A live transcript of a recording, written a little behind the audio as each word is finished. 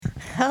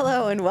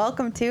Hello and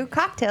welcome to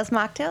Cocktails,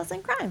 Mocktails,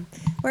 and Crime.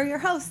 We're your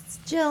hosts,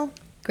 Jill.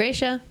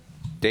 Gracia.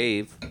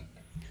 Dave.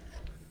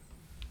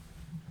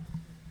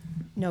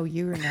 No,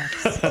 you're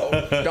next.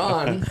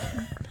 Don.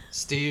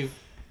 Steve.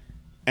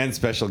 And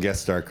special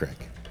guest star Craig.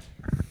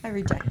 I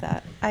reject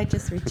that. I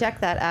just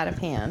reject that out of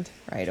hand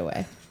right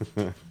away.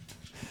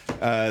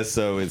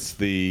 So it's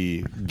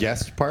the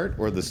guest part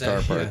or the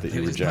star part that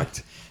you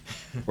reject?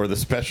 Or the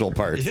special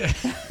part? Yeah.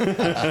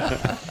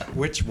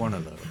 Which one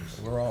of those?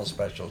 We're all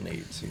special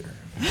needs here.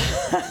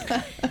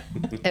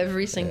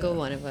 Every single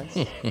one of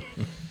us.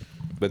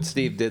 But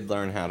Steve did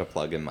learn how to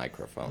plug in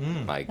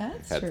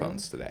That's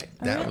headphones today.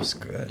 That was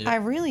good. I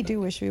really do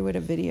wish we would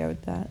have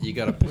videoed that. You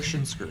got to push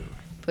and screw.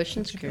 Push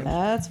and screw.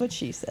 That's what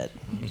she said.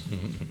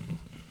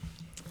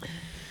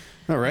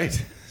 All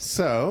right.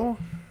 So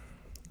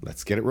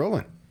let's get it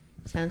rolling.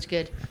 Sounds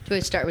good. Do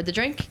we start with the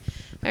drink?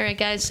 All right,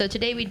 guys. So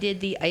today we did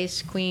the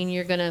Ice Queen.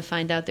 You're going to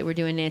find out that we're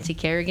doing Nancy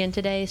Kerrigan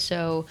today.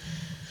 So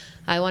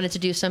I wanted to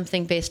do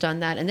something based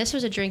on that. And this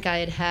was a drink I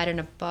had had in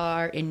a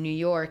bar in New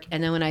York.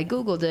 And then when I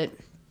Googled it,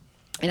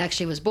 it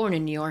actually was born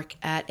in New York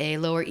at a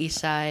Lower East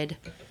Side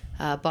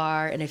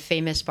bar. And a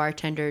famous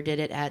bartender did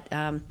it at,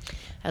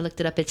 I looked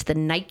it up. It's the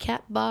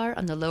Nightcap Bar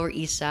on the Lower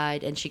East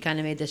Side. And she kind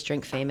of made this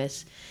drink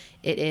famous.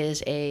 It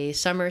is a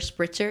summer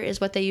spritzer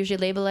is what they usually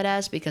label it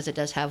as because it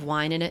does have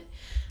wine in it.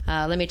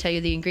 Let me tell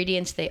you the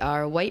ingredients. They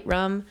are white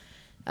rum,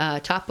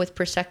 topped with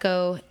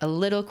Prosecco, a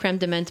little creme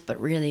de menthe, but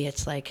really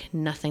it's like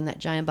nothing. That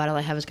giant bottle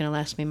I have is going to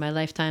last me my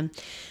lifetime.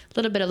 A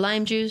little bit of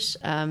lime juice,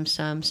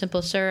 some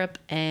simple syrup,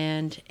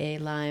 and a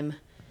lime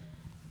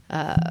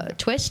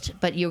twist.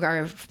 But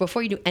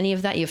before you do any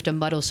of that, you have to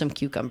muddle some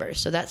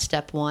cucumbers. So that's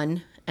step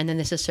one. And then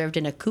this is served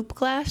in a coupe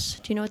glass.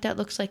 Do you know what that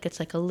looks like?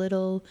 It's like a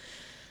little...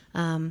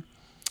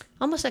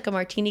 almost like a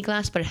martini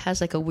glass, but it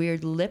has like a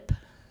weird lip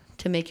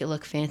to make it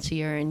look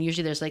fancier. And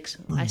usually there's like,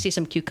 I see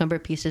some cucumber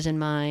pieces in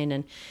mine,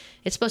 and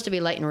it's supposed to be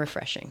light and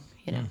refreshing,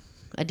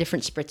 a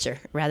different spritzer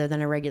rather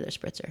than a regular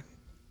spritzer.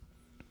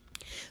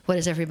 What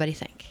does everybody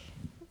think?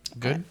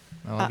 Good.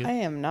 I like I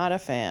it. am not a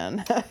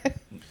fan.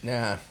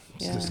 Nah,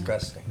 it's Yeah.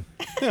 disgusting.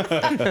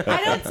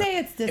 I don't say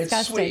it's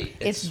disgusting. sweet.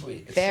 It's It's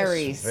sweet. It's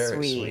very, just very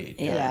sweet. sweet.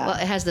 Yeah. Well,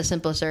 it has the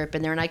simple syrup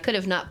in there, and I could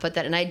have not put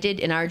that. And I did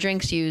in our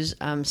drinks use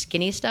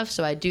skinny stuff,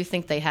 so I do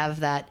think they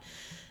have that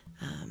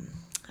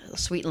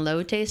sweet and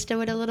low taste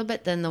to it a little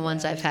bit than the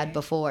ones I've had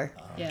before.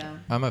 Yeah.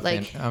 I'm a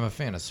like- fan. I'm a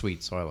fan of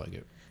sweet, so I like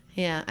it.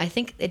 Yeah, I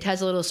think it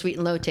has a little sweet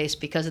and low taste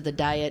because of the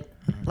diet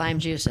lime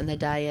juice and the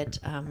diet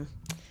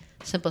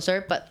simple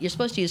syrup. But you're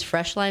supposed to use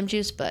fresh lime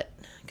juice, but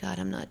God,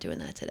 I'm not doing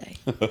that today.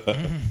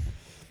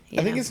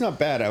 I think it's not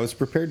bad. I was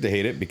prepared to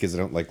hate it because I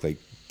don't like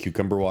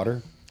cucumber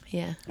water.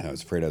 Yeah. I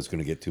was afraid I was going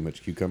to get too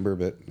much cucumber,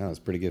 but no, it's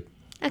pretty good.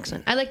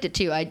 Excellent. I liked it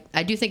too. I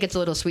do think it's a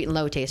little sweet and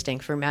low tasting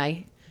for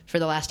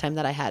the last time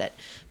that I had it,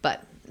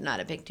 but not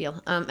a big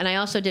deal. And I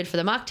also did for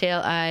the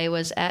mocktail, I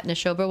was at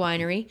Neshoba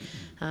Winery.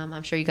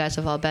 I'm sure you guys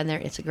have all been there.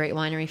 It's a great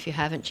winery. If you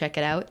haven't, check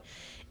it out.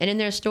 And in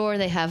their store,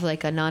 they have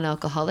like a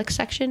non-alcoholic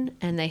section,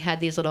 and they had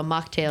these little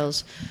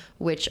mocktails,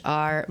 which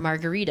are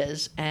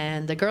margaritas.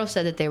 And the girl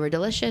said that they were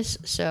delicious,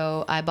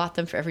 so I bought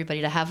them for everybody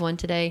to have one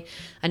today.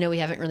 I know we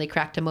haven't really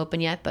cracked them open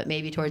yet, but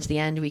maybe towards the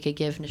end we could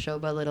give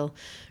Neshoba a little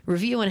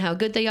review on how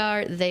good they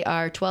are. They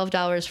are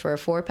 $12 for a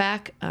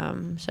 4-pack.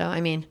 So,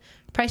 I mean,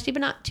 pricey,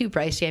 but not too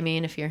pricey. I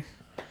mean, if you're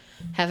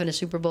having a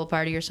Super Bowl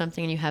party or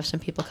something and you have some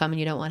people come and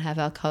you don't want to have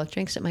alcoholic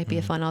drinks, it might be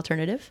a fun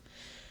alternative.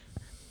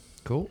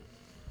 Cool.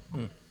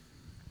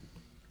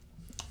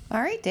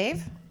 All right,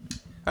 Dave.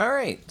 All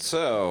right,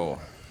 so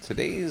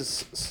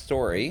today's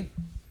story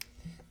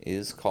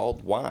is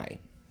called Why.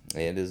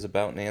 It is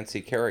about Nancy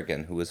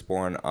Kerrigan, who was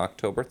born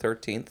October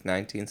 13th,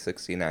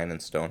 1969 in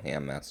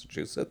Stoneham,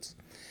 Massachusetts.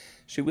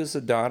 She was the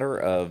daughter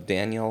of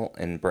Daniel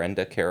and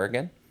Brenda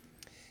Kerrigan.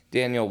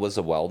 Daniel was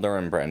a welder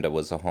and Brenda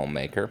was a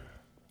homemaker.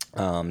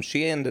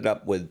 She ended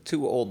up with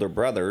 2 older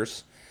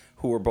brothers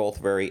who were both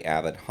very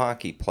avid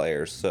hockey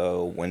players,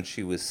 so when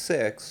she was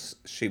 6,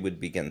 she would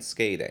begin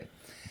skating.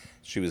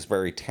 She was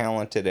very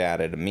talented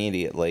at it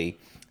immediately,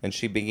 and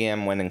she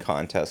began winning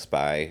contests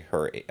by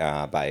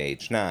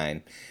age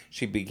 9.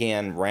 She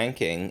began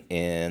ranking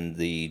in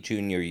the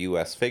junior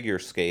U.S. figure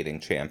skating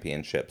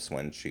championships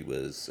when she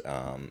was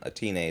a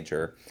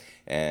teenager,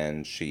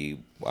 and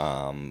she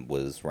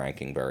was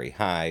ranking very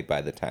high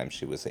by the time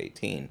she was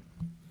 18.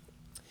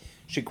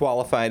 She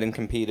qualified and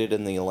competed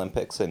in the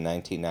Olympics in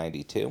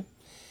 1992,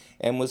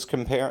 and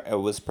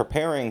was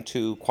preparing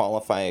to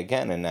qualify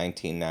again in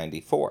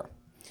 1994.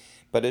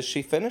 But as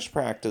she finished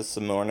practice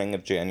the morning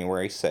of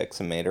January 6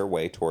 and made her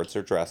way towards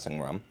her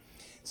dressing room,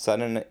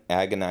 sudden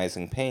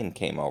agonizing pain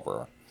came over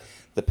her.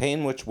 The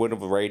pain, which would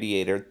have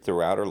radiated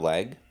throughout her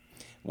leg,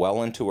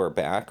 well into her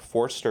back,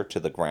 forced her to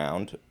the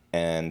ground,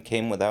 and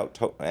came without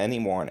any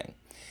warning.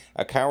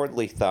 A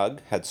cowardly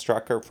thug had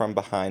struck her from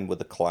behind with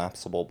a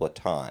collapsible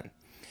baton.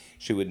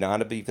 She would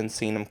not have even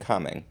seen him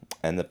coming,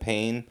 and the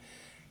pain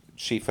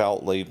she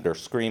felt left her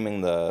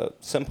screaming the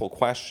simple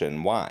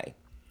question, why?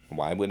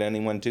 Why would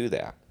anyone do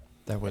that?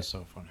 That was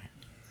so funny.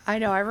 I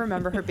know. I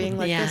remember her being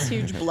like Yeah. this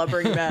huge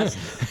blubbering mess.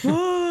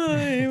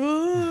 Why?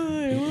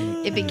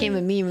 It became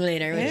a meme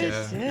later, which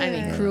is, I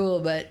mean, cruel,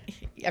 but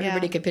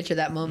everybody Yeah. could picture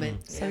that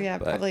moment. So yeah,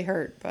 it probably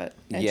hurt, but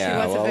and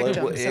Yeah, she was well, a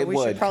victim, it so we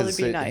would should probably 'cause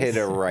be it nice. hit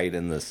her right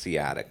in the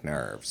sciatic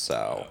nerve.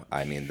 So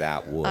I mean,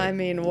 that would why?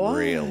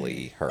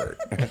 really hurt.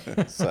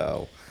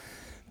 So,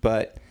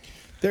 but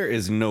There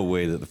is no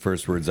way that the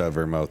first words out of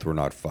her mouth were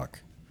not fuck.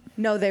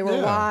 No, they were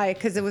Yeah. why,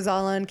 because it was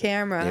all on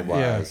camera. it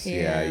was.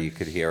 Yeah. Yeah, you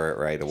could hear it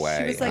right away.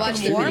 She was like Watch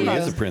in the warm video. She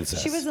is a ups.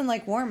 princess. She was in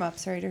like warm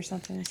ups, right, or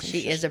something.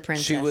 She is a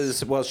princess. She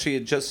was she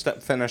had just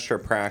finished her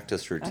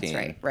practice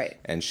routine. right.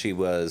 And she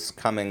was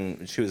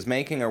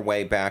making her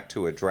way back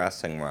to a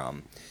dressing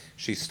room.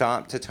 She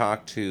stopped to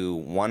talk to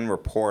one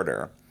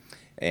reporter,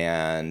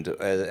 and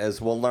as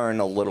we'll learn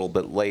a little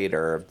bit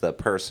later, the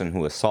person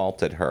who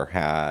assaulted her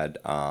had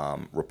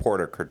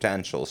reporter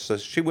credentials, so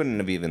she wouldn't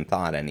have even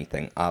thought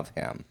anything of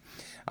him.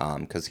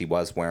 Because he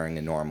was wearing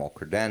a normal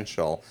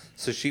credential.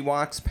 So she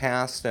walks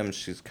past him,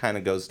 she kind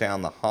of goes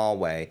down the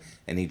hallway,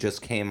 and he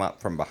just came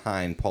up from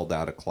behind, pulled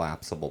out a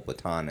collapsible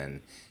baton, and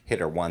hit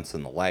her once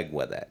in the leg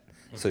with it.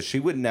 So she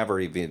would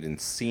never have even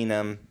seen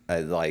him.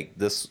 Like,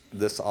 this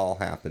all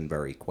happened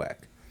very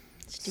quick.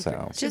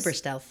 So, Super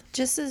stealth.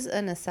 Just as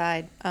an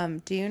aside,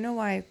 do you know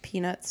why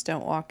peanuts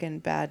don't walk in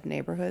bad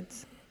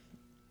neighborhoods?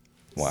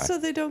 why? So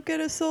they don't get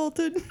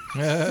assaulted.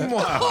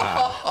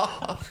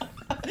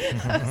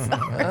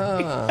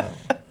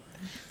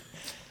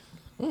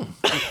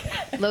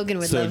 Logan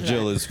would So love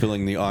Jill that. is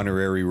filling the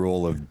honorary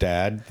role of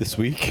dad this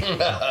week.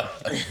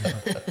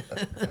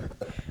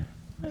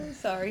 I'm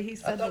sorry, he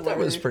said I thought that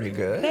was pretty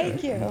good.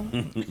 Thank you.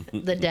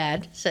 The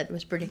dad said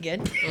was pretty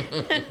good.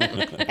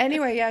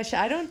 Anyway, yeah,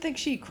 I don't think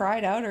she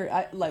cried out or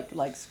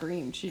like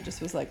screamed. She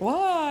just was like,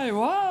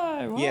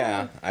 why?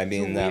 Yeah, I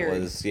mean, that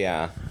weird. was,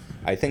 yeah.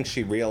 I think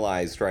she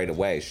realized right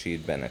away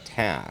she'd been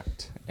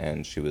attacked,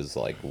 and she was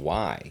like,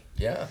 why?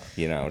 Yeah.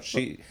 You know,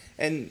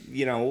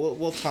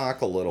 we'll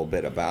talk a little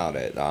bit about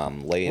it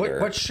later.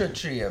 What should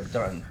she have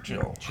done,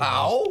 Jill?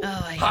 How? Oh,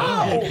 I hate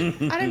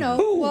How? I don't know.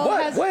 Who, well,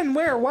 what, has- when,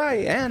 where, why,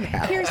 and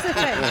how? Here's the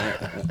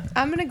thing.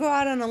 I'm gonna go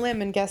out on a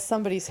limb and guess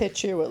somebody's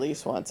hit you at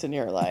least once in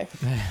your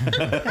life.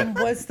 And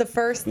what's the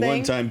first thing?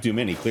 One time too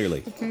many,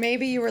 clearly.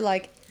 Maybe you were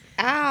like,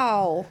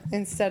 "Ow,"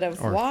 instead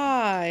of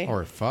 "Why."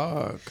 Or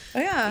fuck.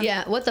 Yeah.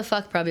 Yeah, what the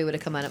fuck probably would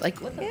have come out of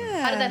like, what the,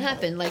 Yeah. how did that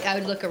happen? Like, I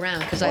would look around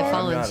because I've I'm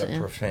fallen. not a Yeah.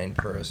 profane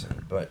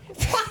person, but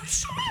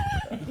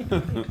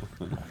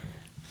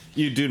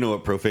You do know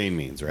what profane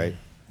means, right?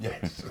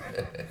 yes.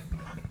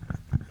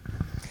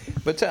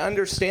 But to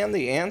understand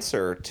the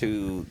answer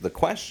to the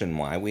question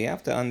why, we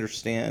have to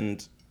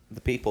understand the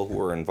people who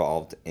were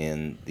involved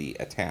in the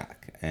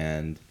attack.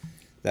 And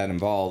that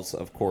involves,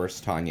 of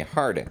course, Tanya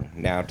Harding.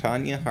 Now,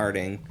 Tanya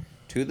Harding,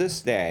 to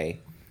this day,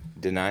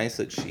 denies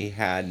that she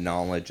had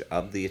knowledge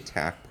of the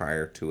attack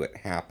prior to it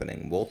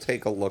happening. We'll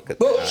take a look at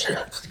that. Bullshit.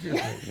 Excuse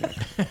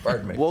me.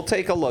 Pardon me. We'll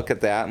take a look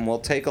at that, and we'll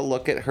take a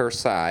look at her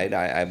side.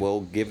 I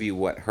will give you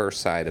what her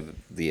side of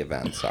the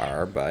events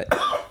are, but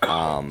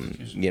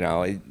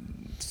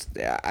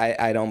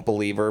I don't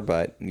believe her,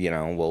 but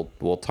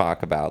we'll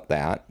talk about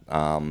that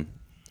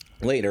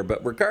later.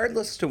 But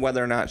regardless to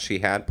whether or not she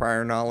had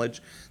prior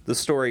knowledge, the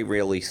story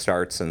really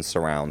starts and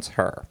surrounds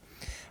her.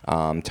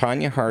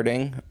 Tanya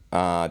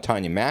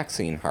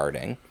Maxine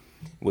Harding,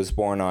 was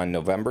born on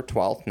November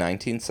 12th,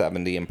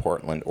 1970 in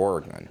Portland,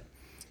 Oregon.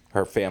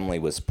 Her family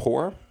was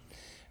poor.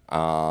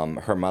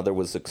 Her mother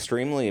was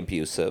extremely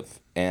abusive,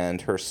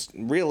 and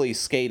really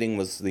skating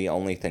was the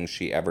only thing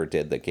she ever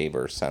did that gave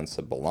her a sense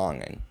of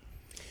belonging.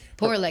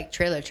 Poor, like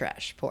trailer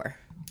trash. Poor.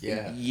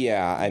 Yeah.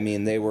 Yeah, I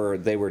mean they were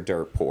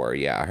dirt poor.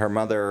 Yeah, her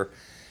mother,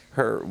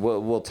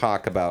 we'll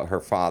talk about her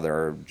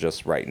father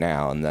just right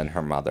now, and then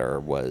her mother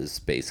was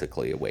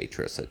basically a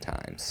waitress at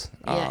times.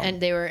 Yeah, and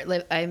they were.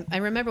 Like, I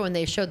remember when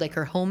they showed like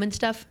her home and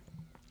stuff.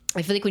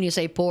 I feel like when you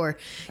say poor,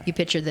 you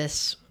picture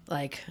this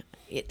like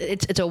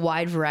it's a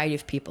wide variety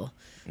of people.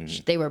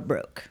 They were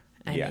broke.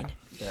 I Yeah. mean,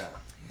 Yeah.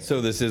 So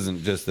this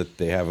isn't just that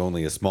they have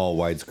only a small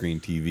widescreen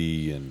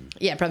TV and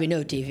yeah, probably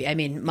no TV. I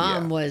mean,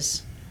 mom Yeah.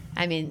 was,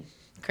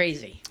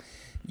 crazy.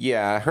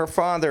 Yeah, her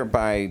father,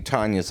 by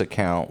Tanya's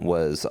account,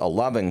 was a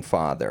loving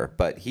father,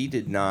 but he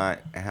did not.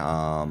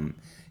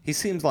 He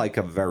seemed like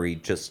a very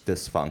just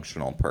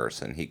dysfunctional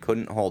person. He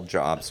couldn't hold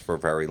jobs for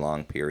very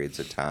long periods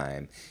of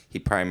time. He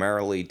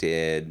primarily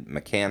did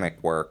mechanic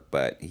work,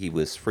 but he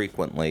was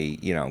frequently,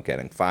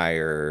 getting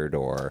fired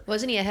or.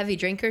 Wasn't he a heavy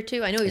drinker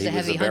too? I know he was a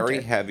heavy was a very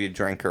hunter. heavy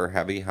drinker,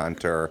 heavy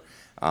hunter.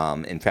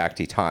 In fact,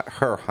 he taught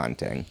her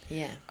hunting.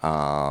 Yeah.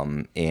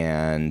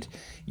 And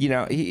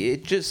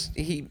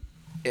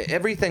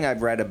everything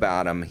I've read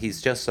about him,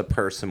 he's just a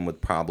person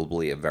with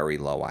probably a very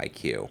low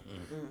IQ.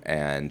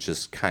 And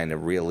just kind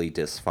of really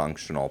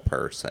dysfunctional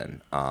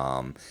person.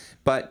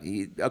 But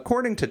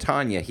according to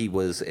Tanya, he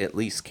was at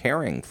least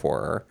caring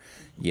for her.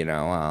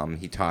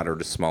 He taught her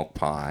to smoke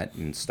pot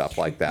and stuff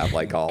like that,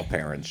 like all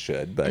parents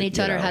should. But And he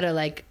taught her how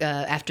to,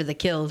 after the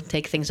kill,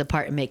 take things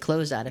apart and make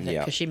clothes out of it. Yeah.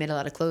 Because she made a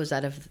lot of clothes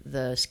out of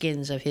the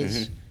skins of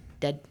his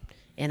dead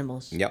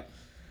animals. Yep.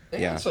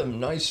 They Yeah. had some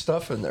nice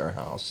stuff in their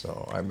house,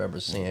 though. I remember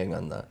seeing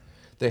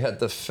they had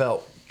the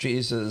felt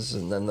Jesus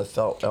and then the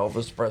felt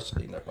Elvis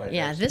Presley.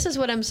 Yeah, this is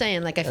what I'm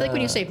saying. Like, I feel like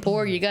when you say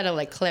poor, you gotta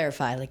like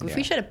clarify. Like, if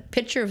we showed a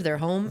picture of their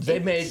home, They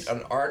made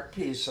an art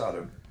piece out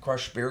of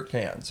crushed beer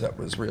cans that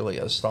was really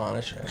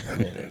astonishing. I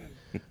mean,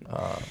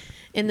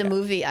 in the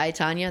movie I,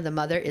 Tanya, the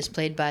mother is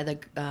played by the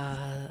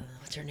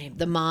what's her name?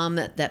 The mom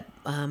that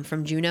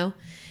from Juno,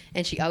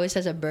 and she always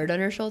has a bird on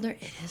her shoulder.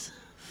 It is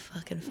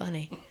fucking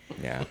funny.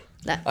 Yeah.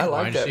 That, I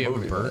Why like does that she have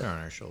movie. a bird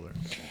on her shoulder?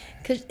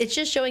 Because it's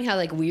just showing how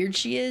like weird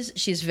she is.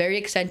 She's very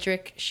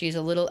eccentric. She's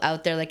a little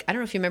out there. Like, I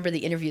don't know if you remember the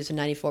interviews in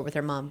 '94 with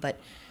her mom, but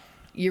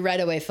you right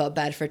away felt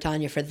bad for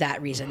Tanya for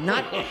that reason.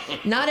 Not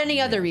any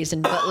other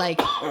reason, but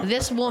like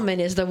this woman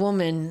is the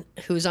woman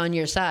who's on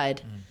your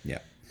side. Yeah.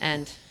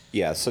 And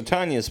Yeah, so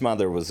Tanya's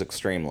mother was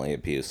extremely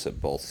abusive,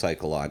 both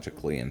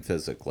psychologically and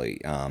physically.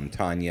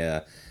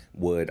 Tanya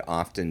would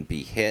often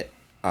be hit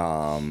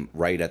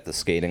right at the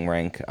skating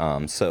rink.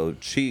 So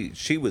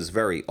she was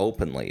very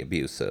openly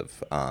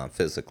abusive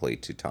physically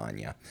to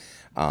Tanya.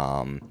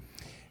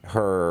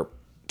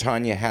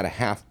 Tanya had a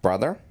half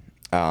brother,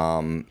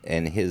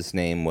 and his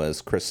name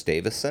was Chris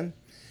Davison,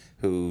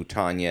 who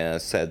Tanya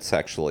said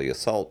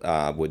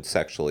would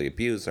sexually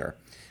abuse her.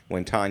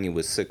 When Tanya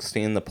was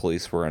 16, the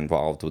police were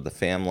involved with the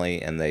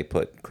family, and they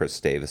put Chris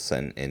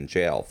Davison in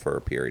jail for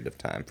a period of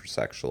time for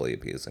sexually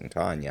abusing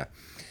Tanya.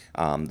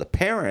 The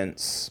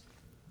parents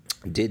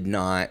did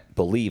not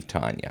believe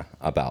Tanya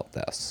about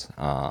this,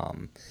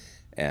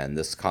 and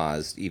this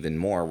caused even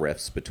more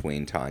rifts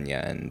between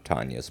Tanya and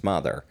Tanya's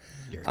mother.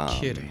 You're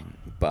kidding.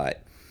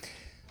 But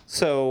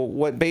so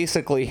what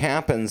basically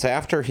happens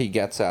after he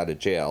gets out of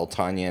jail,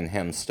 Tanya and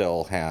him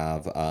still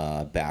have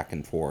back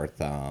and forth,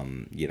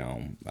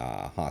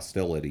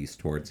 hostilities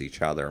towards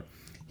each other.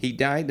 He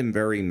died in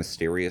very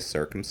mysterious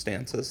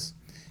circumstances.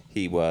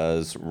 He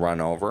was run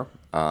over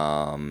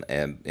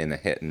in a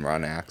hit and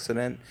run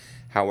accident.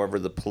 However,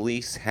 the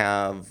police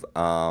have,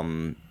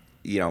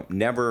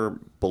 never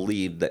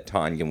believed that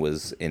Tanya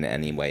was in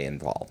any way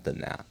involved in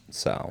that.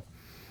 So,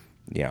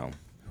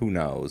 who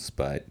knows?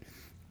 But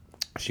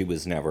she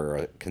was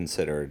never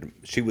considered.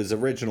 She was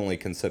originally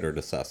considered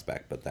a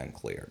suspect, but then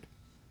cleared.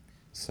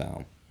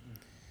 So,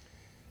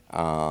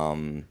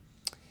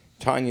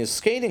 Tanya's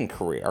skating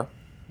career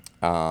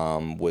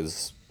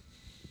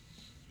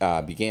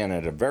began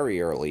at a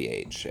very early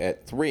age.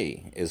 At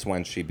 3 is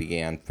when she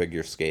began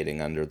figure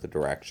skating under the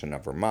direction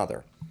of her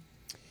mother.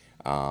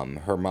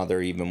 Her mother,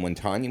 even when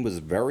Tanya was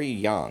very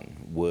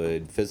young,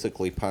 would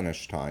physically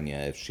punish Tanya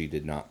if she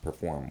did not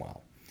perform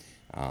well.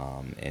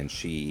 And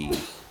she,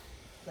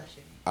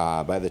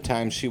 by the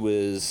time she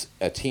was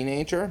a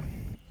teenager,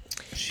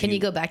 can you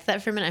go back to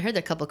that for a minute? I heard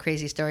a couple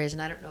crazy stories,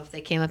 and I don't know if they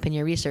came up in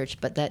your research,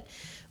 but that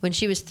when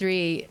she was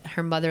 3,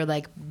 her mother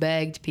like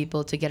begged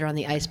people to get her on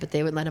the ice, but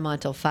they wouldn't let them on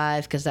until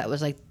 5 because that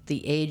was like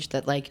the age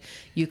that like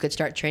you could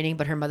start training.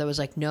 But her mother was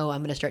like, "No,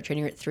 I'm going to start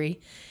training her at 3."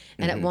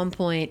 And at one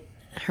point,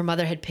 her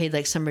mother had paid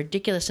like some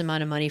ridiculous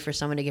amount of money for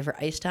someone to give her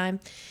ice time,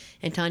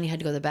 and Tanya had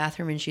to go to the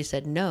bathroom, and she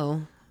said,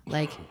 "No,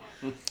 like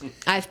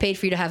I've paid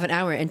for you to have an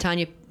hour." And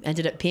Tanya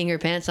ended up peeing her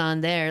pants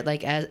on there,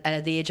 like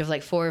at the age of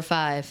like 4 or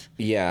 5.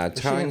 yeah, she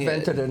Tanya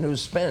invented a new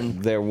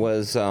spin. There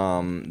was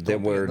there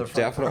were the front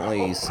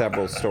definitely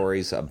several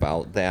stories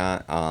about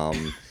that.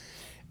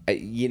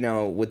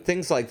 With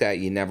things like that,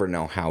 you never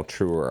know how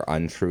true or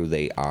untrue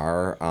they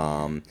are.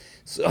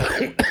 So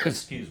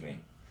excuse me.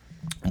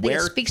 I think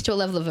it speaks to a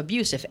level of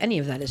abuse if any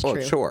of that is true.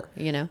 Oh, sure.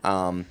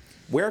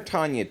 Where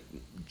Tanya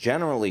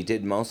generally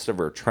did most of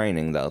her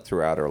training, though,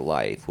 throughout her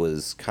life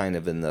was kind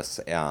of in this,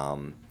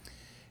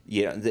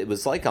 it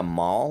was like a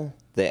mall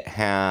that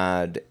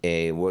had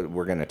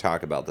we're going to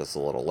talk about this a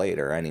little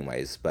later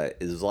anyways, but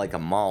it was like a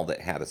mall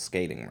that had a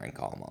skating rink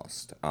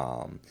almost.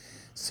 I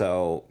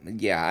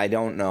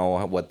don't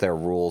know what their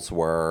rules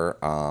were.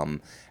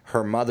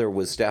 Her mother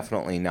was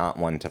definitely not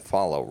one to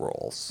follow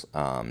rules.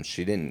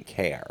 She didn't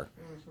care.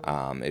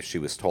 If she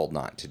was told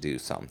not to do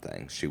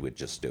something, she would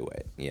just do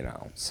it,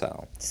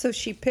 So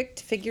she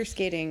picked figure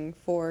skating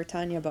for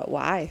Tanya, but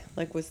why?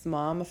 Like, was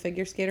mom a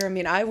figure skater? I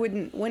mean, I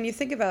wouldn't, when you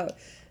think about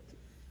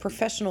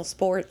professional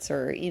sports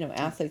or,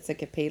 athletes that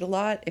get paid a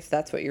lot, if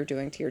that's what you're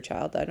doing to your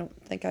child, I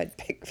don't think I'd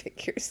pick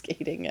figure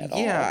skating at all.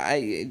 Yeah,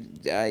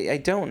 I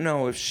don't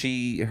know if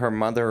her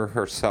mother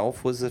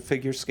herself was a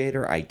figure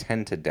skater. I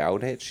tend to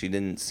doubt it. She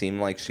didn't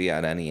seem like she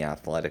had any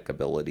athletic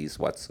abilities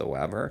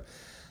whatsoever.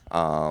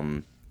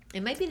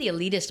 it might be the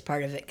elitist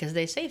part of it, because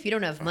they say if you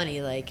don't have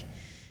money, like,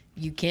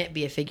 you can't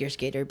be a figure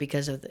skater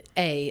because of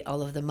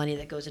all of the money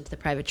that goes into the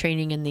private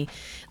training and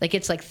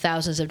it's like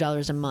thousands of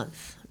dollars a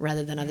month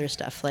rather than other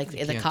stuff. Like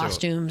the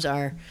costumes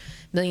are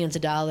millions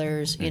of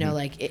dollars,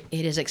 like it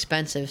is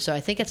expensive. So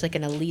I think it's like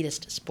an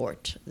elitist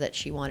sport that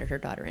she wanted her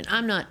daughter in.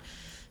 I'm not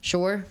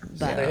sure,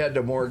 but They had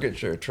to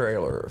mortgage their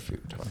trailer a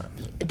few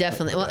times.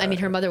 definitely. Well, I mean,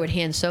 her mother would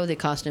hand sew the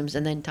costumes,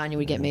 and then Tanya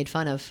would get made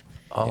fun of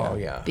Oh,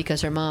 yeah.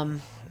 because her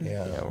mom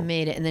Yeah.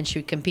 made it, and then she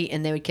would compete,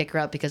 and they would kick her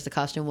out because the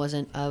costume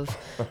wasn't of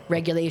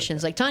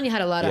regulations. Like Tanya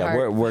had a lot of Yeah,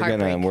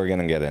 heartbreak. we're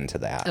gonna get into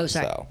that. Oh,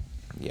 sorry. So,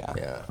 Yeah.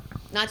 Yeah.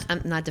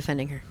 I'm not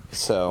defending her.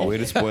 So Way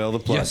to spoil the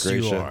plot, Yes, you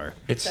Gracia. are.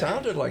 It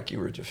sounded like you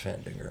were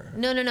defending her.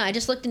 No. I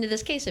just looked into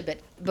this case a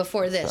bit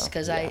before this So,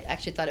 because yeah. I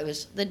actually thought it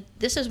was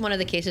this is one of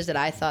the cases that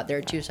I thought there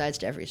are two sides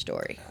to every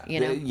story. You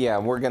know. Yeah,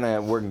 we're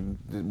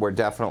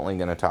definitely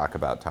gonna talk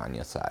about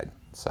Tanya's side.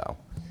 So,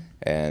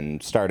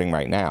 and starting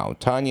right now,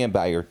 Tanya,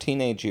 by her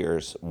teenage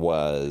years,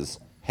 was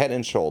head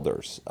and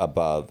shoulders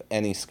above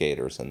any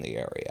skaters in the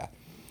area.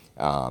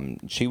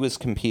 She was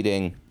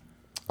competing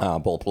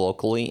both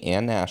locally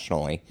and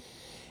nationally,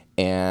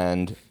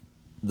 and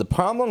the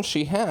problem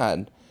she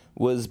had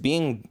was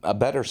being a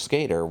better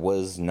skater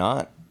was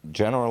not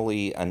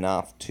generally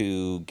enough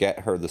to get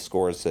her the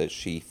scores that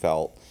she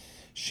felt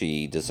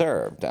she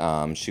deserved.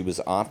 She was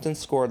often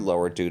scored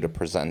lower due to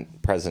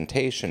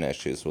presentation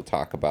issues. We'll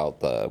talk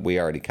about we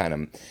already kind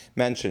of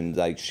mentioned,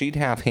 like she'd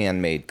have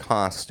handmade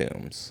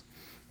costumes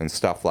and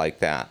stuff like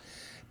that.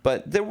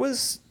 But there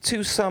was,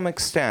 to some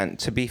extent,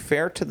 to be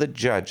fair to the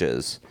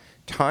judges,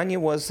 Tanya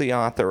was the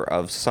author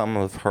of some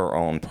of her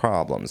own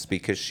problems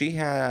because she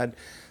had,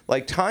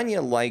 like,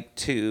 Tanya liked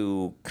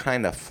to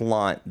kind of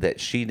flaunt that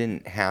she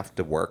didn't have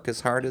to work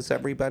as hard as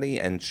everybody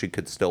and she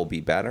could still be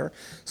better.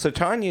 So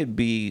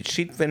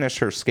she'd finish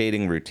her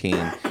skating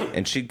routine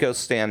and she'd go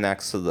stand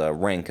next to the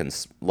rink and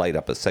light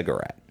up a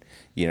cigarette.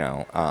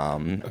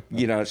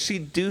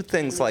 She'd do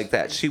things like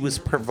that. She was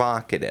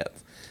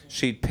provocative.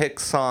 She'd pick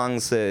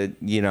songs that,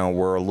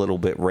 were a little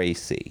bit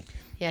racy.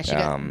 Yeah, she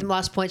got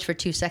lost points for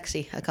Too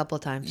Sexy a couple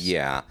of times.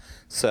 Yeah.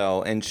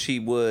 So, and she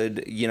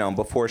would,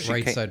 before she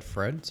Right came... Side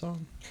Fred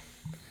song?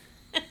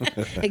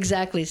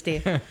 Exactly,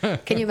 Steve.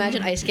 Can you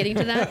imagine ice skating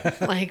to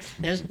that? Like,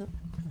 there's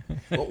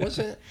What was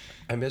it?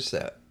 I missed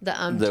that. There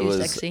Too was,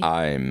 Sexy.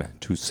 I'm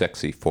too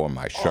sexy for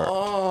my shirt.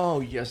 Oh,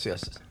 yes.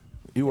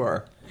 You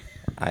are.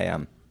 I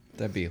am.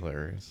 That'd be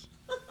hilarious.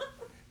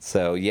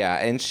 So, yeah.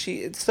 And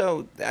she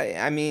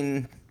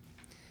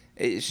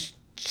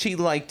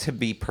liked to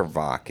be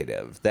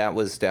provocative. That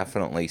was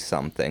definitely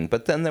something.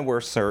 But then there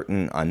were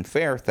certain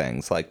unfair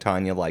things, like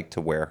Tanya liked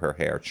to wear her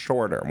hair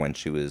shorter when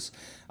she was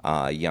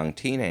a young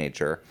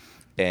teenager.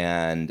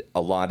 And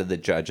a lot of the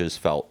judges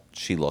felt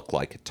she looked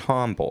like a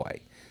tomboy.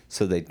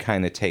 So they'd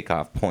kind of take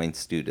off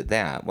points due to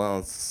that. Well,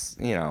 it's,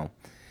 Yeah,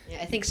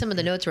 I think some of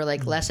the notes were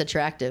like less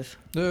attractive.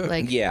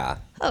 Like, yeah.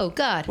 oh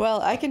God.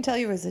 Well, I can tell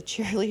you as a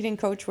cheerleading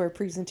coach where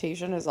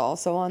presentation is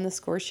also on the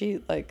score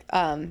sheet, like,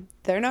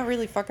 they're not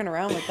really fucking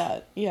around with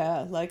that.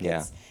 Yeah. Like,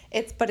 Yeah.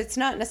 but it's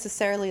not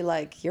necessarily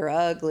like you're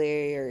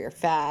ugly or you're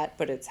fat,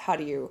 but it's how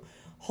do you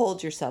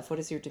hold yourself? What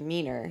is your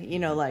demeanor?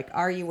 Like,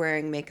 are you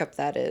wearing makeup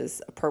that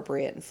is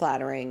appropriate and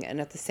flattering and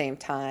at the same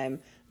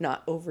time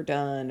not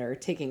overdone or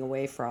taking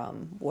away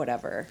from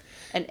whatever?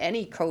 And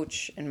any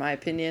coach, in my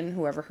opinion,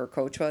 whoever her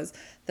coach was,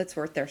 that's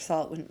worth their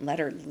salt wouldn't let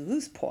her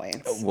lose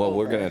points. Well,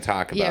 we're over- going to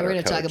talk about Yeah, we're her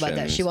gonna talk coach about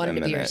that. in She wanted a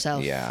to be minute.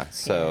 herself. Yeah.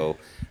 So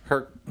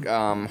her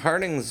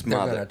Harding's They're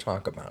mother. going to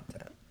talk about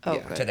that Oh,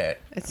 good. today.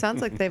 It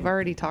sounds like they've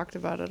already talked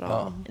about it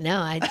all. No,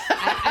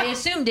 I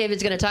assume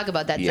David's going to talk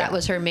about that. Yeah. That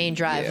was her main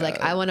drive. Yeah.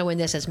 Like, I want to win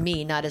this as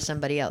me, not as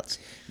somebody else.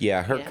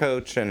 Yeah, her Yeah.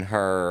 coach and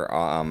her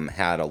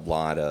had a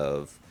lot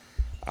of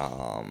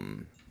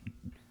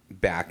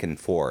back and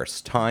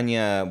forth.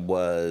 Tanya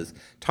was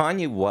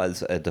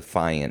a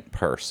defiant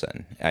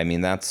person. I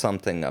mean, that's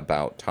something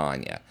about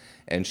Tanya.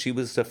 And she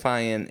was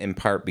defiant in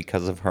part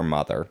because of her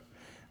mother.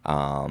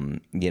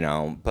 And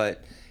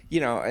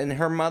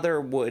her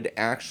mother would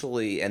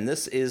actually, and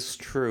this is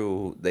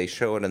true, they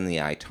show it in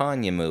the I,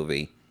 Tonya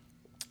movie,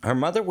 her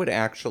mother would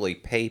actually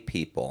pay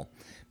people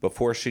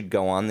before she'd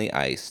go on the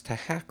ice to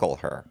heckle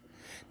her.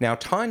 Now,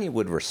 Tanya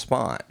would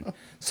respond.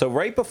 So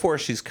right before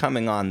she's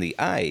coming on the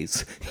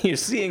ice, you're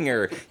seeing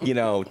her,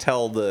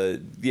 tell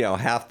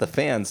half the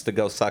fans to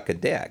go suck a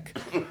dick.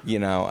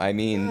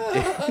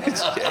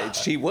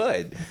 She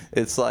would.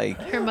 It's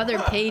like... Her mother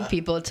paid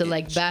people to,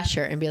 like, bash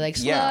her and be like,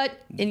 slut, Yeah.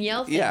 and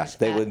yell things Yeah,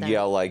 they at would them.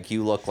 yell like,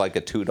 "You look like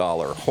a $2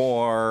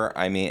 whore."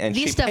 I mean, and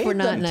These she stuff paid were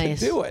not them nice.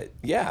 to do it.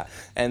 Yeah,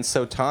 and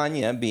so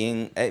Tanya,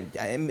 being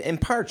in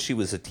part, she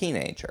was a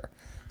teenager,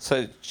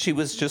 so she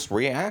was just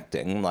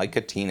reacting like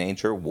a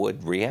teenager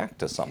would react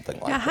to something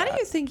like Now, that. how do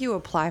you think you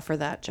apply for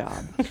that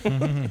job?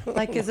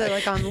 Like, is it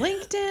like on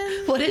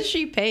LinkedIn, What is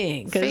she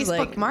paying? 'Cause, Facebook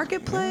like,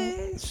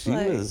 Marketplace? She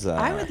was,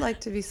 I would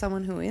like to be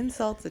someone who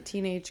insults a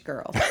teenage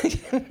girl.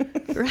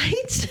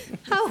 right?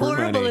 How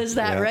horrible money, is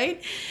that, yeah.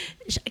 right?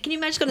 Can you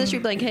imagine going to the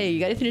street like, hey, you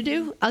got anything to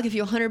do? I'll give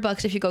you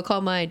 $100 if you go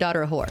call my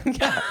daughter a whore.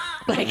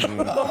 Like,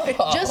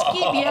 just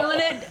keep yelling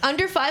it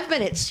under 5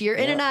 minutes. You're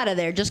in and out of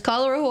there. Just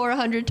call her a whore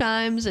 100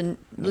 times and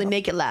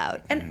make it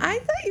loud. And I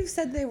thought you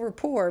said they were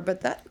poor,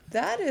 but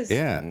that is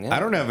Yeah. I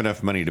don't have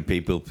enough money to pay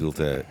people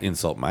to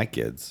insult my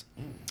kids.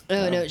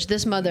 Oh no,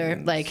 this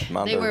mother, like, they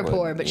mother were would-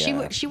 poor, but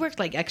yeah. she worked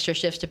like extra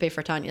shifts to pay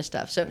for Tanya's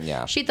stuff. So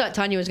Yeah. she thought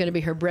Tanya was going to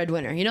be her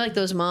breadwinner. Like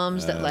those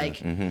moms that like.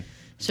 mm-hmm.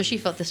 So she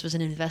felt this was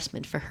an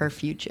investment for her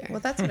future.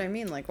 Well, that's what I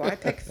mean. Like, why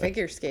pick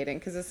figure skating?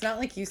 Because it's not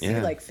like you see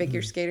Yeah. like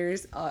figure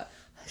skaters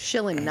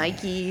shilling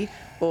Nike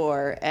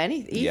or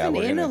any even Yeah,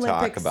 we're in going to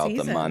Olympic talk about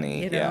season, the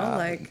money. You know, yeah,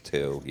 like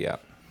too. Yeah.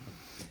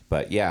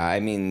 But yeah, I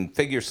mean,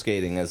 figure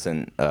skating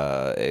isn't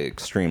an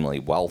extremely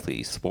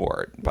wealthy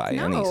sport by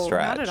any No,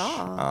 stretch. not at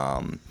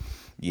all.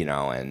 You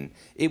know, and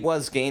it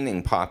was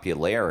gaining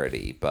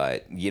popularity,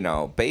 but, you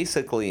know,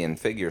 basically in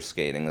figure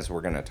skating, as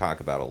we're going to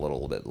talk about a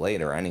little bit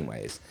later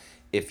anyways,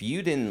 if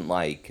you didn't,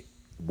 like,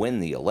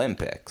 win the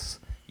Olympics,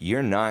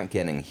 you're not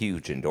getting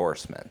huge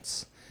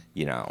endorsements,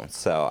 you know.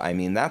 So, I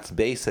mean, that's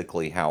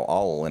basically how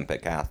all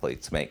Olympic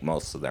athletes make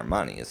most of their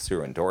money is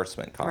through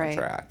endorsement Right.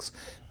 contracts.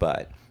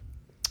 But,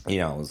 you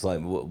know, it's like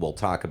we'll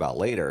talk about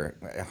later,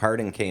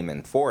 Harding came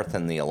in 4th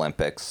in the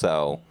Olympics,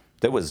 so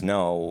there was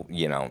no,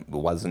 you know, it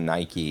wasn't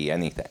Nike,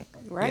 anything.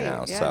 Right. You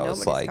know, Yeah, so nobody's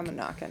it's like, coming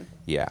knocking.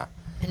 yeah,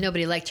 And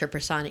nobody liked her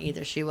persona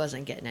either. She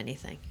wasn't getting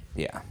anything.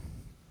 yeah.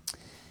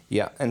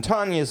 Yeah, and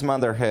Tanya's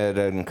mother had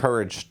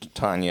encouraged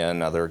Tanya,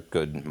 another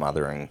good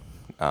mothering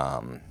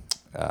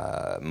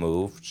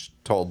move. She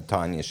told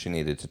Tanya she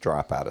needed to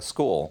drop out of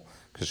school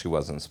because she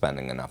wasn't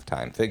spending enough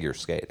time figure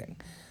skating.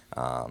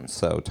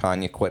 So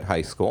Tanya quit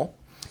high school.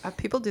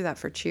 People do that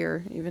for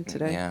cheer even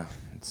today. Yeah,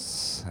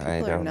 I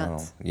People are don't know.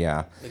 nuts.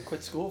 Yeah. They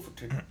quit school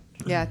to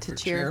Yeah, to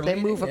cheer. They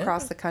cheerleading, move yeah.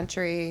 across the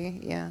country.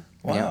 Yeah.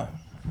 wow.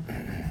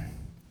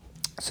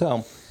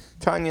 So,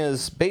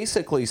 Tanya's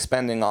basically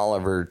spending all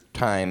of her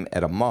time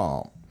at a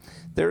mall.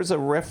 There's a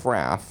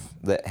riffraff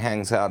that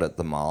hangs out at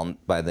the mall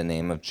by the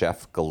name of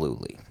Jeff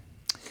Gillooly.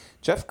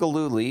 Jeff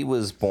Gillooly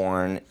was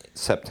born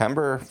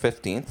September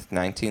 15th,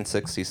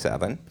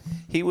 1967.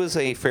 He was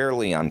a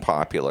fairly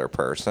unpopular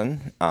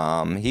person.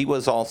 He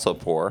was also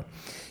poor.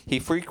 He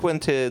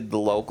frequented the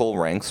local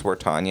rinks where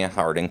Tanya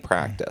Harding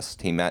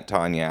practiced. He met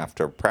Tanya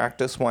after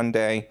practice one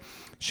day.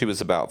 She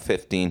was about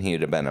 15. He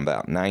would have been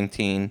about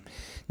 19.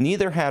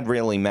 Neither had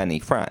really many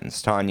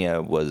friends.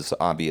 Tanya was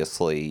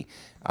obviously,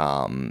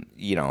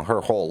 you know,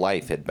 her whole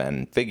life had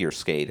been figure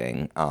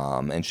skating,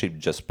 and she'd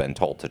just been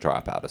told to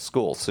drop out of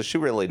school. So she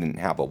really didn't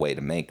have a way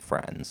to make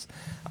friends.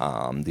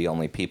 The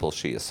only people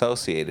she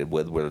associated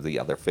with were the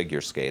other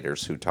figure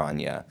skaters who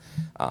Tanya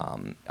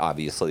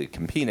obviously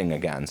competing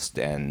against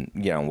and,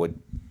 you know, would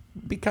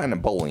be kind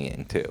of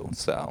bullying too.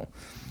 So...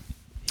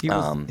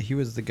 He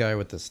was the guy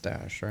with the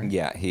stash, right?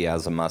 yeah, he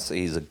has a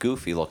he's a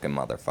goofy looking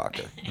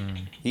motherfucker.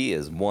 He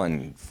is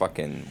one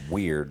fucking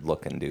weird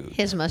looking dude.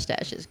 His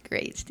mustache is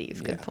great,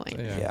 Steve. Good point.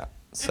 Yeah.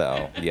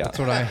 So yeah.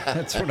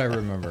 That's what I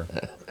remember.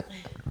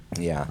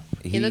 Yeah.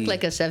 He looked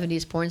like a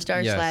 70s porn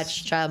star Yes.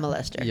 slash child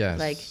molester. Yes.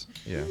 Like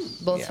yes.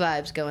 both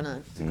Yeah. vibes going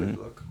on. Good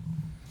look.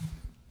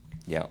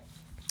 Yeah.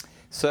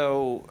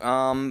 So,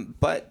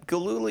 but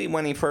Gillooly,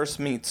 when he first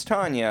meets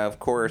Tanya, of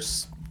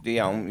course, you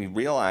know, he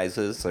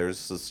realizes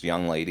there's this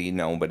young lady,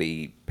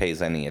 nobody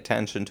pays any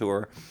attention to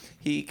her.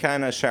 He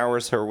kind of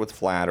showers her with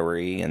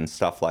flattery and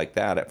stuff like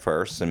that at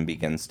first and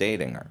begins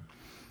dating her.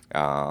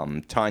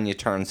 Tanya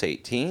turns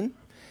 18.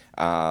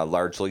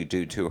 Largely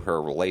due to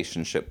her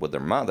relationship with her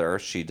mother,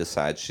 she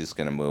decides she's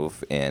going to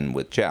move in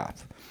with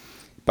Jeff.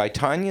 By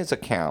Tanya's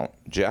account,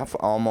 Jeff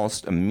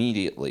almost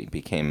immediately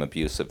became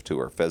abusive to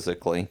her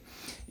physically,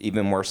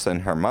 even worse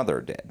than her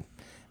mother did.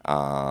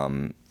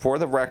 For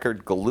the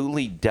record,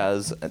 Gillooly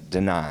does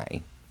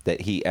deny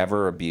that he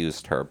ever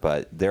abused her,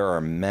 but there are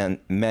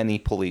many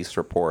police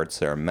reports,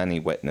 there are many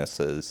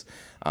witnesses.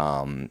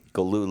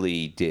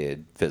 Gillooly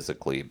did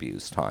physically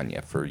abuse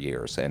Tanya for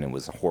years, and it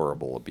was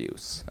horrible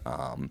abuse.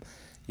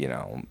 You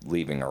know,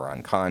 leaving her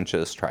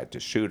unconscious, tried to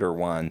shoot her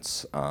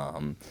once.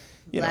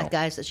 You Black know.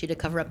 guys that she had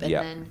to cover up. And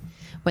Yeah. then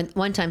when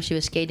one time she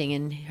was skating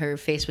and her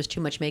face was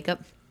too much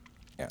makeup,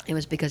 Yeah. it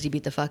was because he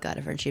beat the fuck out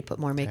of her and she put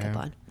more makeup Damn.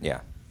 on. Yeah.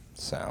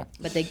 So,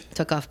 But they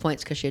took off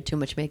points because she had too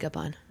much makeup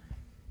on.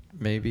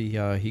 Maybe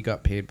he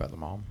got paid by the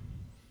mom.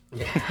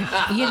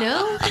 You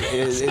know?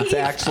 it's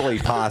actually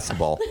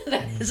possible.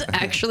 It's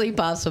actually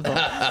possible.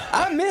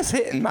 I miss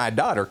hitting my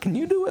daughter. Can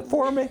you do it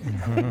for me?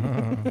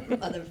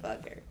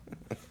 Motherfucker.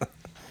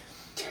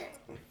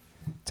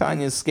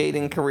 Tanya's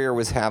skating career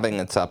was having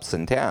its ups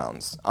and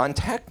downs. On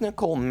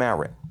technical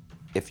merit,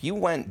 if you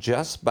went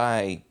just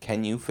by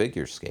can you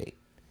figure skate,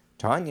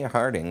 Tanya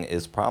Harding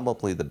is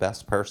probably the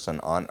best person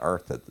on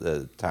earth at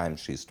the time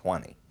she's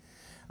 20.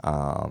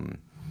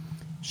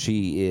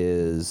 She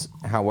is,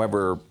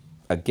 however,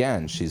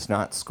 again, she's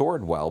not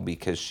scored well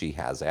because she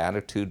has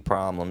attitude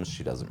problems.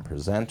 She doesn't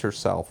present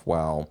herself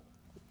well.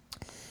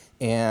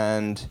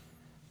 And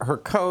her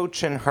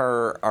coach and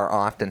her are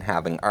often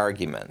having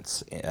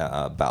arguments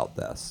about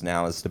this.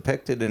 Now, as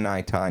depicted in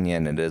I, Tanya,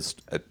 and it is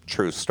a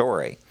true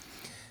story,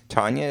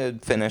 Tanya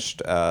had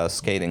finished a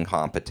skating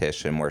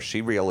competition where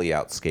she really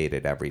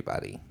outskated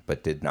everybody,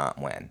 but did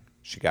not win.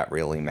 She got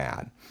really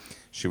mad.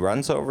 She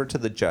runs over to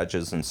the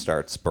judges and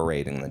starts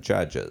berating the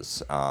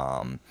judges.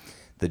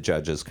 The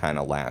judges kind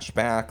of lash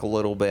back a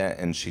little bit,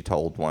 and she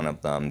told one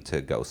of them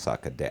to go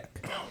suck a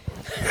dick.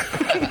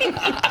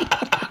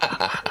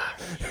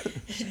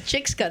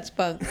 Chicks got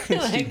spunk.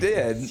 She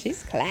did.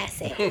 She's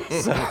classy.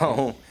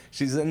 So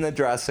she's in the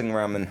dressing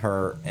room, and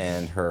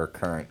her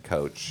current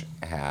coach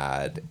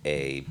had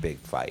a big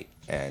fight,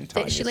 And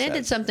Tanya She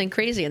landed said, something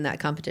crazy in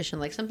that competition,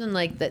 like something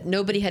like that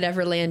nobody had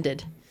ever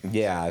landed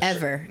yeah,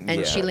 ever,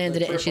 and she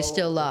landed it, and she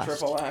still lost.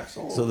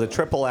 So the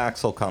triple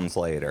axel comes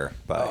later,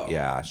 but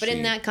yeah. But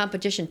in that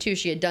competition too,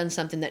 she had done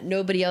something that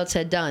nobody else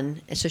had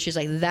done, and so she's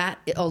like, "That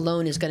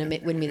alone is going to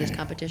win me this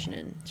competition,"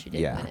 and she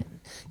didn't win it.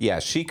 Yeah,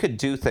 she could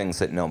do things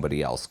that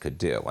nobody else could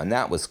do, and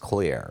that was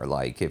clear.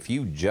 Like if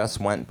you just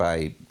went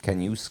by,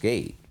 can you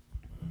skate?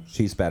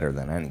 She's better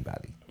than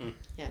anybody.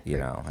 Yeah, You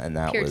know, and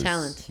that pure was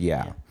talent.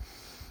 Yeah.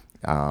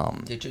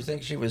 Did you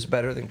think she was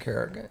better than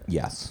Kerrigan?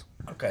 Yes.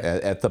 Okay.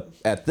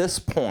 At this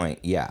point,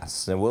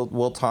 yes. And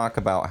we'll talk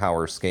about how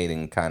her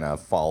skating kind of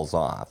falls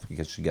off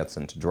because she gets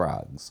into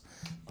drugs.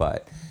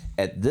 But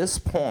at this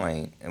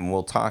point, and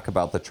we'll talk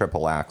about the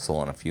triple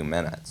axel in a few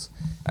minutes,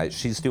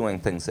 she's doing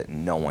things that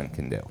no one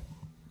can do.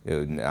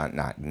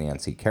 Not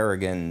Nancy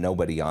Kerrigan,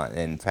 nobody on.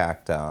 In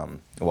fact, well,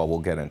 we'll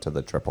get into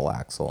the triple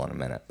axel in a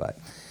minute. But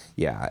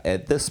yeah,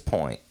 at this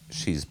point,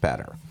 she's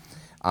better.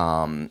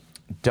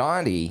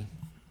 Dottie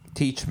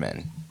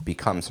Teachman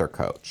becomes her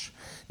coach.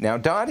 Now,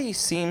 Dottie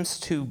seems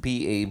to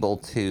be able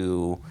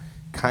to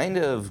kind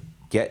of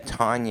get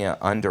Tanya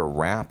under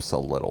wraps a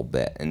little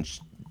bit, and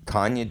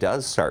Tanya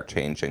does start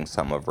changing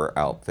some of her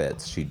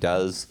outfits. She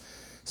does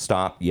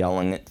stop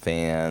yelling at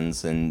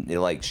fans, and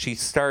like she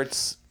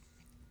starts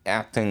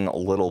acting a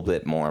little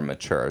bit more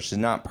mature. She's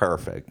not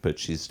perfect, but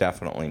she's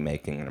definitely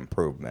making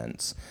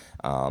improvements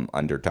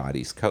under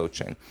Dottie's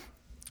coaching.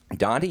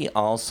 Dottie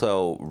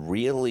also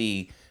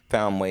really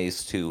found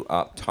ways to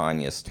up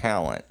Tanya's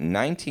talent. In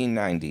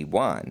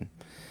 1991,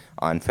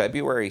 on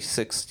February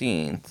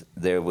 16th,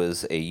 there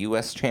was a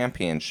U.S.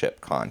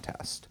 championship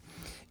contest.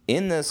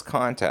 In this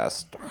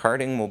contest,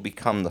 Harding will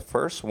become the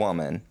first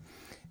woman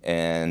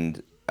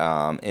in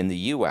the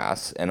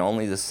U.S. and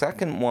only the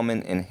second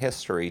woman in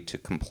history to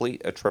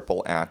complete a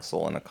triple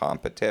axel in a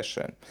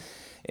competition.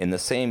 In the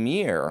same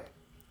year,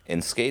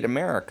 in Skate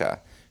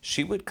America,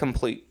 she would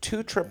complete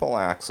 2 triple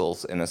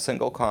axels in a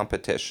single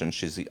competition.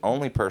 She's the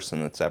only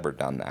person that's ever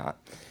done that.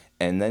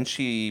 And then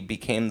she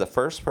became the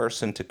first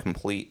person to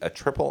complete a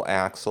triple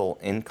axel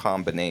in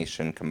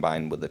combination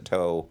combined with a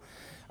toe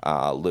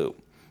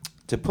loop.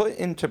 To put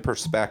into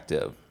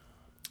perspective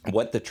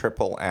what the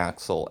triple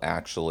axel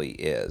actually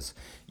is,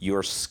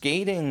 you're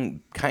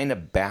skating kind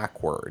of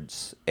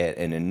backwards at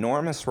an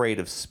enormous rate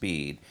of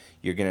speed.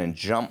 You're going to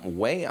jump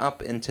way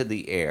up into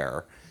the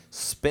air,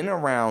 spin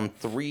around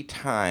 3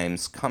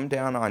 times, come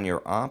down on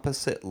your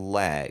opposite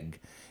leg,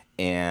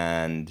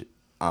 and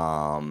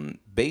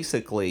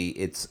basically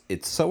it's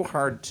so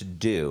hard to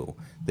do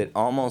that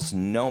almost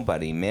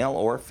nobody, male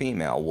or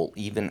female, will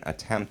even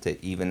attempt it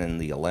even in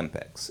the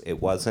Olympics.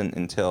 It wasn't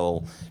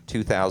until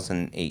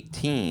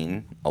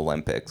 2018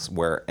 Olympics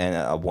where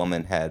a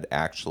woman had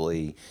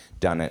actually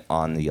done it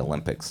on the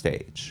Olympic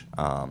stage.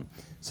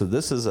 So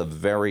this is a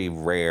very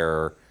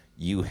rare,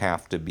 you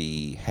have to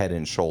be head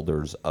and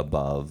shoulders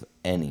above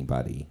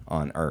anybody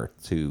on earth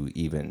to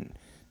even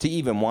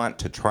want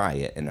to try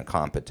it in a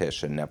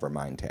competition, never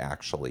mind to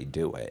actually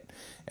do it.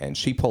 And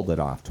she pulled it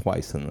off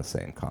twice in the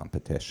same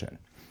competition.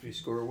 Did you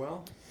score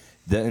well?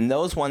 In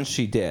those ones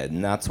she did,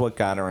 and that's what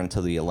got her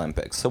into the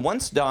Olympics. So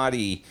once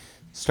Dottie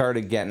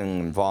started getting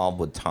involved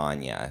with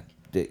Tanya,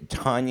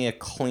 Tanya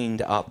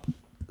cleaned up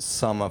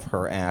some of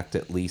her act,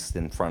 at least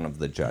in front of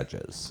the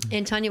judges.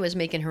 And Tanya was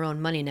making her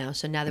own money now,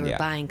 so now they were Yeah.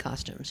 buying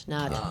costumes,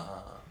 not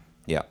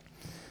Yeah.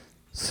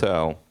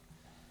 So,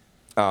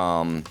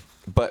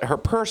 but her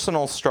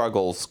personal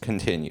struggles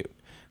continued.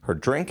 Her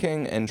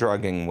drinking and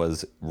drugging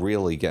was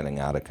really getting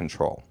out of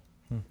control.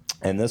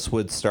 And this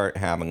would start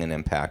having an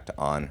impact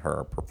on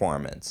her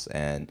performance.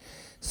 And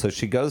so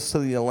she goes to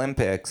the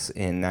Olympics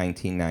in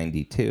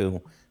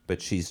 1992,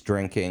 but she's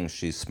drinking,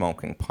 she's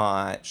smoking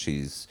pot,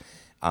 she's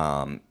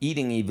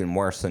eating even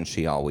worse than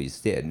she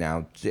always did.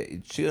 Now,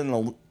 she's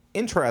an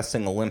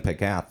interesting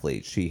Olympic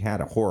athlete. She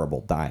had a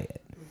horrible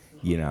diet,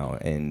 you know,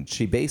 and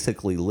she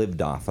basically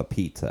lived off of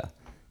pizza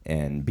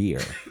and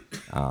beer.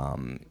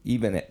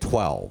 Even at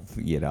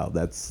 12, you know,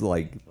 that's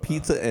like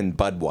pizza and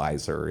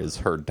Budweiser is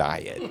her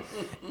diet.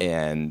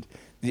 And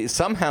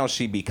somehow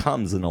she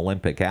becomes an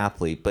Olympic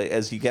athlete, but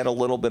as you get a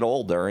little bit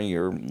older,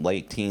 your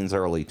late teens,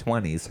 early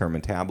 20s, her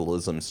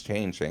metabolism's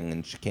changing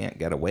and she can't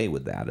get away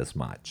with that as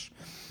much.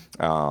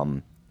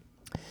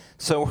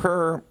 So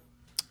her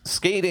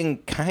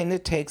skating kind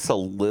of takes a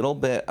little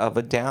bit of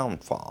a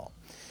downfall.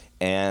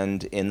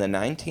 And in the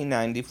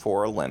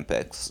 1994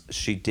 Olympics,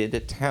 she did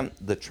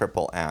attempt the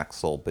triple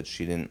axel, but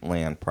she didn't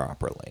land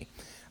properly.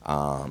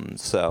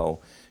 So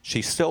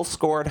she still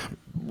scored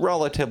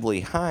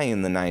relatively high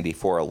in the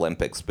 94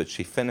 Olympics, but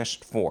she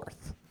finished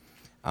 4th.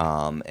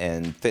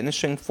 And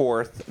finishing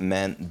 4th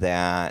meant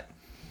that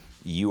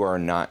you are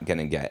not going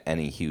to get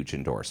any huge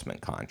endorsement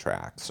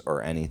contracts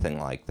or anything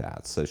like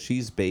that. So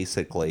she's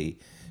basically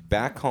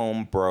back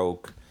home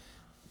broke,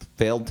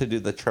 failed to do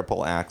the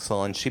triple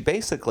axel, and she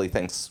basically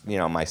thinks, you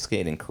know, my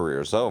skating career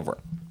is over.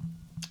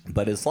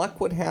 But as luck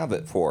would have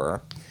it for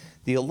her,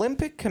 the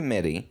Olympic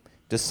Committee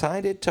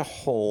decided to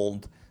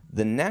hold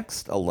the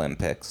next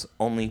Olympics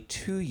only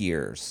 2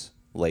 years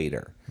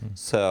later.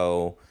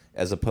 So,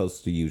 as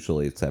opposed to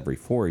usually it's every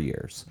 4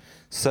 years.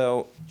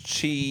 So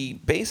she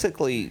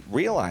basically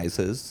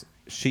realizes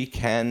she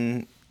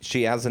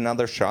has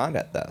another shot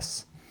at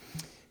this.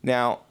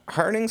 Now,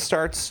 Harding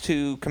starts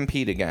to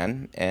compete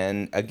again,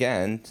 and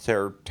again,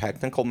 her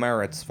technical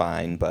merit's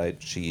fine,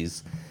 but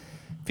she's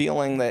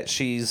feeling that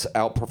she's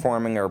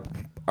outperforming her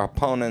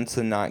opponents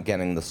and not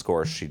getting the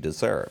score she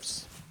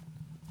deserves.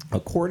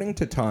 According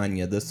to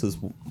Tanya, this is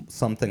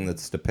something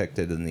that's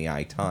depicted in the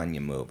I,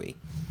 Tonya movie.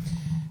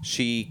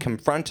 She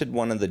confronted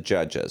one of the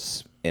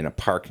judges in a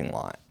parking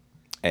lot,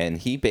 and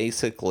he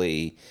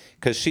basically,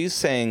 because she's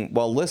saying,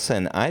 well,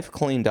 listen, I've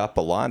cleaned up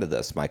a lot of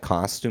this. My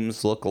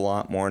costumes look a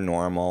lot more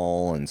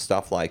normal and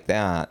stuff like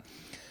that.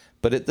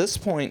 But at this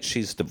point,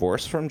 she's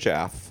divorced from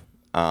Jeff,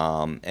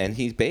 and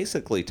he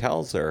basically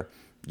tells her,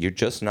 you're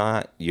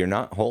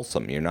not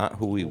wholesome. You're not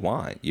who we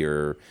want.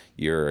 You're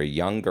a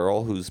young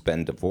girl who's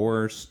been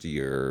divorced.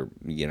 You're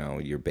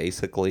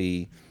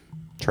basically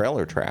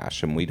trailer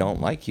trash, and we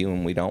don't like you,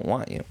 and we don't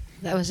want you.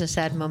 That was a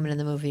sad moment in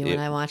the movie. When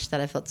I watched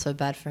that, I felt so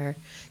bad for her.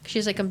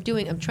 She's like, I'm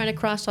trying to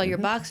cross all your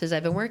boxes.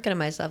 I've been working on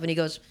myself. And he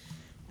goes,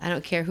 I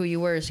don't care who you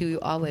were, it's who you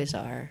always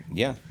are.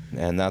 Yeah,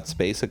 and that's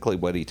basically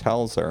what he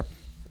tells her.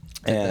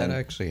 Did that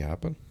actually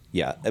happen?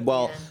 Yeah,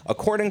 well,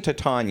 according to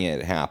Tanya,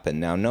 it happened.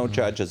 Now, no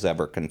judge has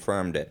ever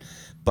confirmed it.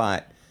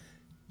 But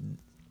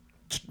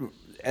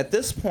at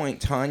this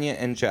point, Tanya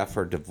and Jeff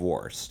are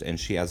divorced, and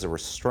she has a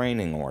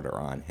restraining order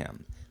on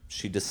him.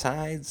 She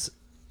decides,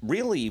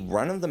 really,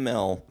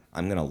 run-of-the-mill,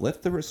 I'm going to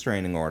lift the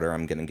restraining order,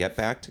 I'm going to get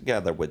back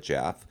together with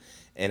Jeff,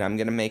 and I'm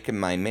going to make him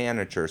my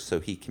manager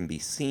so he can be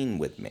seen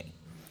with me.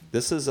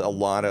 This is a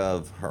lot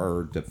of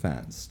her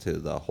defense to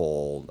the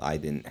whole, I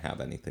didn't have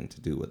anything to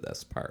do with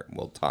this part.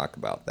 We'll talk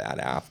about that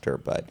after.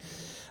 But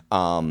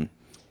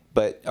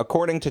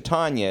according to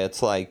Tanya,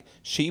 it's like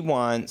she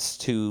wants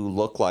to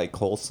look like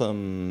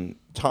wholesome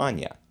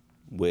Tanya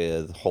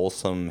with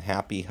wholesome,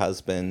 happy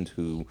husband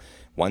who,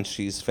 once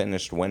she's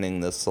finished winning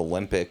this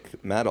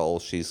Olympic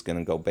medal, she's going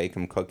to go bake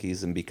him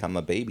cookies and become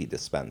a baby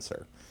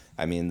dispenser.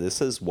 I mean,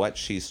 this is what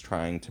she's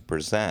trying to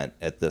present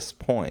at this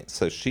point.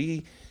 So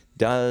she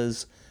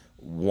does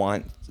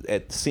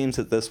it seems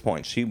at this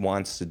point she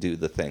wants to do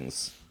the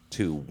things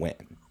to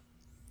win.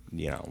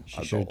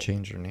 She should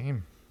change her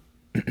name.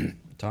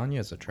 Tanya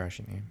is a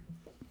trashy name.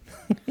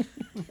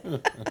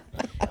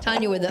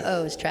 Tanya with the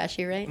O is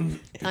trashy, right?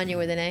 Tanya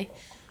with an A.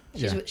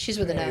 She's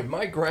with an Hey, O.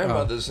 my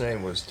grandmother's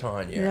name was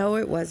Tanya. No,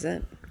 it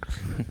wasn't.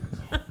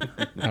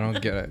 I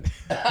don't get it.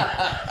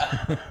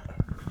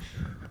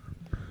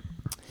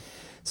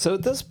 So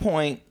at this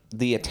point,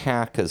 the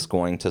attack is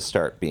going to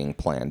start being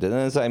planned. And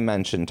as I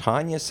mentioned,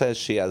 Tanya says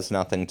she has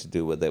nothing to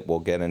do with it. We'll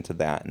get into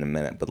that in a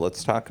minute. But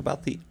let's talk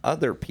about the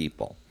other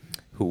people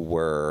who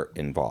were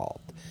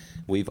involved.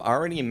 We've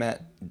already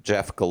met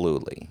Jeff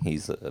Gillooly.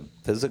 He's a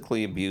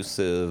physically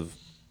abusive,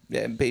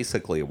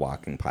 basically a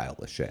walking pile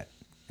of shit.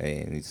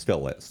 And he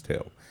still is,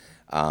 too.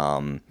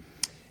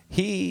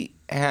 He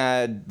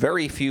had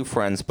very few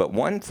friends, but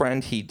one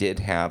friend he did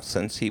have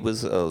since he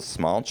was a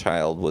small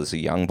child was a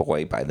young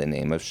boy by the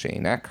name of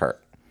Shane Eckhart.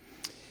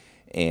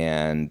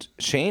 And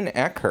Shane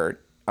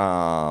Eckhart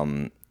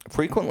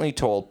frequently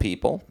told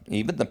people,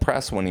 even the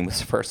press when he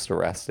was first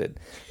arrested,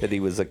 that he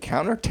was a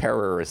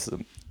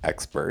counterterrorism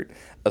expert,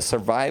 a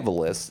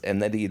survivalist, and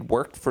that he had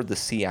worked for the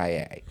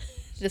CIA.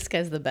 This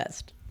guy's the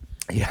best.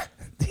 Yeah,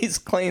 these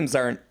claims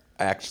aren't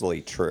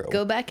actually true.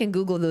 Go back and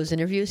Google those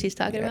interviews he's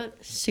talking about.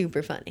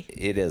 Super funny.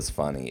 It is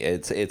funny.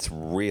 It's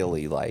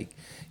really like,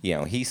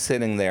 he's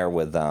sitting there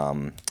with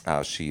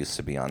she used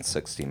to be on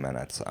 60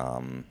 Minutes.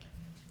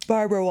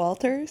 Barbara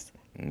Walters?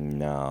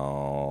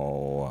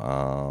 No.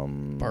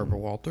 Barbara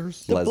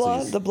Walters?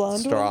 The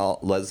blonde one?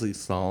 Leslie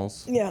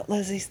Stalls. Yeah,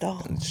 Leslie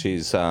Stahl.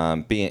 She's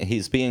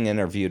he's being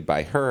interviewed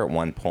by her at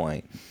one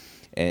point,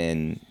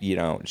 and you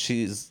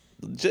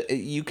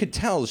could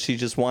tell she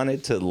just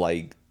wanted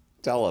to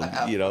tell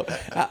him,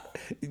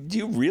 do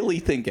you really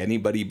think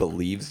anybody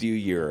believes you?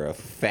 You're a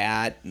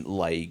fat,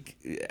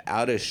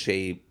 out of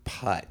shape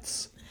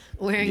putz.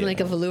 Wearing a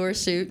velour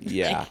suit.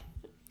 Yeah.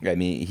 I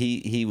mean,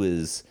 he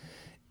was,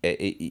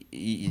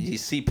 you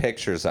see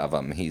pictures of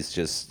him.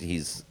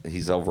 He's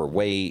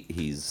overweight.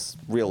 He's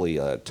really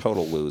a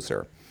total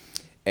loser.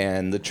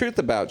 And the truth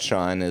about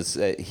Sean is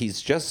that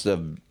he's just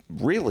a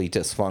really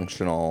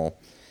dysfunctional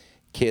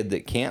kid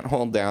that can't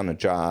hold down a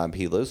job.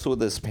 He lives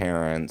with his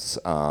parents.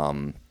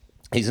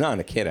 He's not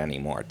a kid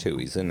anymore, too.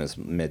 He's in his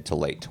mid to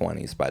late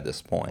 20s by this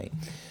point.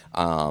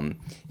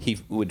 He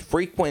would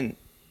frequent,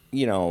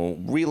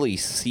 really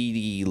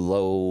seedy,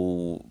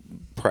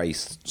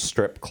 low-priced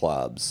strip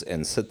clubs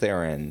and sit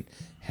there and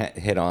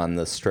hit on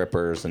the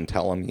strippers and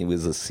tell them he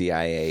was a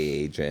CIA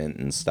agent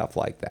and stuff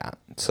like that.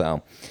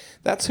 So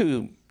that's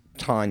who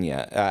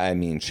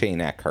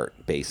Shane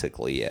Eckhart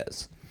basically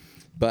is.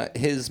 But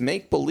his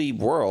make-believe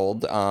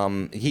world,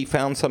 he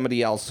found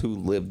somebody else who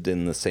lived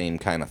in the same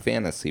kind of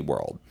fantasy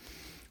world.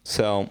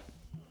 So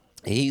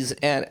he's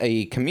at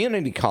a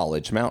community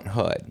college, Mount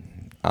Hood,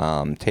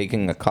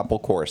 taking a couple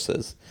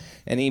courses,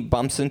 and he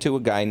bumps into a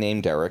guy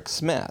named Derek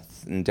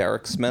Smith. And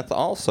Derek Smith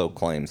also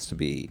claims to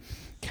be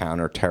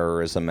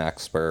counterterrorism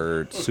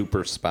expert,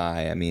 super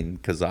spy. I mean,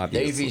 because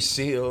obviously... Navy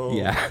SEAL.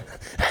 Yeah.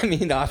 I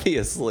mean,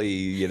 obviously,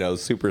 you know,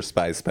 super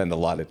spies spend a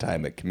lot of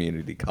time at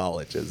community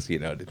colleges, you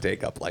know, to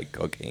take up, like,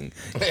 cooking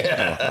you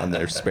know, on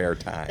their spare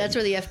time. That's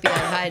where the FBI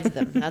hides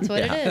them. That's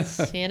what it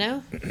is, you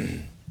know?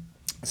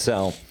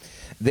 So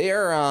they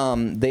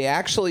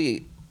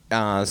actually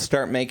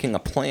start making a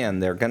plan.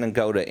 They're going to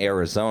go to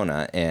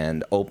Arizona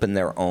and open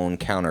their own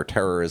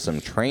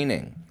counterterrorism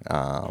training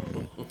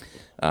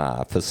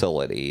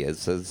facility.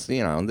 It's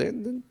you know, they're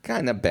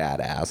kind of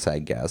badass, I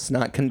guess.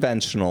 Not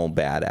conventional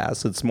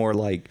badass. It's more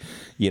like,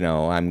 you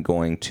know, I'm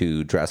going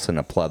to dress in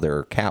a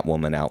pleather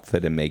Catwoman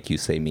outfit and make you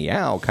say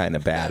meow kind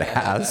of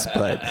badass.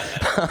 But,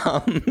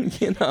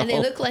 you know. And they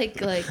look like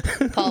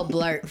Paul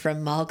Blart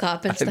from Mall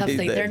Cop and stuff.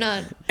 mean, They're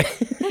not...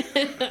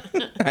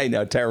 I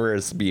know,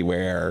 terrorists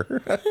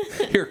beware.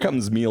 Here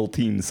comes Meal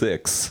Team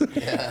 6. Here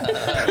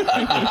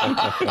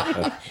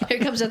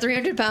comes a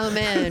 300-pound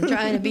man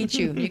trying to beat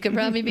you. You could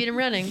probably beat him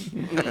running.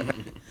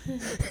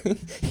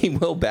 He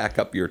will back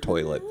up your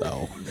toilet,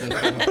 though.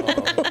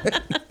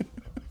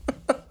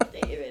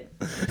 David.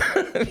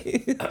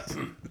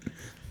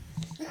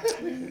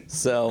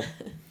 So,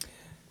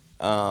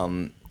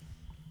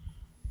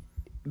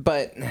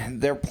 but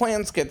their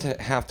plans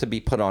have to be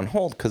put on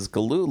hold because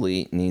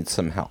Galooly needs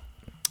some help.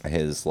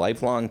 His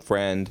lifelong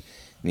friend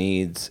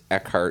needs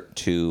Eckhart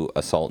to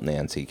assault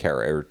Nancy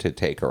Kerrigan, or to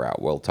take her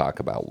out. We'll talk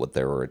about what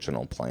their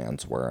original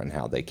plans were and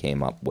how they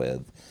came up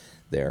with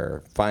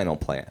their final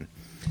plan.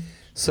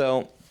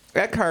 So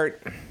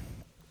Eckhart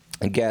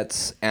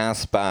gets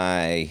asked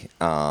by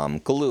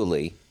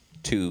Galooly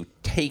to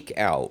take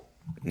out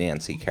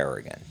Nancy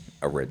Kerrigan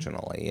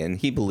originally, and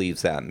he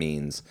believes that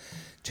means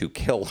to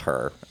kill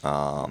her.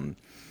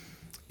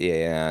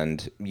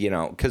 And, you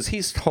know, because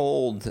he's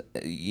told,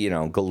 you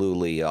know,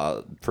 Galooly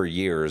for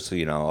years,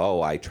 you know,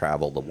 oh, I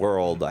travel the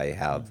world. I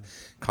have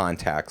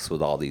contacts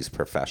with all these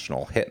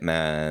professional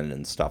hitmen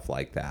and stuff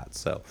like that.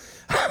 So,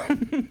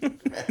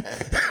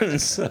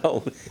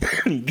 so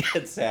he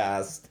gets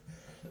asked,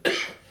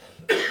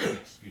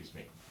 excuse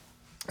me,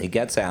 he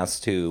gets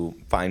asked to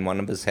find one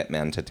of his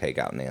hitmen to take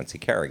out Nancy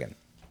Kerrigan.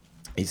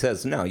 He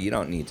says, no, you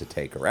don't need to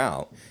take her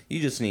out. You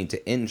just need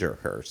to injure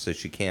her so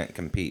she can't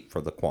compete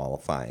for the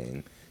qualify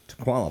in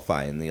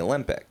the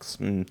Olympics.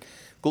 And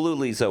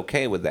Galooly's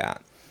okay with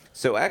that.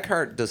 So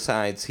Eckhart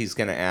decides he's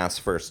going to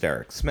ask first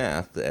Derek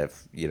Smith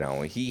if, you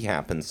know, he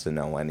happens to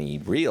know any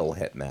real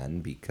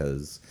hitmen,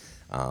 because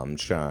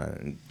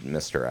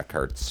Mr.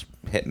 Eckhart's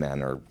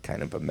hitmen are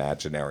kind of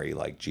imaginary,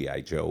 like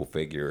G.I. Joe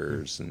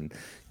figures, and,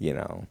 you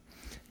know,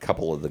 a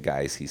couple of the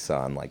guys he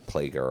saw in, like,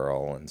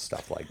 Playgirl and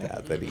stuff like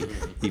that, that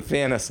he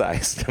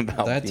fantasized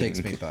about. That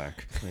takes me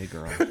back.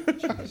 Playgirl.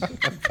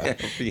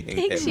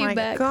 Takes you My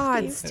back,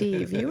 God,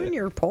 Steve, you and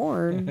your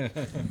porn.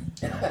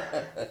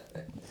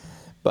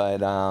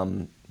 But,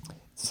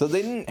 so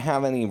they didn't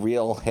have any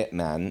real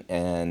hitmen,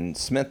 and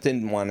Smith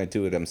didn't want to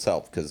do it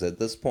himself, because at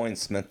this point,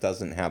 Smith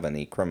doesn't have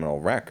any criminal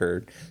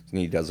record, and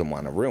he doesn't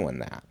want to ruin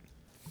that.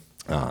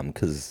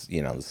 Because,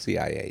 you know, the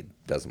CIA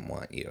doesn't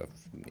want you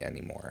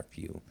anymore if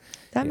you...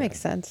 That makes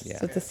sense. Yeah.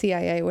 So the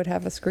CIA would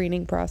have a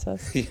screening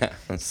process. Yeah,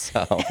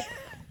 so...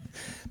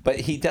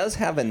 But he does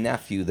have a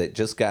nephew that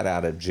just got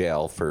out of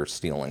jail for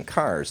stealing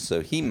cars,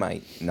 so he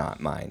might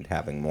not mind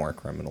having more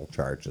criminal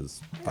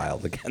charges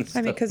filed against him.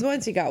 I mean, because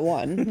once you got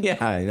one. Yeah,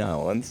 I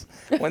know.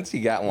 Once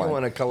you got I one.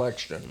 want a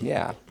collection.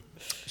 Yeah.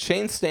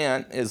 Shane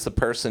Stant is the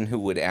person who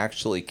would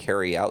actually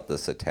carry out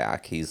this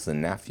attack. He's the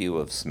nephew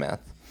of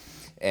Smith.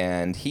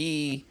 And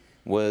he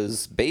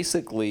was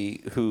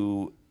basically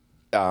who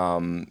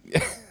Eckhart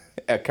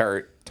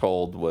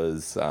told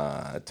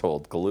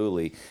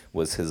Galooly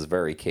was his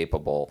very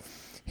capable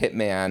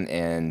hitman,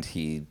 and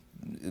he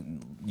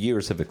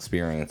years of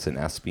experience in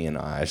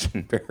espionage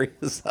and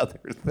various other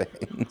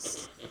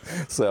things.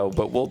 So,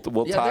 but we'll talk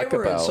about. They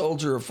were in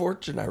Soldier of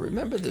Fortune. I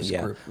remember this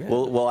group. Yeah.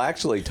 We'll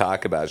actually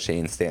talk about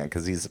Shane Stant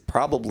because he's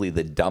probably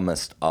the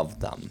dumbest of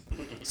them.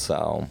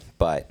 So,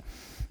 but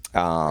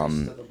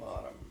To the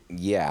bottom.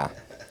 yeah.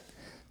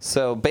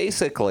 So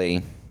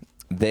basically,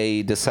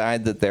 they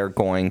decide that they're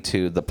going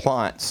to. The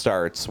plot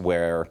starts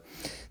where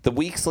the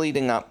weeks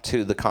leading up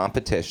to the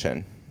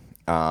competition,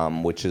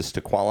 which is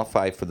to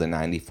qualify for the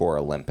 '94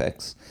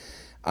 Olympics.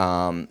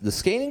 The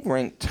skating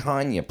rink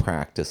Tanya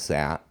practiced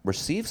at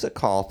receives a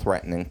call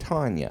threatening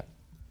Tanya.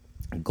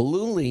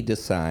 Galooly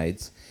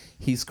decides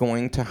he's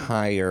going to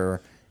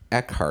hire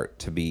Eckhart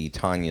to be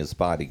Tanya's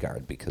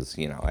bodyguard because,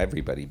 you know,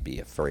 everybody'd be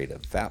afraid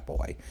of Fat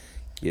Boy.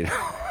 You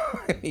know,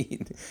 I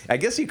mean, I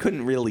guess you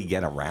couldn't really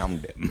get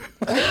around him.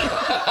 That's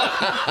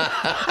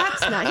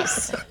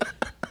nice.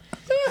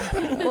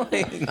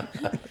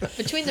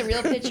 Between the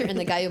real pitcher and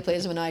the guy who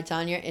plays him in I,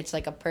 Tonya, it's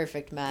like a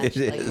perfect match.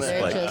 It Like is,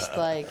 they're like- just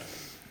like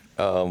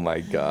Oh my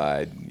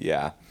God,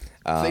 yeah.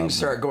 Things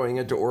start going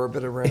into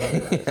orbit around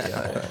it.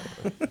 Yeah.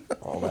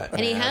 All that.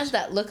 And he mass. has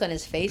that look on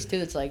his face too.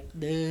 It's like,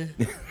 duh.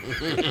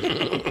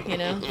 You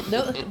know,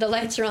 no, the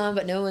lights are on,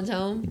 but no one's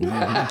home.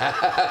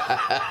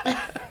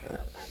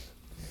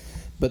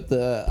 But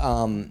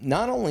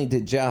not only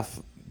did Jeff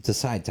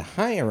decide to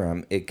hire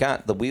him, it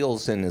got the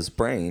wheels in his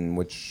brain,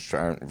 which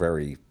aren't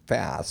very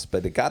fast,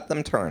 but it got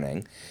them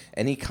turning.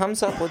 And he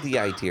comes up with the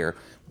idea,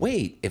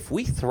 wait, if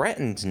we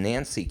threatened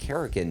Nancy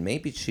Kerrigan,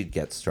 maybe she'd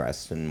get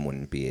stressed and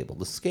wouldn't be able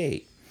to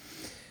skate.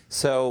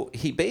 So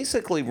he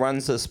basically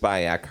runs this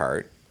by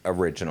Eckhart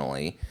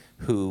originally,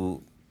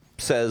 who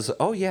says,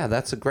 oh, yeah,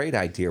 that's a great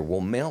idea.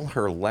 We'll mail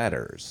her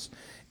letters.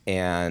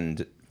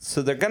 And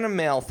so they're going to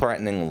mail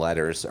threatening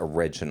letters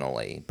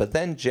originally. But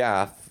then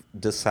Jeff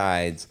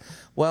decides,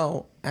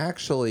 well,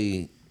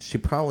 actually, she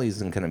probably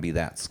isn't going to be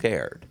that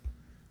scared.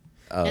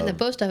 And the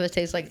post office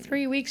takes like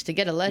 3 weeks to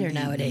get a letter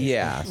nowadays.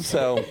 Yeah,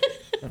 so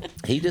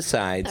he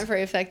decides, Not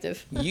very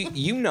effective.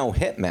 you know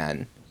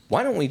hitmen.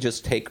 Why don't we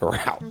just take her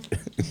out?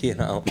 You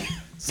know?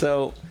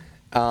 So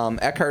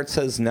Eckhart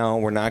says, no,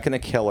 we're not going to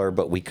kill her,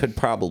 but we could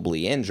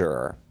probably injure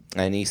her.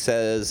 And he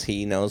says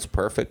he knows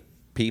perfect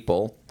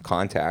people,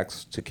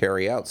 contacts, to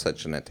carry out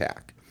such an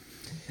attack.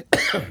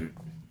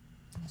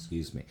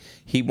 Excuse me.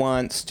 He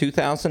wants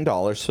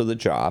 $2,000 for the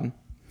job.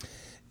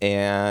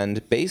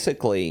 And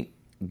basically,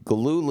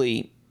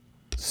 Galooly,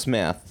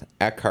 Smith,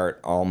 Eckhart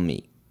all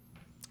meet.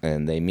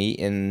 And they meet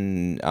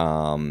in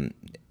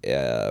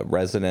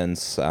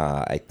residence.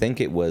 I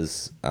think it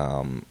was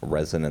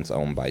residence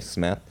owned by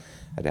Smith.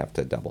 I'd have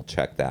to double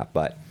check that.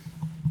 But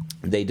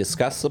they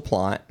discuss the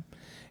plot,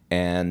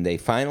 and they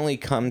finally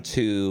come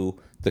to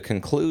the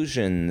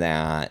conclusion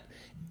that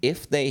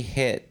if they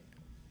hit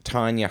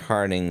Tanya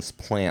Harding's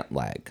plant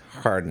leg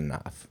hard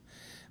enough,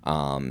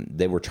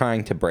 they were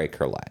trying to break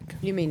her leg.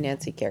 You mean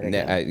Nancy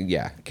Kerrigan?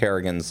 Yeah,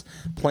 Kerrigan's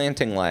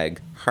planting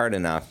leg hard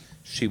enough,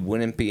 she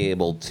wouldn't be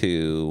able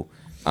to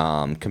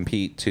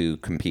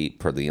compete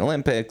for the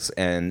Olympics.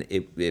 And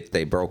if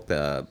they broke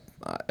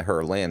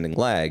her landing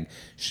leg,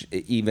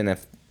 even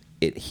if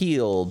it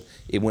healed,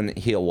 it wouldn't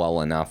heal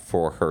well enough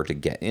for her to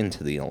get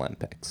into the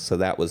Olympics. So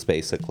that was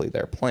basically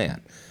their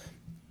plan.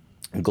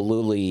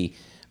 Galooly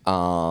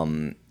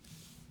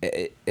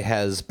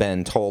has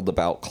been told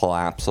about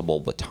collapsible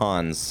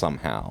batons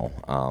somehow.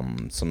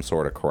 Some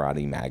sort of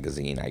karate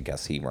magazine, I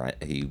guess he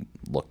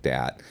looked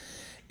at.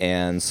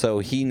 And so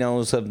he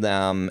knows of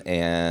them,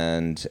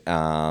 and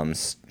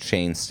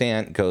Shane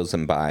Stant goes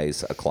and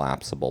buys a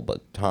collapsible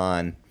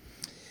baton.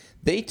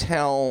 They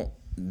tell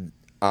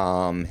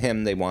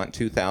him they want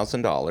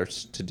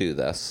 $2,000 to do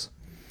this.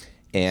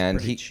 And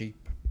Pretty cheap.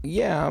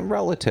 Yeah,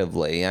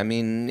 relatively. I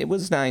mean, it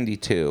was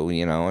 92,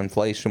 you know,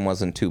 inflation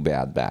wasn't too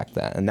bad back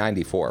then.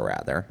 94,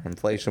 rather.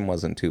 Inflation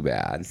wasn't too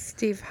bad.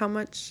 Steve, how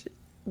much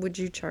would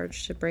you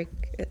charge to break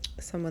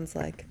someone's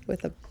leg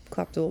with a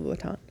collapsible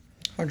baton?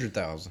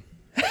 100,000.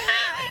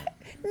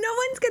 No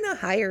one's gonna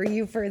hire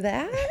you for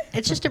that.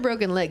 It's just a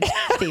broken leg,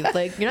 Steve.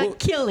 Like, you're not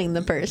killing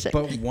the person.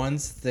 But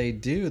once they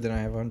do, then I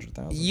have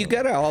 100,000. You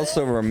got to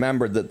also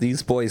remember that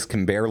these boys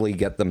can barely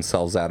get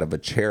themselves out of a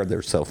chair.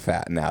 They're so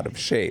fat and out of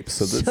shape.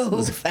 So this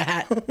is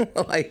fat.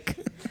 like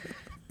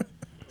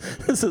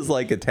this is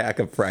like Attack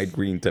of Fried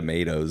Green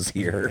Tomatoes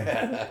here.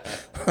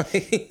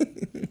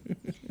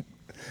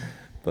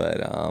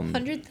 But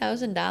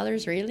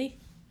 $100,000, really?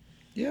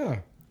 Yeah.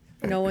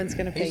 No one's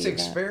gonna pay He's you that.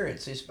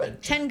 experienced. He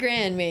spent 10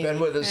 grand, maybe. been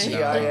with the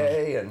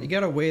CIA You and got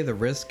to weigh the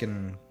risk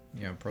and,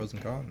 pros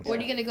and cons. What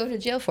are you going to go to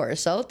jail for?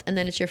 Assault? And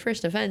then it's your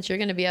first offense. You're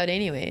going to be out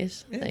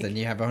anyways. Yeah, Like, then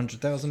you have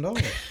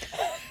 $100,000.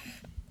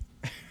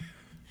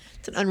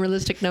 it's an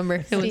unrealistic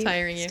number. No one's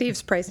hiring you.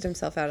 Steve's priced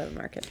himself out of the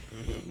market.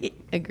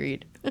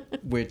 Agreed.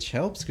 Which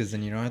helps because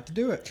then you don't have to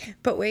do it.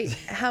 But wait,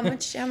 how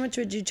much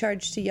would you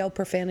charge to yell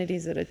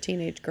profanities at a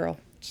teenage girl?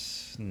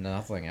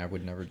 Nothing. I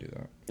would never do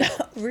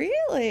that.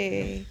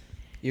 Really?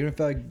 Even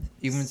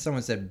if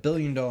someone said $1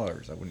 billion,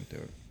 I wouldn't do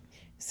it.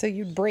 So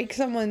you'd break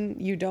someone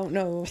you don't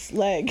know's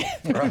leg,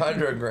 for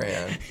 100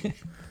 grand.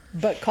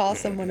 but call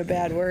someone a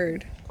bad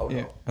word. Oh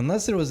Yeah. no,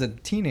 Unless it was a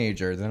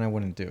teenager, then I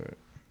wouldn't do it.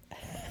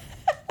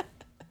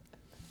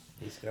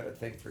 he's got a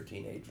thing for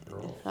teenage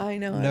girls. I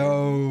know.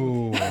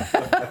 No.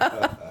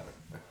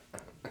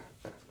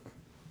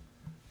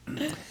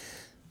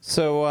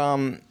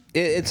 so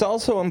it's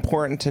also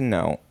important to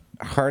note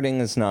Harding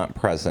is not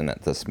present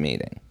at this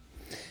meeting.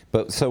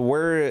 But so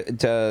where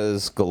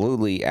does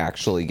Galooly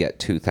actually get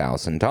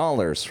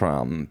 $2,000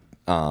 from?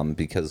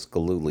 Because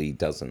Galooly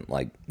doesn't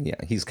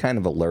he's kind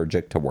of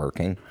allergic to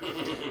working.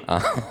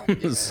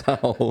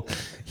 So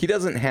he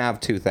doesn't have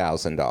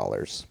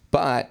 $2,000.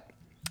 But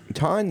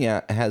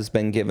Tanya has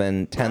been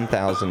given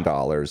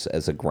 $10,000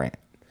 as a grant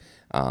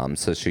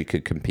so she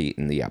could compete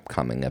in the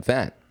upcoming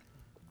event.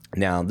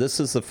 Now, this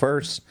is the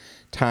first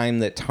time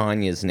that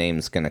Tanya's name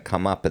is going to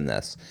come up in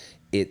this.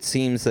 It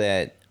seems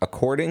that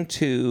according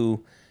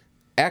to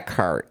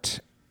Eckhart,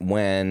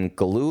 when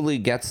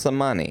Galooly gets the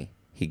money,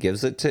 he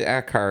gives it to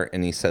Eckhart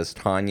and he says,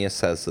 Tanya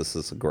says this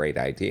is a great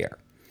idea.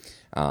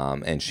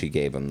 And she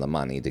gave him the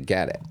money to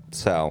get it.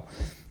 So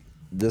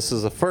this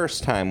is the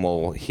first time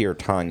we'll hear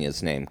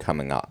Tanya's name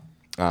coming up.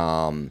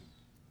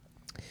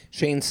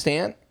 Shane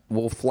Stant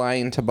will fly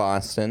into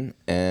Boston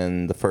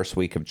in the first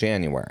week of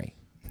January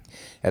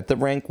at the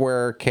rink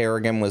where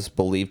Kerrigan was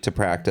believed to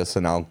practice,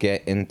 and I'll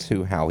get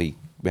into how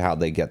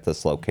they get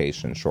this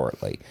location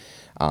shortly.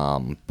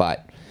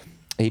 But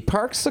he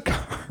parks the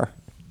car.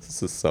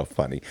 This is so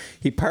funny.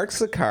 He parks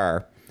the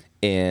car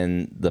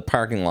in the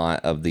parking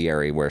lot of the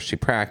area where she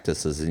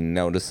practices, and he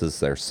notices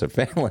there's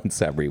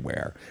surveillance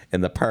everywhere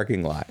in the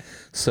parking lot.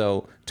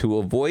 So to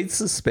avoid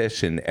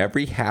suspicion,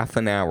 every half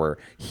an hour,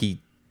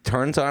 he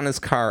turns on his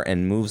car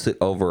and moves it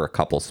over a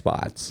couple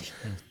spots.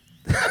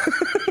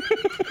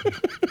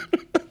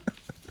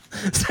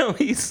 So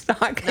he's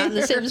stalking Not in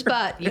the her. same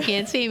spot. You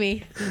can't see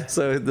me.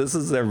 So this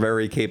is a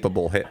very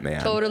capable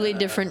hitman. Totally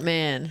different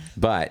man.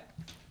 But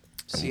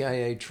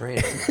CIA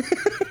training.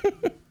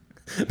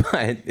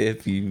 But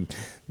if you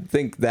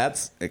think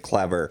that's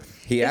clever,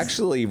 he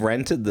actually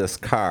rented this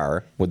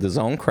car with his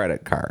own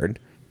credit card.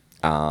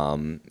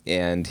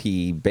 And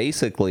he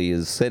basically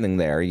is sitting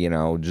there,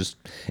 just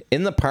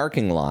in the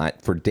parking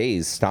lot for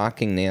days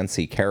stalking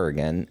Nancy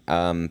Kerrigan.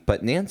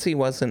 But Nancy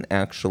wasn't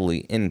actually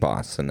in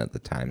Boston at the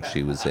time.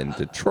 She was in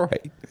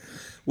Detroit,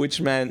 which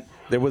meant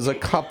there was a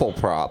couple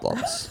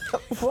problems.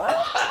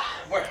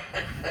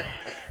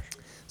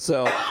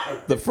 So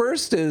the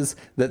first is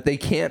that they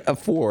can't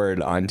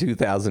afford on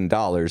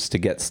 $2,000 to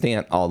get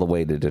Stant all the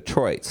way to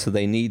Detroit. So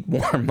they need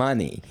more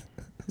money.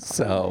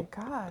 So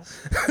Gosh.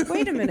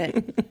 Wait a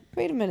minute.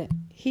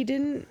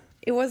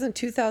 It wasn't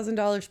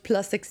 $2,000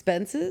 plus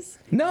expenses?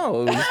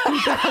 no, it was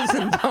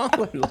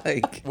 $2,000.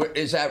 Like,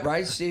 Is that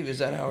right, Steve? Is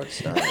that how it's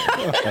done?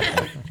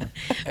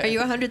 Are you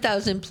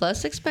 100,000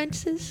 plus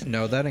expenses?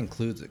 No, that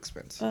includes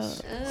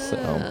expenses.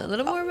 A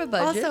little more of a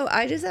budget. Also,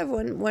 I just have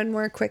one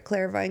more quick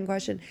clarifying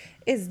question.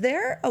 Is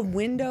there a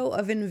window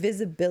of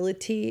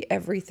invisibility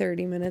every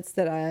 30 minutes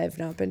that I've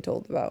not been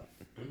told about?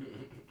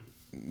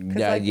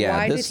 'Cause,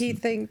 why did he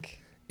think...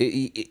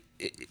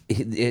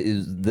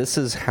 This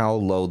is how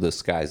low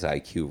this guy's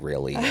IQ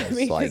really is.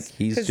 mean, like, 'cause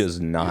he's just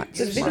not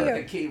the smart. video-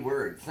 The key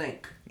word,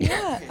 think.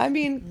 Yeah, I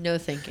mean, no the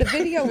thinking.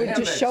 video would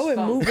just show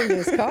him moving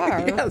his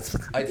car. Yes.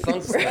 I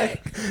think that.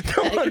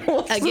 No one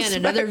will Again,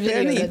 another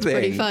suspect video that's pretty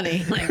anything.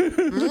 funny. Like,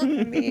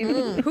 I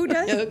mean, who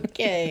does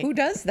okay. Who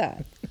does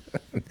that?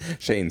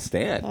 Shane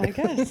Stant. I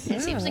guess.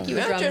 It seems like you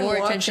would draw Imagine more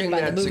watching attention by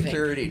the that moving.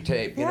 security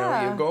tape. You know,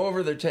 Yeah. you go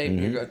over the tape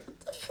and you go,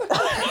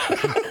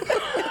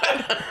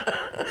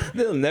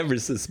 They'll never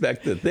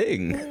suspect a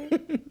thing.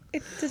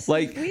 It just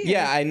Like, weird.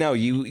 yeah, I know.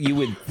 You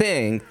would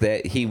think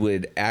that he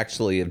would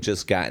actually have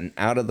just gotten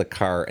out of the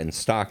car and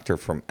stalked her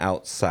from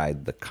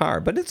outside the car.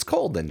 But it's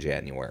cold in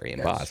January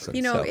in Boston.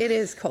 You know, so, it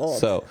is cold.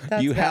 So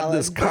That's you have valid.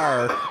 this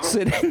car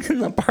sitting in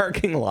the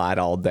parking lot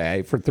all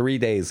day for 3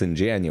 days in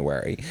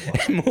January,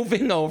 and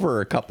moving over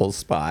a couple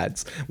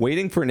spots,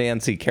 waiting for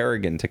Nancy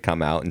Kerrigan to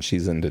come out, and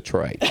she's in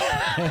Detroit.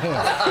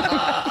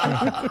 I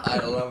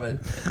love it.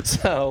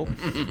 So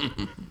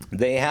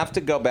they have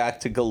to go back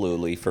to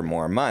Gillooly for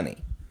more money.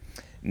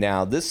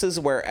 Now, this is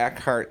where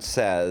Eckhart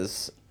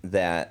says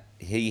that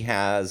he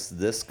has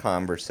this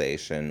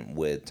conversation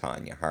with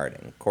Tanya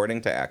Harding. According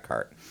to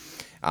Eckhart,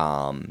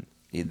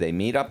 they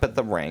meet up at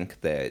the rink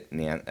that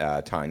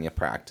Tanya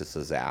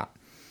practices at.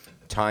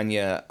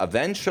 Tanya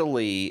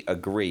eventually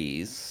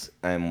agrees,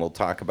 and we'll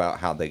talk about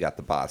how they got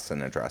the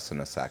Boston address in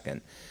a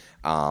second,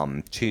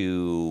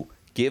 to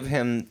give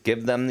them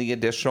the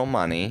additional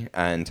money,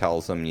 and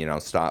tells them,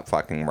 stop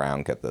fucking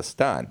around, get this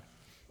done.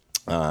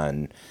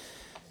 On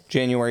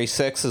January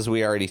 6th, as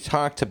we already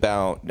talked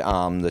about,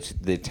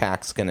 the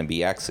attack's going to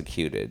be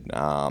executed.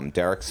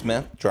 Derek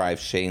Smith drives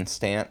Shane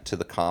Stant to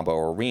the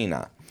Cabo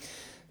Arena.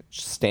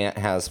 Stant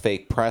has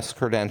fake press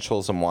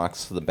credentials and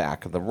walks to the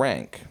back of the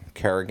rink.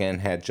 Kerrigan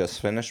had just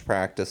finished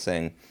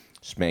practicing.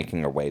 She's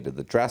making her way to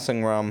the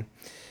dressing room.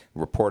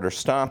 Reporter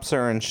stops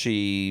her, and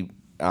she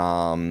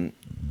Stant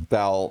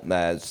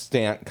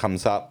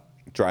comes up,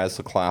 drives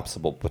the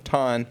collapsible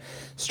baton,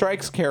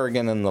 strikes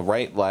Kerrigan in the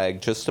right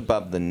leg just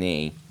above the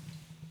knee.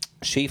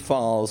 She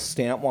falls.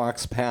 Stant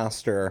walks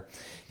past her.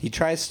 He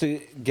tries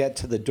to get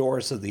to the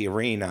doors of the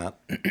arena,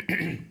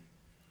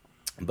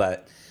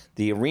 but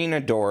the arena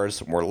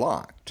doors were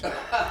locked.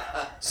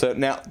 So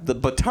now the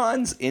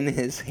baton's in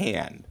his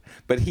hand,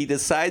 but he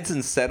decides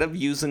instead of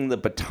using the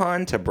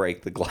baton to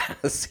break the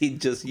glass,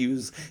 he'd just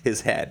use his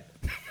head.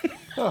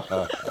 You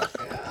know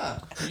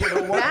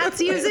what?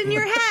 That's using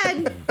your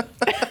head.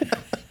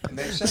 It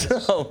makes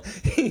sense. So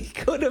he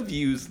could have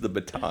used the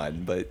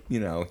baton, but,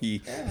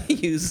 he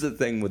used the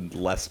thing with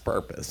less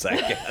purpose, I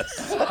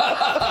guess.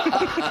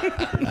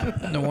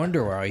 No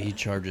wonder why he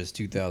charges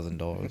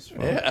 $2,000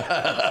 for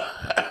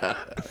it.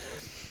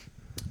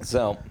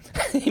 So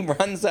he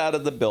runs out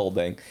of the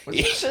building. Was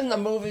this in the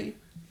movie?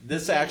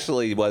 This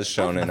actually was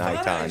shown in I,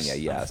 Tonya,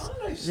 yes.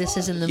 This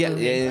is in the Yeah,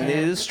 movie. it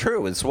is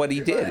true. It's what he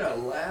did. I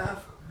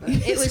laugh.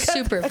 It was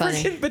super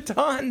funny. Freaking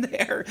baton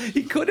there.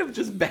 He could have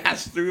just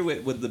bashed through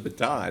it with the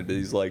baton, but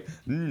he's like,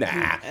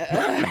 nah.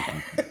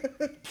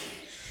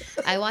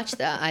 I watched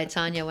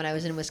Tanya when I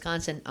was in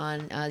Wisconsin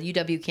on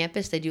UW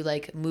campus. They do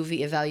like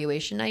movie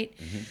evaluation night.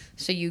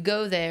 So you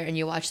go there and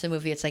you watch the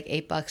movie. It's like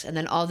 $8, and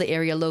then all the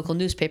area local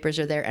newspapers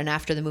are there. And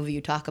after the movie,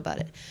 you talk about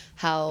it.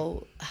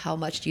 How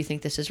much do you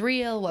think this is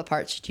real? What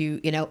parts do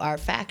you know are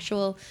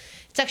factual?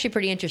 It's actually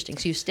pretty interesting.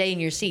 So you stay in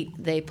your seat.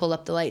 They pull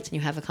up the lights and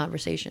you have a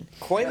conversation.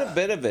 Quite a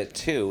bit of it,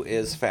 too,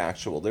 is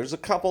factual. There's a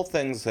couple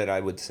things that I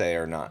would say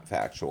are not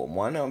factual.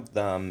 One of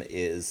them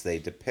is they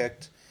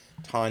depict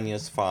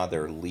Tanya's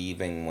father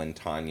leaving when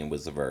Tanya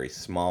was a very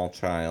small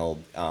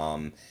child.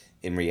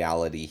 In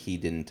reality, he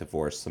didn't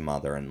divorce the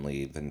mother and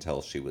leave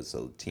until she was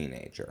a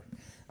teenager.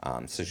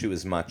 So she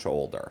was much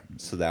older.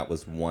 So that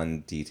was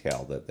one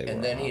detail that they were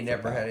And then he off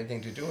never about. had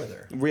anything to do with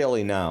her.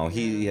 Really, no.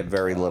 He had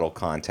very little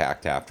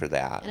contact after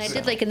that. And I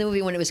did like in the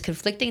movie when it was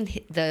conflicting,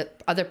 the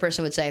other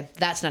person would say,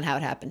 "That's not how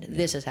it happened.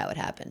 This is how it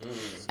happened,"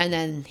 and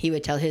then he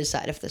would tell his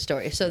side of the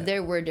story. So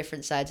there were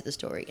different sides of the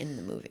story in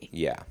the movie.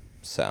 Yeah.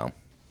 So,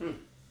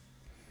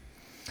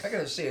 I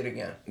gotta see it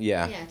again.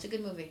 yeah. Yeah, it's a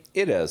good movie.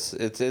 It is.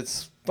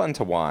 It's fun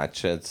to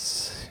watch.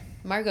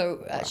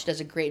 Margot, she does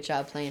a great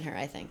job playing her,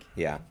 I think.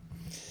 Yeah.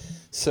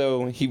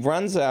 So he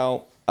runs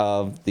out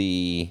of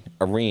the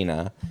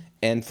arena,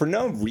 and for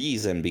no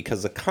reason,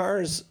 because the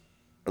car's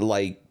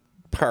like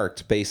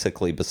parked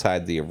basically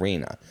beside the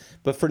arena,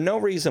 but for no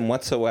reason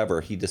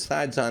whatsoever, he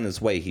decides on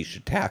his way he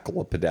should tackle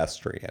a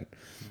pedestrian,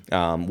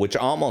 which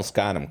almost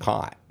got him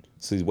caught.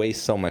 So he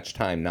wastes so much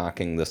time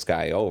knocking this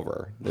guy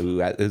over, who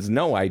has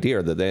no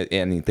idea that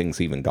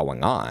anything's even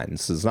going on.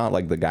 So it's not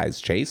like the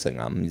guy's chasing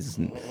him. He's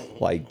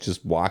like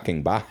just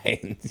walking by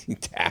and he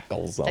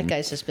tackles him. That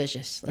guy's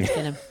suspicious. Let's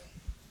get him.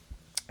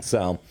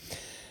 So,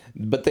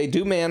 but they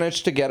do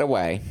manage to get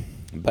away.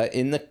 But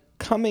in the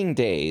coming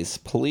days,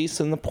 police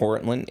in the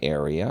Portland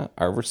area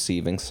are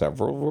receiving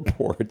several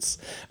reports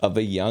of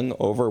a young,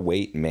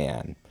 overweight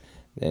man.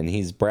 And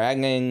he's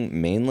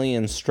bragging, mainly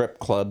in strip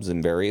clubs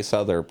and various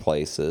other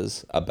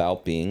places,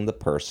 about being the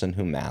person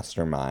who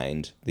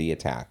masterminded the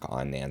attack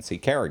on Nancy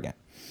Kerrigan.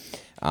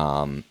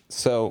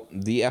 So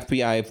the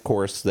FBI, of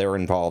course, they're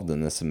involved in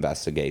this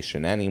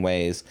investigation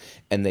anyways,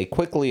 and they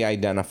quickly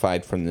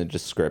identified from the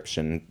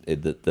description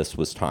that this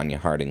was Tanya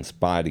Harding's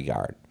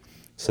bodyguard.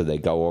 So they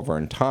go over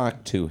and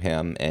talk to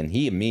him, and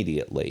he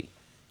immediately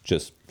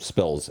just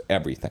spills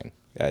everything.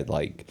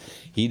 Like,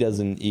 he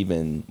doesn't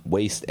even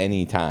waste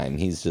any time.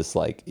 He's just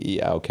like,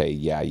 yeah, okay,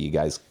 yeah, you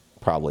guys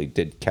probably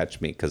did catch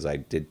me because I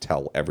did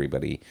tell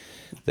everybody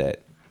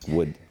that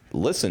would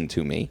listen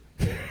to me.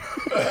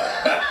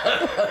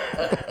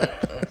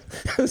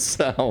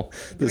 So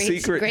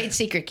Great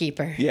secret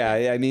keeper.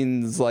 Yeah, I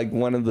mean, it's like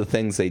one of the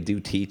things they do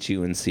teach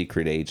you in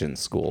secret agent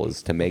school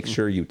is to make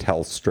sure you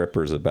tell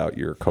strippers about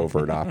your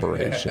covert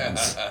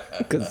operations.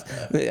 Because,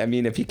 I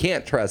mean, if you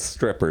can't trust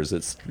strippers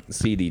at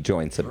seedy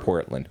joints in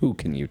Portland, who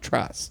can you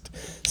trust?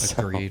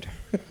 Agreed.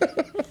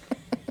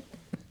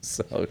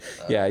 So,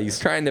 yeah, he's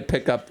trying to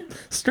pick up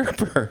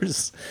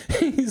strippers.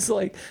 He's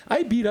like,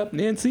 I beat up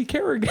Nancy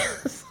Kerrigan.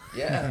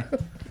 Yeah.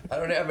 I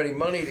don't have any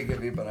money to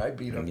give you, but I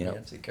beat up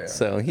Nancy Kerrigan.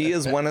 So he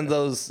is one of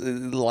those,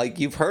 like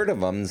you've heard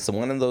of him, so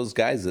one of those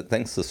guys that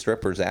thinks the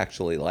strippers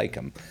actually like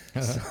him.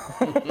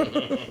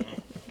 So.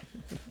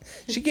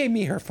 She gave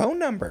me her phone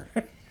number.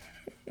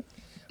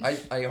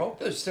 I hope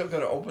they're still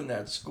going to open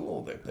that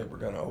school that they were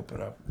going to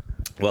open up.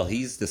 Well,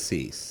 he's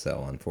deceased,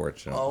 so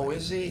unfortunately. Oh,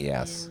 is he?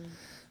 Yes.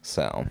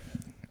 So,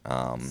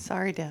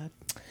 Sorry, Dad.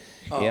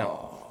 yeah.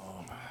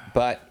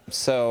 But,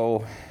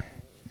 so,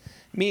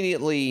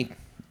 immediately,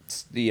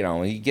 you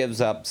know, he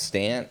gives up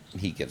Stant,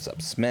 he gives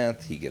up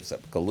Smith, he gives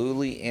up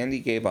Gillooly, and he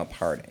gave up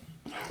Harding.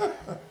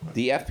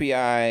 The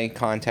FBI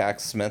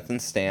contacts Smith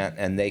and Stant,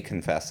 and they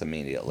confess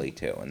immediately,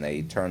 too, and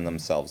they turn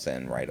themselves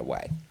in right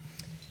away.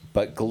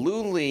 But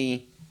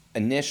Gillooly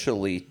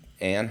initially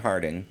and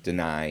Harding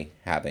deny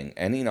having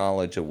any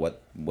knowledge of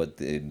what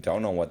they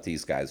don't know what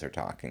these guys are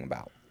talking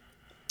about.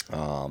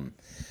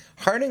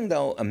 Harding,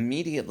 though,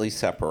 immediately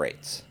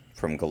separates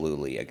from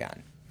Gillooly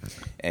again.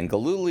 And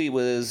Gillooly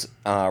was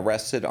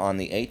arrested on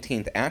the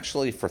 18th,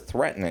 actually for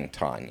threatening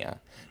Tanya.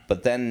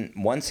 But then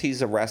once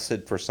he's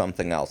arrested for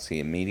something else, he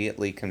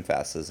immediately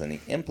confesses and he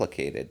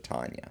implicated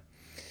Tanya.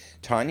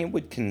 Tanya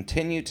would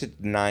continue to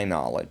deny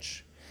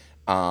knowledge.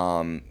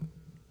 At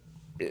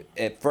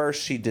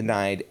first, she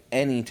denied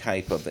any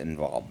type of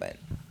involvement.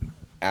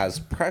 As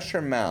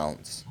pressure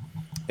mounts,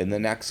 in the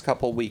next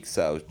couple weeks,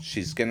 though,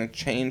 she's going to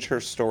change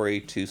her story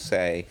to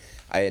say,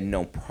 I had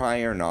no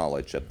prior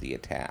knowledge of the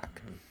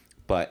attack.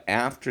 But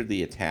after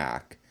the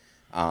attack,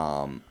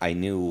 I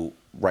knew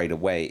right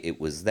away it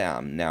was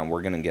them. Now,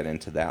 we're going to get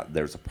into that.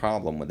 There's a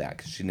problem with that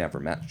because she never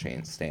met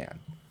Shane Stan.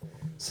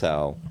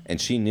 So, and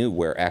she knew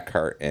where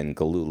Eckhart and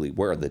Gillooly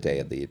were the day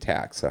of the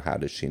attack. So how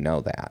does she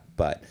know that?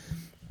 But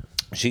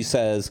she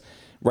says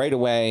right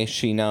away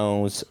she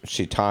knows.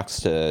 She talks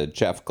to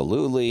Jeff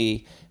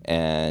Gillooly,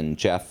 and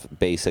Jeff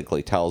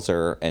basically tells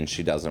her, and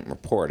she doesn't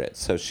report it.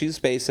 So she's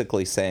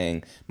basically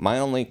saying, my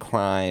only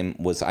crime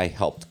was I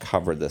helped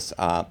cover this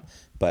up,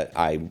 but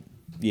I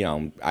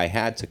I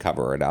had to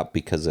cover it up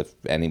because if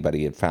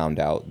anybody had found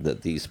out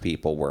that these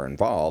people were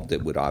involved,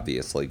 it would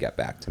obviously get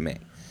back to me.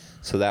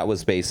 So that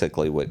was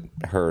basically what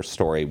her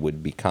story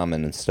would become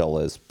and still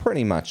is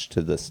pretty much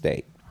to this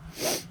date.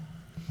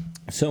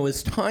 So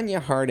is Tanya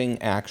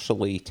Harding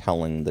actually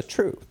telling the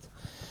truth?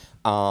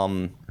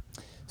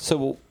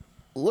 So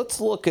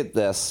let's look at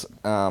this.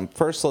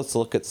 First, let's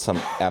look at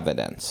some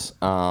evidence.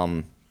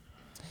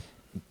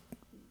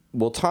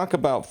 We'll talk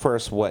about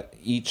first what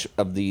each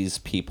of these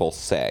people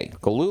say.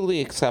 Gillooly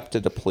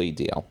accepted a plea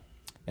deal,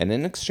 and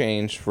in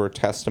exchange for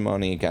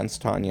testimony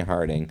against Tanya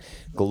Harding,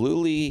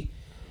 Gillooly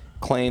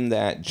claimed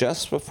that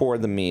just before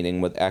the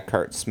meeting with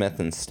Eckhart, Smith,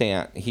 and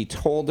Stant, he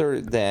told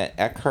her that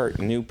Eckhart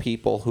knew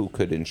people who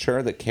could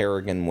ensure that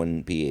Kerrigan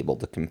wouldn't be able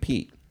to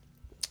compete.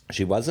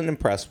 She wasn't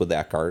impressed with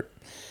Eckhart,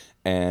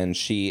 and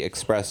she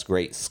expressed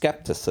great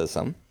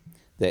skepticism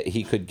that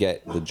he could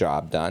get the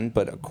job done,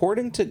 but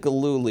according to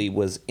Gillooly,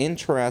 was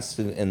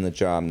interested in the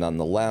job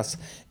nonetheless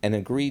and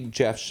agreed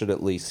Jeff should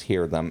at least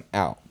hear them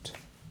out.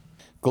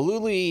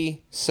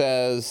 Gillooly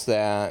says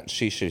that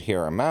she should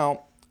hear him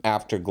out.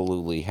 After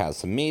Gillooly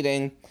has a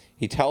meeting,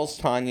 he tells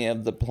Tanya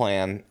of the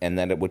plan and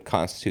that it would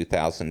cost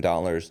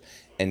 $2,000,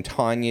 and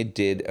Tanya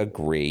did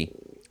agree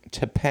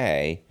to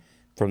pay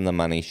from the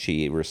money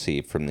she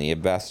received from the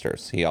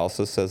investors. He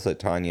also says that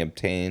Tanya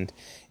obtained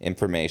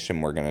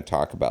information, we're going to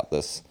talk about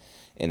this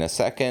in a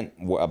second,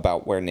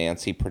 about where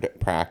Nancy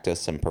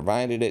practiced and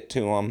provided it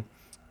to him,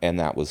 and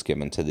that was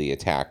given to the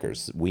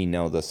attackers. We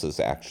know this is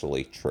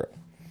actually true.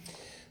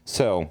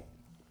 So,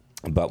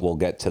 but we'll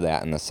get to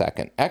that in a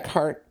second.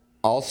 Eckhart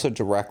also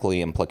directly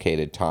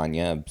implicated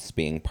Tanya as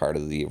being part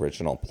of the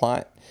original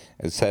plot.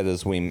 It said,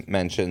 as we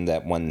mentioned,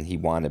 that when he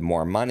wanted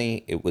more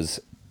money, it was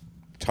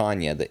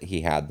Tanya that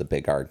he had the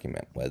big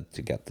argument with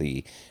to get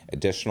the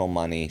additional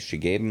money. She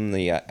gave him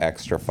the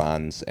extra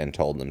funds and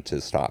told him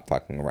to stop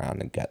fucking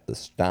around and get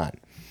this done.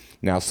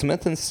 Now,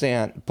 Smith and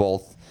Stant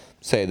both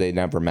say they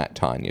never met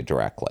Tanya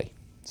directly.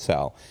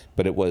 So,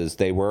 but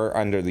they were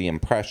under the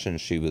impression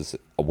she was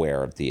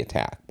aware of the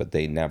attack, but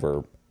they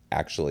never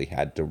actually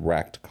had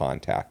direct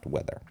contact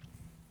with her.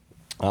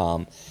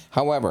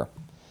 However,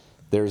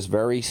 there's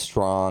very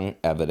strong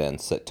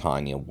evidence that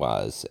Tanya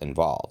was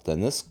involved,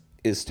 and this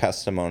is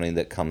testimony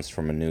that comes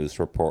from a news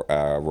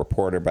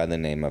reporter by the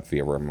name of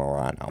Vera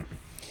Morano.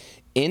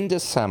 In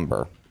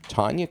December,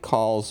 Tanya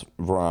calls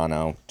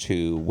Verano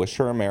to wish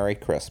her a Merry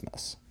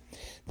Christmas.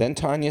 Then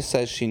Tanya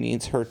says she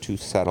needs her to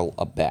settle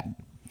a bet.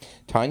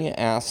 Tanya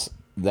asks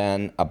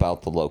then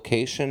about the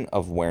location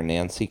of where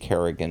Nancy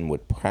Kerrigan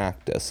would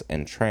practice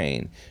and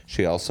train.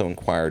 She also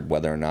inquired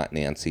whether or not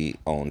Nancy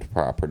owned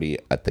property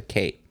at the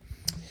Cape.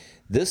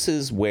 This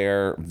is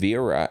where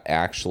Vera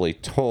actually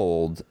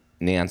told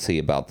Nancy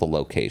about the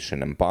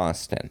location in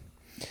Boston.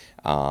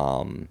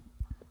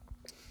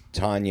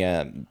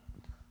 Tanya,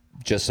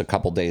 just a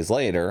couple days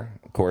later,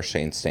 of course,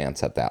 Shane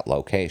Stant's at that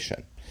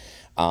location.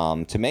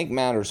 To make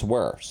matters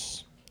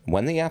worse,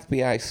 when the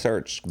FBI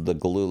searched the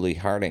Gillooly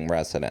Harding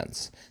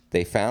residence,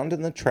 they found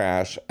in the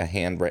trash a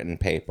handwritten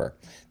paper.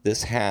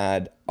 This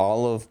had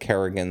all of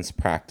Kerrigan's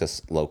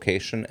practice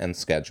location and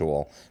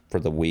schedule for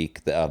the week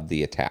of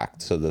the attack.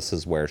 So this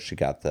is where she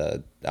got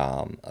the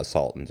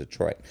assault in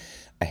Detroit.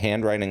 A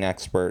handwriting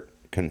expert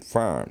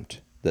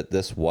confirmed that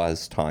this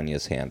was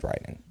Tanya's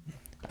handwriting.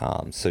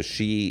 So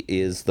she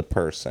is the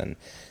person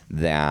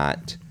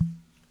that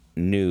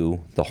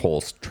knew the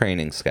whole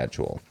training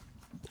schedule.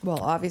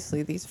 Well,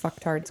 obviously, these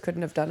fucktards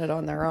couldn't have done it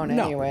on their own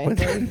anyway.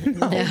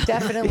 They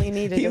definitely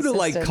needed He would have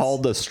assistance.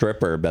 called the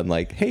stripper, been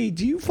like, "Hey,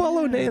 do you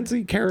follow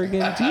Nancy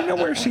Kerrigan? Do you know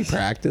where she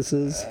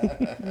practices?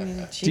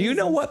 Do you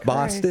know what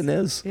Boston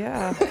is?"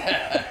 Yeah.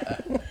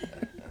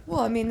 Well,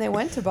 I mean, they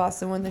went to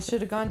Boston when they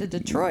should have gone to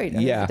Detroit,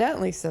 Yeah.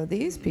 evidently. So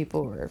these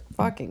people were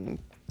fucking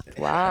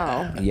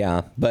wow.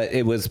 Yeah, but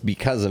it was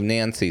because of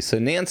Nancy. So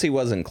Nancy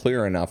wasn't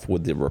clear enough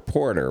with the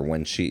reporter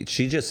when she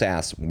just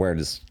asked, "Where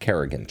does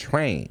Kerrigan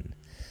train?"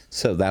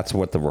 So that's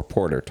what the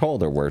reporter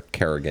told her, where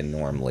Kerrigan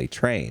normally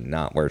trained,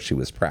 not where she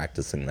was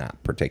practicing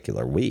that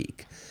particular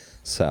week.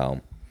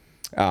 So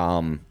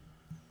Harding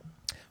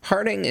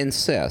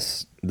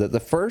insists that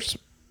the first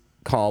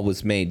call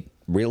was made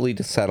really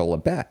to settle a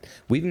bet.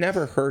 We've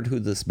never heard who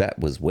this bet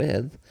was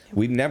with.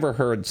 We've never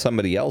heard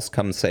somebody else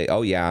come say,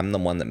 "Oh yeah, I'm the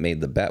one that made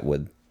the bet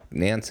with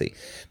Nancy."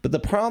 But the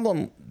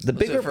problem, the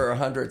Was bigger it for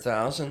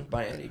 100,000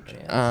 by any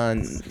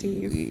chance?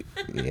 Steve.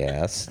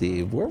 Yeah,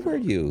 Steve, where were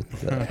you?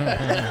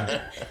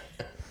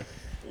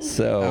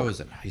 So I was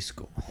in high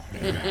school.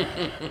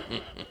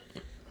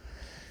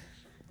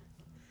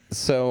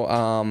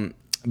 So,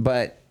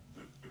 but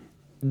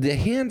the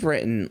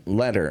handwritten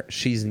letter,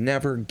 she's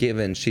never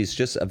given, she's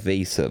just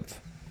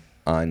evasive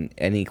on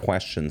any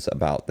questions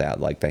about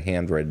that, like the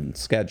handwritten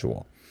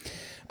schedule.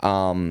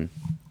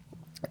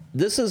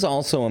 This is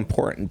also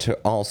important to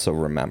also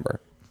remember.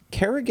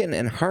 Kerrigan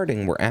and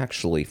Harding were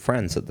actually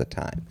friends at the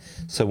time.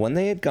 So when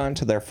they had gone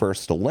to their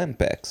first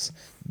Olympics,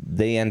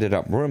 they ended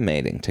up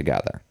roommating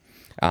together.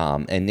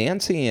 And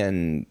Nancy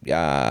and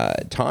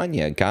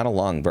Tanya got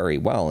along very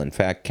well. In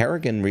fact,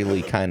 Kerrigan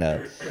really kind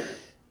of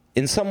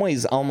in some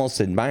ways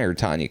almost admire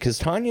Tanya, because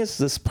Tanya's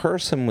this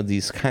person with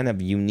these kind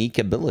of unique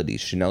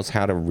abilities. She knows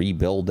how to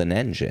rebuild an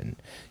engine.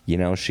 You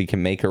know, she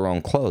can make her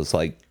own clothes.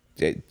 Like,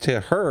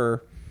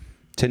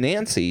 to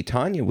Nancy,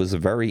 Tanya was a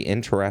very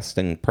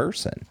interesting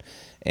person.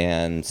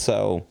 And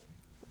so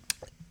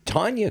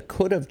Tanya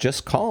could have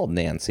just called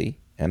Nancy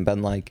and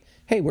been like,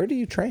 hey, where do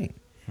you train?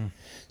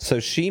 So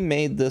she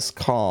made this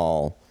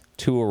call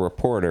to a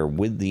reporter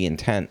with the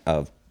intent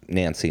of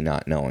Nancy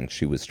not knowing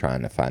she was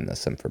trying to find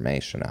this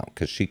information out,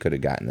 because she could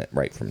have gotten it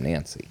right from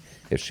Nancy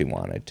if she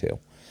wanted to.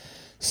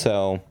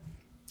 So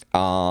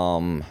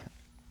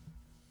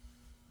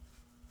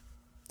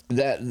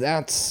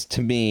that's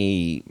to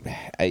me,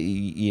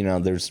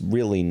 there's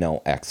really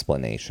no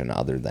explanation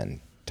other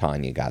than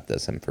Tanya got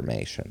this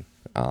information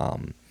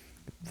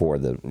for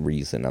the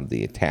reason of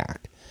the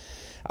attack.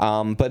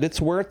 But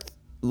it's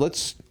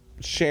let's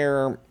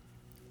share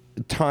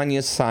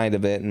Tanya's side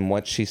of it and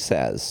what she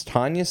says.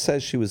 Tanya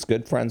says she was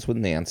good friends with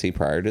Nancy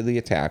prior to the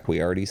attack. We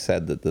already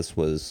said that this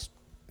was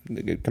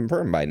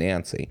confirmed by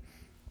Nancy.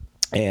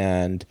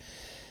 And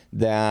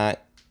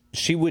that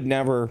she would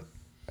never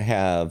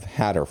have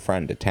had her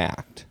friend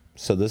attacked.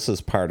 So this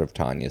is part of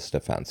Tanya's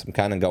defense. I'm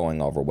kind of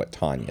going over what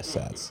Tanya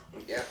says.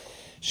 Yeah.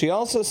 She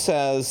also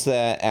says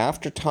that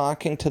after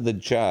talking to the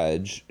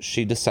judge,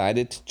 she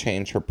decided to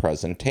change her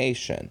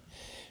presentation.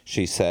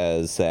 She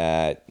says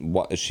that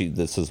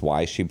this is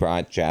why she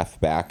brought Jeff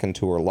back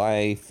into her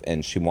life,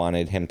 and she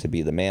wanted him to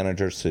be the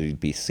manager so he'd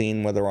be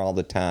seen with her all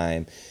the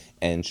time.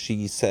 And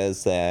she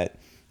says that,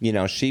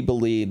 she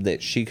believed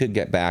that she could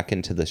get back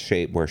into the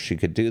shape where she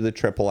could do the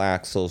triple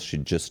axels.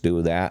 She'd just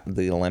do that at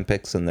the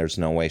Olympics, and there's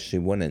no way she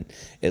wouldn't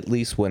at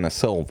least win a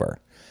silver.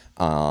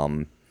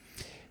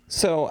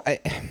 So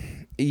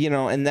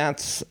and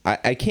that's,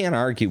 I can't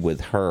argue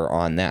with her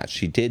on that.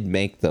 She did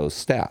make those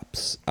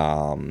steps,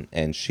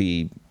 and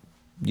she,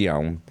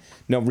 no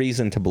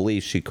reason to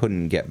believe she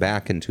couldn't get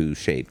back into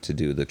shape to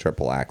do the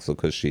triple axel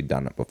because she'd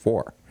done it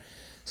before.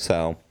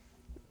 So,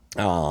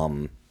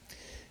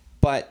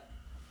 but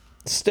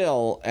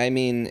still, I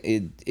mean,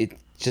 it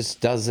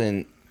just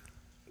doesn't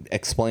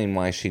explain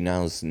why she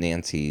knows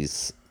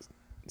Nancy's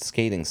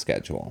skating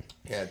schedule.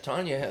 Yeah,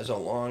 Tanya has a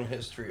long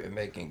history of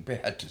making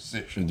bad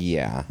decisions.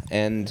 Yeah,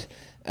 and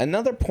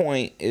another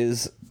point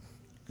is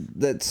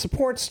that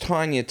supports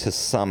Tanya to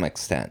some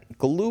extent.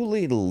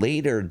 Gillooly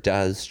later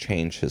does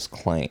change his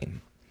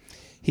claim.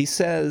 He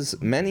says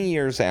many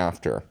years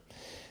after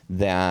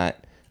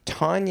that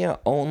Tanya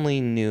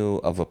only knew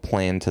of a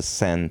plan to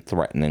send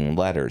threatening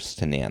letters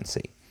to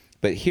Nancy.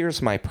 But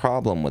here's my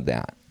problem with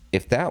that.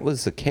 If that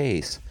was the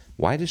case,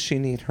 why does she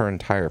need her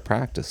entire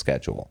practice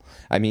schedule?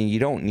 I mean, you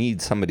don't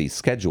need somebody's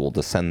schedule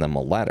to send them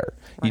a letter.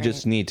 Right. You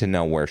just need to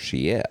know where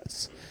she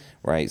is,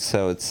 right?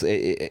 So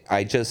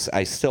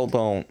I still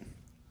don't.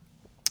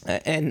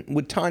 And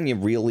would Tanya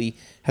really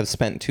have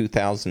spent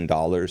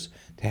 $2,000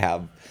 to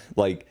have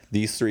like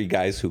these three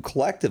guys who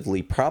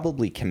collectively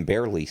probably can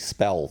barely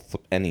spell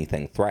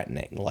anything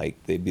threatening?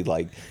 Like they'd be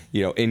like,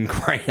 in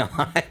crayon,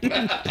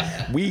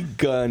 we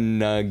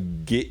gonna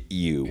get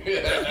you.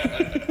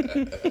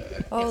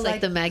 It's like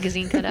the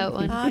magazine cutout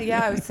one.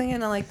 Yeah, I was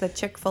thinking of like the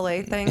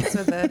Chick-fil-A things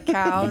with the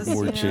cows.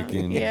 More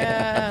chicken.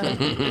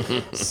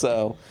 Yeah.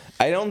 So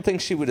I don't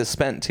think she would have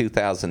spent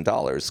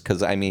 $2,000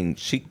 because, I mean,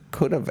 she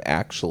could have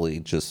actually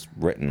just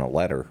written a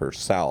letter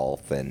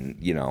herself and,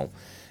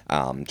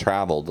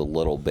 traveled a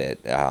little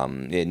bit.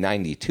 In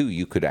 92,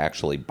 you could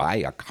actually buy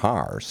a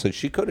car. So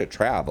she could have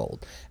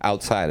traveled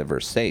outside of her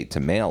state to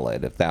mail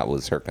it if that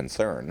was her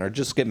concern, or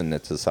just given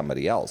it to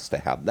somebody else to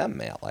have them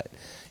mail it.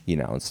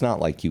 It's not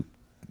like you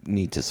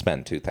need to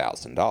spend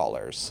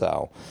 $2,000.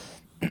 So...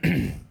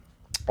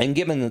 And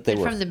given that they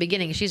were... From the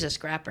beginning, she's a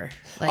scrapper.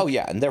 Oh,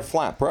 yeah, and they're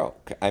flat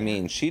broke. I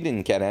mean, she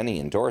didn't get any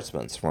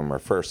endorsements from her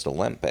first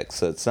Olympics,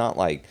 so it's not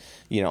like,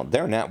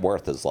 their net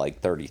worth is like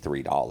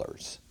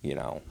 $33,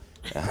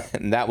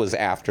 and that was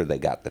after they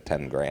got the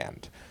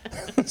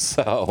 $10,000.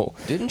 So...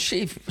 Didn't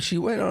she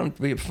went on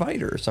to be a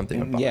fighter or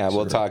something? Yeah,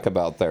 we'll talk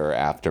about their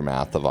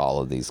aftermath of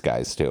all of these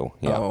guys, too.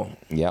 Yep. Oh.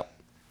 Yep.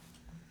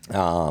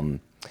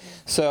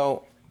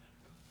 So,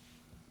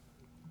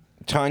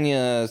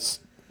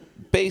 Tanya's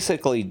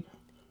basically...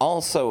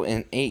 Also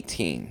in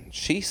 18,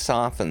 she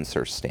softens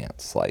her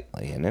stance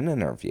slightly in an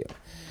interview.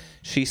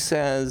 She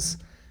says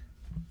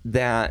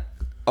that,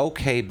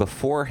 okay,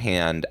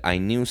 beforehand, I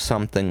knew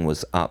something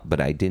was up,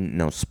 but I didn't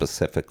know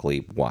specifically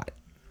what.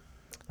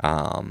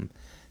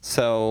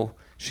 So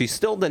she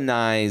still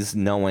denies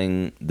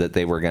knowing that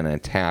they were going to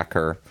attack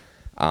her,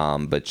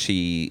 but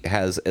she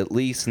has at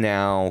least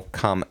now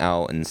come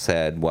out and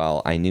said,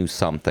 well, I knew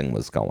something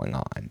was going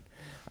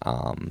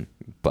on.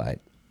 But...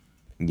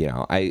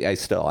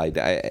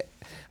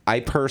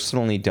 I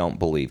personally don't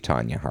believe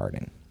Tanya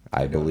Harding.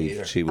 I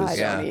believe she was.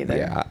 I don't either.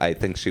 Yeah, I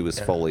think she was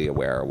fully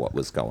aware of what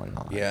was going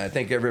on. Yeah, I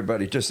think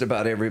just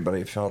about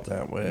everybody felt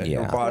that way.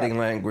 Yeah. Her body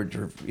language,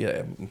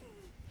 yeah.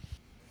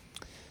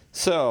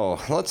 So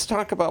let's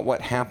talk about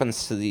what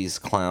happens to these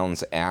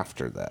clowns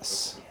after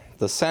this.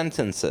 The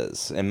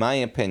sentences, in my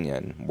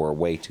opinion, were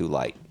way too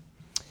light.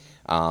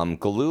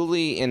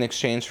 Galooly, in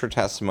exchange for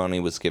testimony,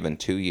 was given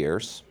 2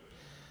 years.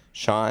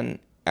 Sean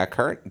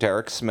Eckhart,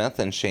 Derek Smith,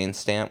 and Shane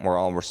Stant were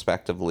all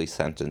respectively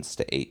sentenced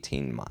to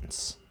 18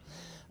 months.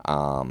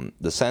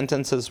 The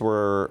sentences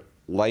were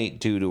light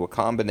due to a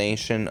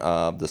combination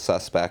of the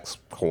suspects'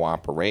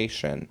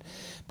 cooperation.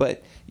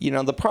 But,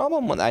 the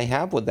problem that I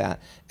have with that,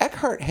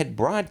 Eckhart had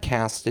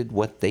broadcasted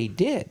what they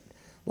did.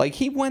 Like,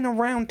 he went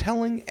around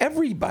telling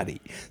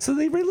everybody. So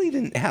they really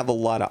didn't have a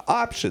lot of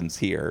options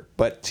here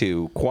but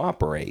to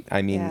cooperate.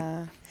 I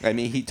mean,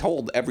 he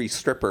told every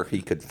stripper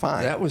he could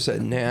find. That was a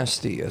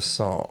nasty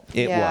assault.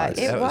 It was.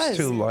 That was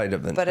too light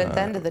of an... But at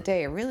the end of the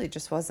day, it really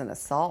just wasn't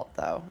assault,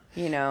 though,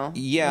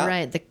 Yeah.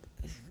 Right. The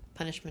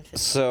punishment.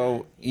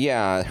 So,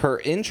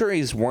 her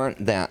injuries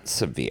weren't that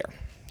severe.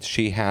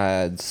 She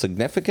had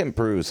significant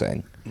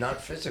bruising.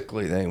 Not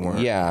physically, they weren't.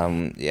 Yeah,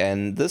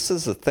 and this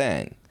is the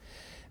thing.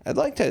 I'd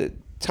like to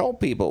tell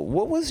people,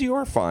 what was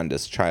your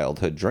fondest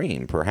childhood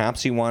dream?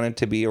 Perhaps you wanted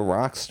to be a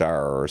rock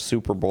star or a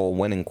Super Bowl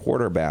winning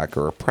quarterback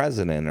or a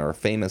president or a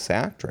famous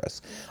actress.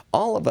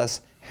 All of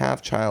us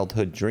have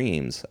childhood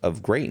dreams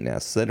of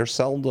greatness that are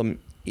seldom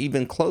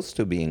even close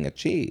to being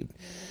achieved,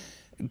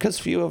 because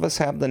few of us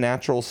have the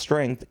natural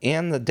strength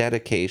and the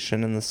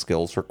dedication and the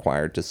skills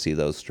required to see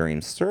those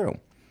dreams through.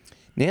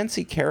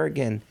 Nancy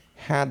Kerrigan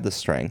had the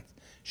strength.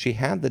 She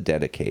had the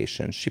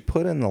dedication. She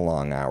put in the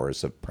long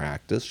hours of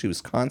practice. She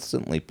was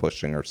constantly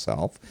pushing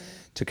herself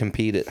to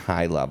compete at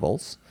high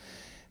levels.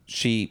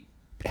 She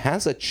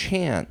has a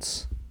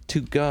chance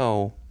to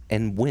go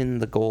and win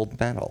the gold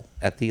medal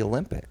at the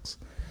Olympics.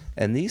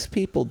 And these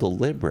people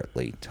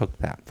deliberately took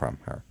that from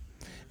her.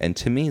 And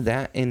to me,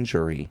 that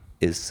injury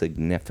is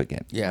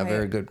significant. Yeah,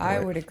 very good point. I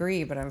would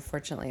agree, but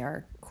unfortunately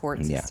our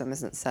court system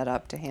isn't set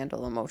up to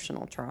handle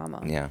emotional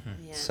trauma. Yeah.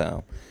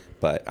 So,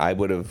 but I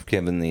would have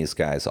given these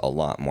guys a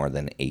lot more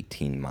than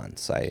 18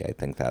 months. I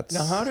think that's...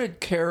 Now, how did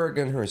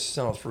Kerrigan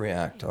herself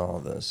react to all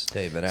this,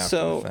 David, after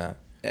the fact?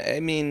 I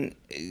mean,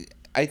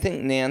 I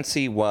think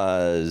Nancy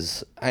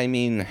was,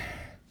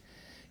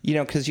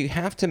 because you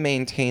have to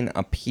maintain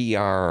a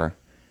PR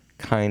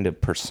kind of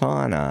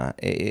persona.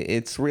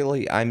 It's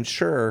really, I'm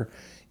sure,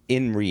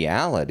 in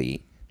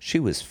reality, she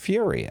was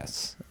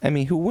furious. I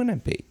mean, who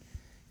wouldn't be?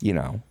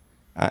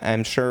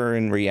 I'm sure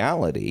in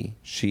reality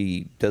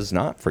she does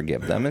not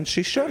forgive them, and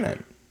she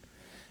shouldn't.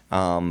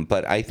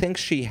 But I think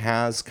she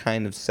has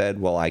kind of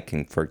said, well, I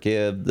can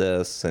forgive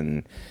this,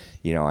 and,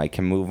 I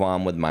can move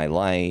on with my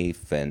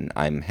life, and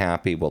I'm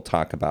happy. We'll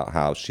talk about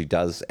how she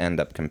does end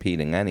up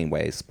competing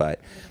anyways, but,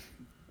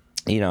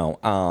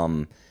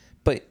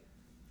 but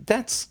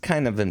that's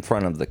kind of in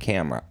front of the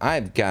camera.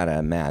 I've got to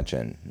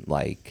imagine,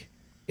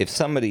 if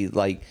somebody,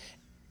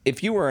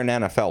 if you were an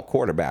NFL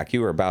quarterback, you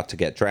were about to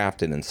get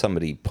drafted and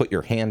somebody put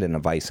your hand in a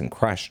vice and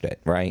crushed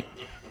it, right?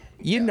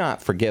 You'd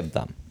not forgive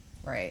them.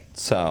 Right.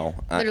 So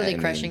Literally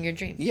crushing your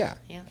dreams. Yeah.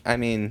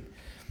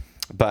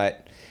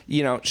 But,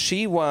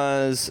 she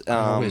was... I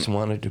always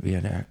wanted to be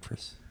an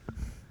actress.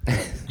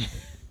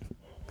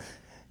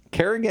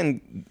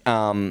 Kerrigan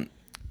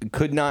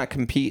could not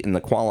compete in the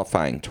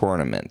qualifying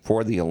tournament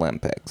for the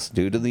Olympics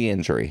due to the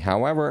injury.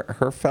 However,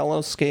 her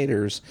fellow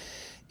skaters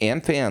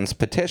and fans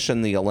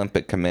petitioned the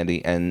Olympic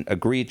Committee and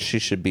agreed she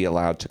should be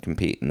allowed to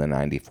compete in the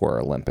 94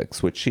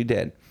 Olympics, which she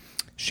did.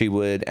 She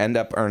would end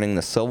up earning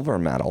the silver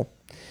medal,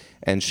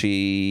 and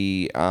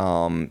she,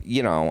 was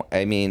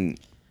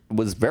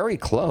very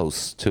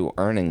close to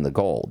earning the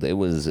gold. It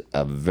was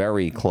a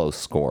very close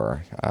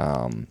score.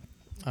 I'm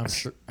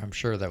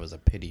sure that was a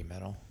pity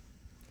medal.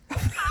 It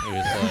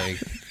was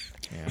like...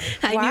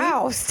 Yeah.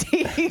 Wow,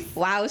 Steve.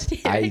 Wow,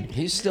 Steve.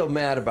 He's still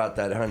mad about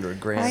that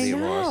 $100,000 he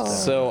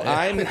lost. So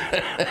I'm...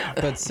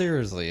 But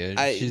seriously, you'd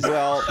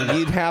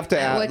have to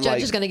ask... What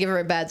judge is going to give her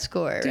a bad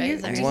score, Do right? you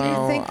Is that think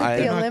what that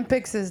the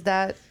Olympics is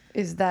that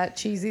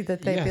cheesy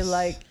that they'd be Yes.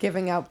 like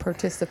giving out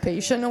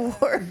participation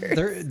awards?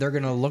 they're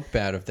gonna look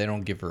bad if they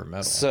don't give her a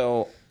medal.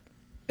 So,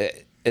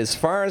 as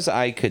far as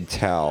I could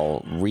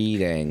tell,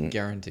 reading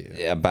Guaranteed.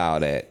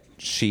 about it,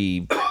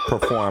 she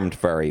performed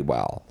very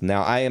well.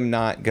 Now, I am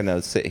not going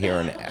to sit here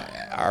and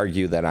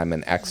argue that I'm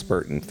an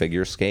expert in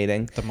figure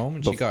skating. The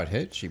moment she got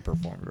hit, she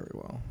performed very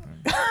well.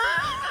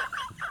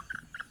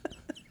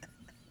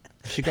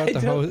 She got the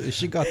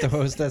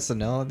host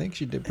SNL. I think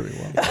she did pretty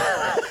well.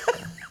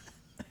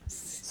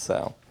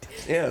 So,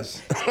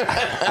 Yes.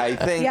 I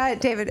think... Yeah,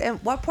 David,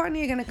 at what point are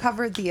you going to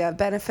cover the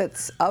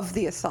benefits of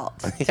the assault?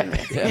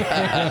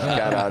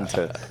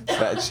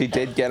 She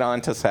did get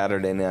onto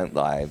Saturday Night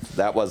Live.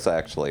 That was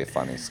actually a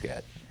funny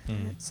skit.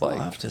 It's I'll like,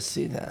 have to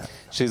see that.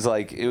 she's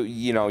like,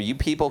 you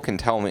people can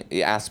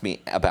ask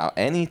me about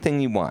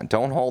anything you want.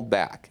 Don't hold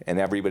back. And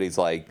everybody's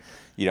like,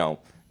 going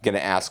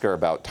to ask her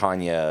about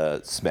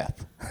Tanya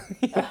Smith.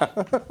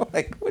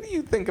 Like, what do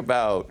you think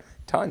about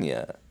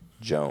Tanya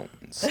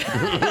Jones?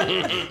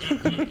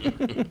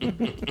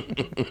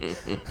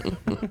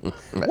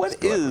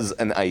 What is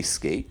an ice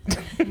skate?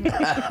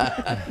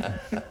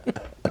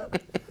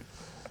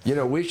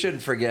 We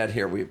shouldn't forget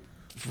here, we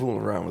fool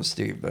around with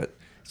Steve, but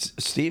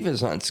Steve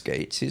is on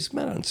skates. He's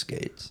been on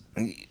skates.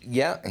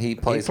 Yeah, he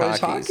plays, plays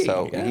hockey, hockey,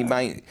 so yeah.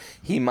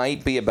 he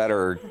might be a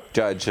better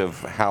judge of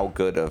how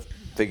good a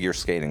figure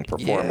skating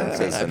performance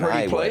is I've than heard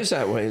I he plays would.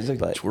 that way. He's like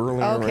But-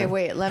 twirling Okay, around.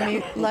 wait.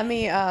 Let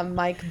me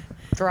mic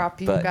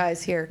drop you But-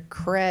 guys here.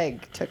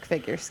 Craig took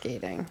figure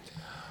skating.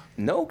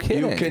 No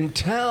kidding. You can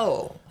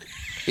tell.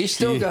 He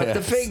still got the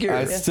Yes, figure.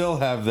 I still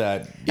have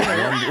that. I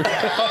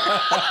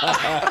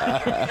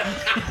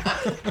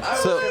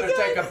was going to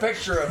take a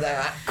picture of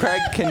that.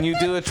 Craig, can you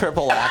do a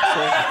triple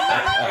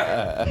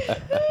axel?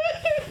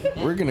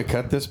 We're gonna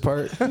cut this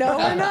part. No,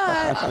 we're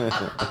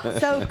not.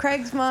 So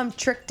Craig's mom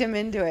tricked him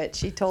into it.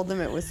 She told him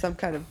it was some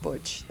kind of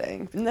butch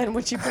thing. And then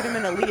when she put him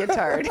in a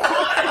leotard.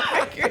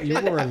 You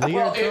wore a leotard.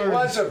 Well, it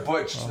was a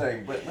butch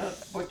thing, but not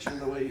butch in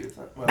the way you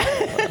thought. Well,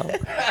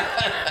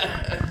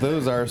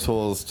 Those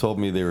arseholes told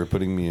me they were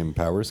putting me in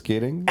power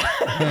skating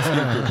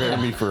to prepare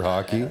me for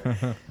hockey.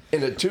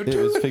 in a It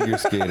tutu? was figure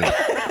skating.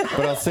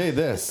 But I'll say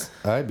this: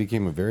 I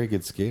became a very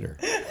good skater,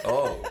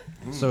 Oh.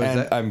 So is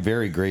and I'm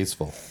very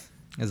graceful.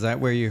 that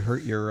where you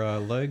hurt your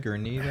leg or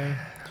knee there?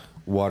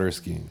 Water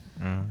skiing,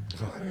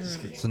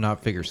 So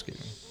not figure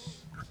skating.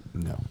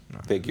 no,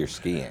 Figure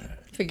skiing.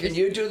 Can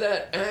you do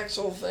that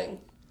axle thing?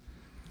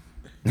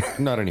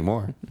 not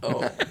anymore.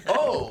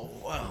 Oh,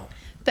 wow.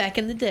 Back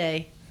in the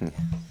day.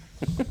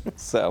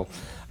 So,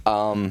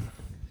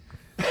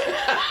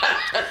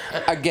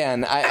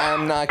 again,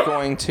 I'm not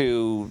going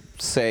to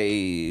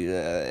say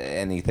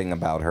anything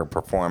about her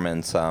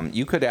performance.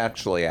 You could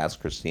actually ask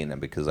Christina,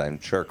 because I'm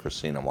sure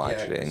Christina watched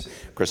Yeah, I it. can And see.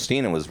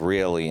 Christina was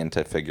really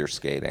into figure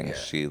skating.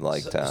 She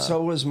liked.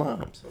 So was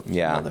mom.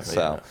 Yeah, Mother,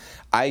 so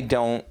I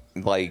don't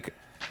like,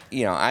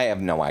 I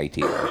have no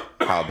idea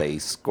how they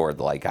scored.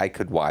 Like, I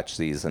could watch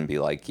these and be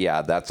like,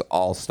 yeah, that's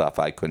all stuff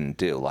I couldn't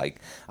do. Like,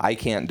 I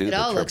can't do It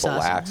the all looks triple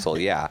awesome. axle.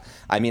 Yeah.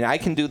 I mean, I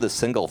can do the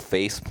single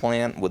face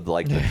plant with,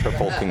 like, the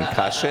triple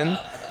concussion.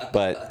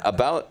 But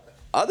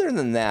other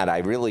than that, I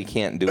really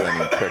can't do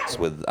any tricks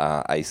with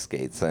ice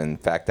skates. In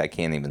fact, I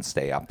can't even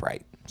stay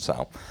upright.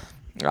 So,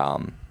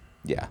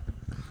 yeah.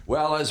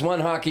 Well, as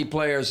one hockey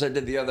player said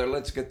to the other,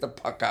 let's get the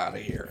puck out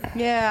of here.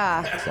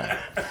 Yeah. So,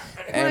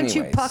 Why don't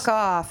you anyways. puck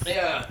off?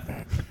 Yeah.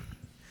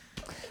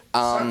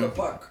 Suck a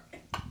puck.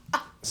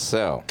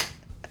 So,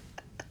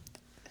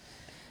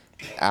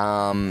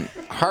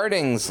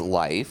 Harding's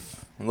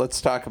life.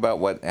 Let's talk about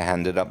what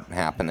ended up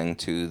happening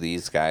to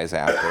these guys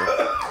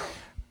after.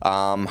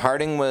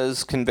 Harding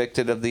was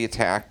convicted of the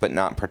attack, but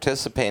not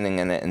participating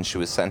in it, and she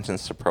was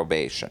sentenced to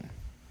probation.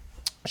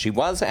 She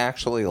was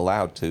actually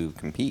allowed to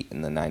compete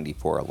in the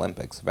 '94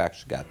 Olympics. I've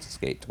actually got to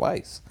skate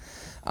twice.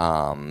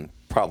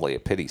 Probably a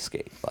pity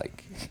skate,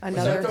 like.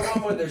 Another.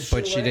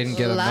 But she didn't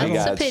get a Lots medal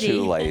of Got pity.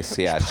 shoelace,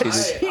 yeah. She did.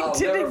 She I'll never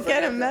didn't get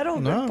forget a that. medal.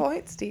 No. Good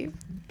point, Steve.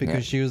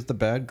 because she was the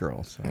bad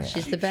girl. So.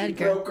 She's the bad She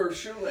girl. broke her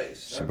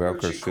shoelace. She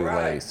broke her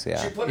shoelace,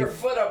 yeah. She put her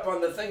foot up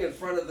on the thing in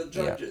front of the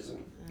judges.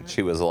 And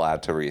She was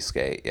allowed to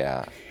reskate,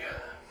 yeah.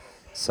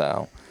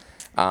 So,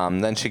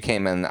 then she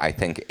came in, I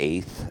think,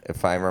 8th,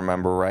 if I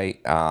remember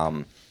right.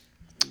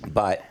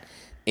 But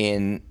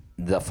in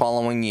the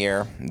following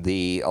year,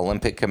 the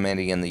Olympic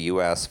Committee and the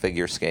U.S.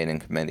 Figure Skating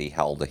Committee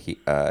held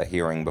a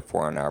hearing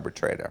before an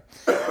arbitrator.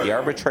 The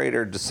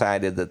arbitrator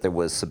decided that there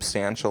was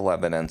substantial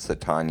evidence that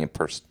Tanya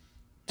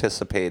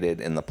participated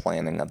in the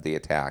planning of the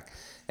attack,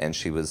 and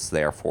she was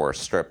therefore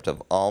stripped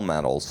of all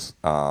medals,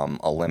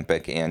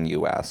 Olympic and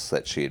U.S.,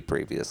 that she had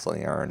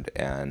previously earned,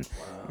 and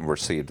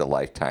received a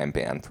lifetime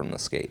ban from the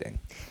skating.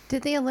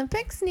 Did the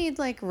Olympics need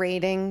like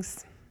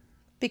ratings?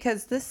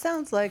 Because this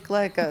sounds like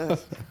a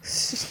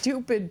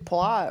stupid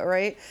plot,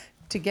 right?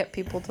 To get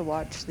people to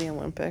watch the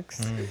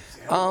Olympics.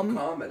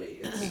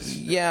 comedy.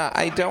 Yeah,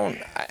 I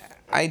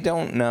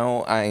don't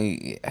know.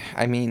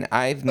 I mean,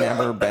 I've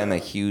never been a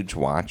huge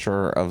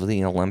watcher of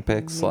the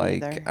Olympics. Me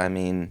Like, neither. I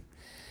mean,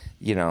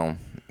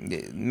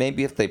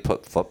 maybe if they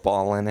put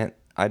football in it,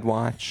 I'd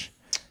watch.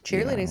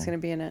 Cheerleading's going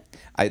to be in it.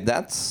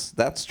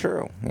 That's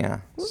true. Yeah.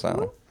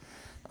 So,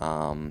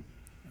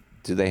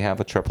 do they have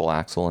a triple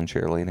axel in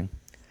cheerleading?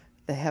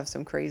 They have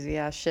some crazy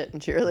ass shit in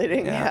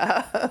cheerleading.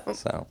 Yeah.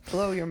 So,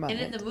 Blow your mind.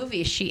 And in the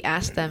movie, she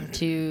asked them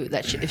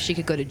if she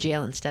could go to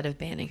jail instead of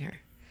banning her.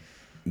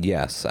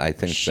 yes, I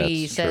think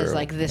She that's says, true.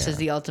 like, this is Yeah.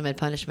 the ultimate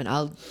punishment.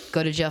 I'll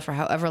go to jail for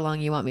however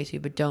long you want me to,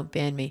 but don't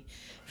ban me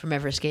from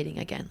ever skating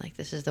again. Like,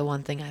 this is the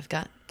one thing I've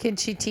got. Can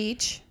she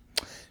teach?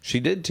 She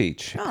did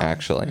teach, Oh.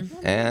 actually.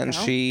 Mm-hmm. And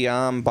she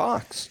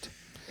boxed.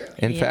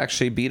 In Yeah. fact,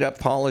 she beat up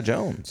Paula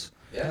Jones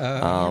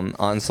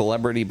on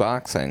Celebrity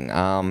Boxing.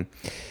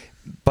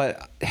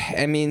 But,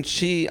 I mean,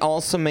 she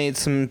also made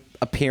some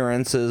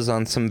appearances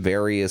on some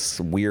various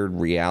weird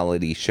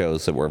reality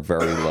shows that were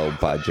very low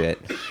budget.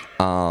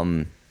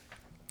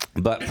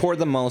 But for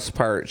the most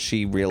part,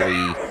 she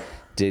really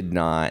did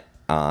not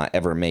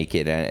ever make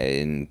it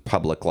in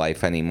public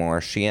life anymore.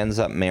 She ends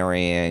up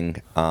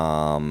marrying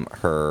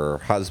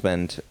her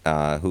husband,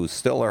 who's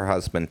still her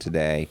husband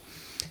today,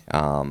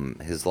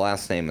 His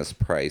last name is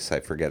Price. I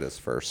forget his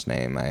first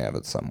name. I have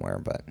it somewhere,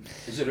 but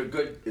Is it a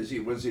good?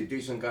 Was he a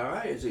decent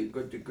guy? Is he a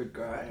good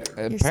guy?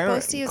 You're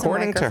supposed to use a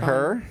according to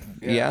her,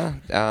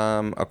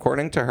 microphone.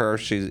 according to her,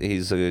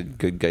 he's a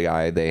good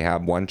guy. They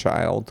have one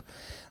child.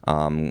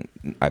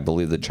 I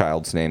believe the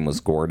child's name was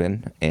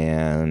Gordon,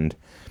 and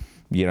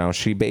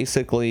she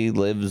basically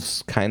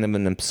lives kind of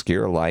an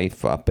obscure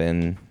life up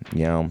in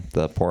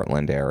the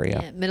Portland area.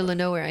 Yeah, middle of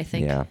nowhere, I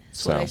think. Yeah,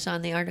 That's what I so- saw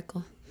in the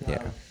article.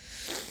 Yeah.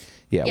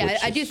 Yeah,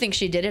 which I do is- think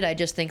she did it. I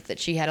just think that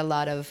she had a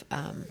lot of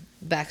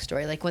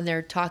backstory. Like when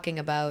they're talking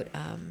about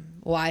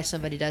why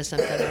somebody does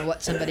something or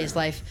what somebody's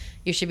life,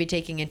 you should be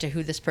taking into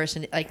who this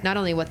person, like not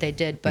only what they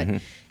did, but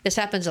this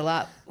happens a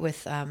lot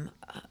with,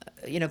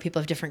 people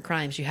of different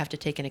crimes. You have to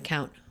take into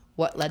account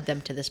what led them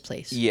to this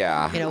place.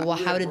 Yeah. Well,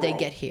 how did they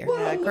get here?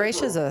 Yeah,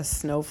 Gracia's a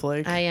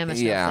snowflake. I am a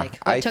Yeah,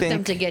 snowflake. What I took them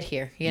think- to get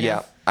here?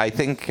 Yeah, I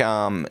think.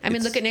 I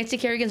mean, look at Nancy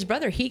Kerrigan's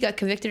brother. He got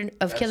convicted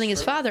of killing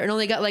his father and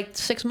only got like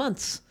 6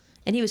 months.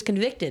 And he was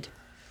convicted.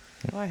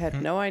 Oh, I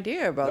had no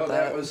idea about No,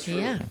 that. that was true.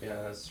 Yeah.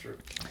 Yeah, that's true.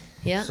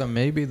 Yeah, So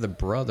maybe the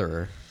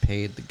brother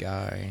paid the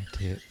guy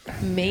to.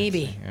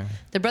 maybe. Yeah.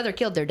 The brother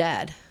killed their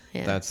dad.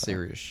 Yeah. That's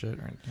serious shit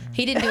right there.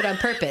 He didn't do it on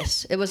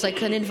purpose. It was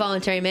like an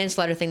involuntary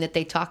manslaughter thing that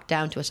they talked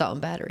down to assault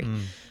and battery.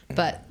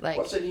 But like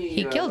Wasn't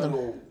he killed him.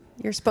 little-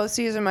 You're supposed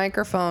to use a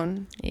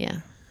microphone. Yeah.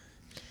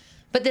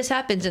 But this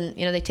happens, and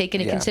they take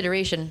into Yeah.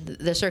 consideration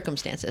the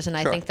circumstances, and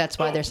I Sure. think that's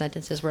why their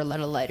sentences were a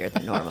little lighter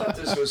than normal.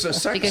 This was a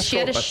sex Because she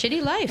had a trope.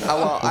 shitty life.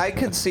 Well, I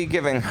could see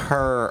giving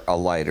her a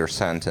lighter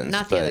sentence,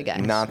 Not the but other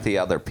guys. not the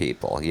other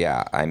people.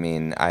 Yeah, I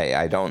mean,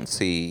 I don't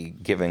see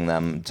giving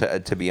them.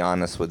 To be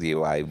honest with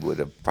you, I would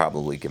have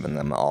probably given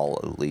them all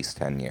at least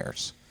 10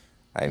 years.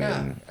 I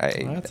mean,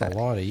 That's a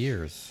lot of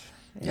years.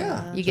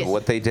 Yeah. You get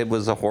what they did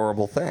was a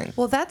horrible thing.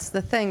 Well, that's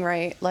the thing,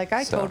 right? Like,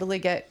 I So- totally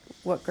get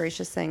what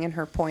Gracia's saying in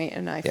her point,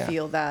 and I Yeah.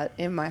 feel that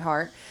in my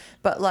heart.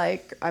 But,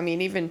 like, I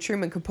mean, even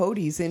Truman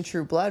Capote's in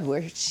True Blood, where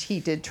he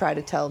did try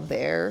to tell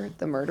the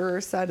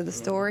murderer's side of the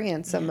story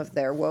and some of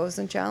their woes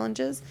and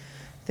challenges.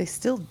 They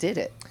still did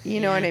it. You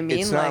know what I mean?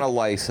 It's not a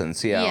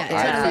license. Yeah, yeah, it's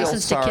not a I feel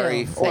license to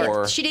sorry kill. for.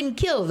 Like, she didn't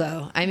kill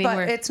though. I mean, But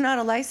we're, it's not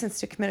a license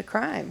to commit a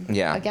crime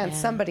Yeah. against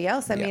Yeah. somebody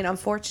else. I Yeah. mean,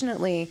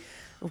 unfortunately,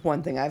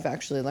 one thing I've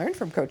actually learned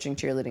from coaching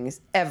cheerleading is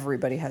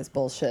everybody has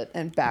bullshit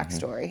and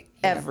backstory.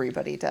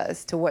 Everybody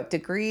does. To what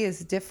degree is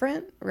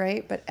different,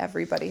 right? But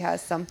everybody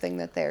has something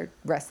that they're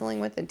wrestling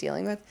with and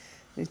dealing with.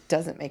 It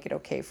doesn't make it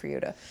okay for you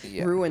to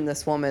Yeah. ruin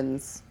this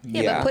woman's.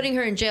 yeah, but putting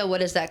her in jail, what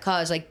does that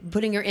cause? Like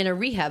putting her in a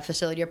rehab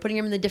facility or putting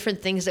her in the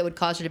different things that would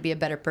cause her to be a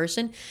better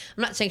person.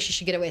 I'm not saying she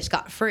should get away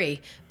scot-free,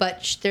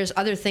 but there's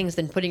other things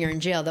than putting her in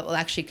jail that will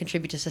actually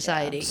contribute to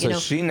society. So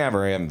she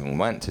never even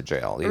went to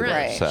jail either.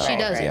 Right, So, she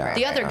doesn't. yeah.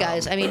 The other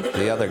guys, I mean,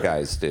 The other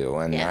guys do,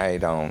 and Yeah. I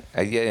don't.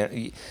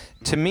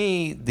 To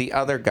me, the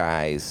other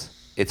guys,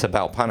 it's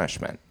about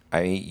punishment.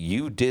 I mean,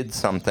 you did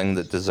something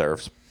that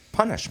deserves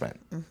punishment,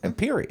 and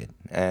period.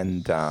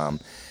 And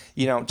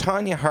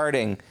Tanya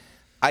Harding,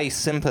 I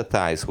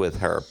sympathize with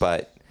her,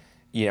 but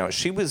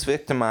she was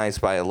victimized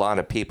by a lot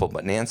of people,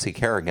 but Nancy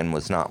Kerrigan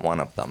was not one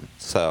of them.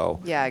 So,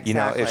 Yeah, if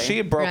exactly. she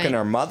had broken Right.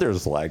 her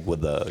mother's leg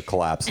with a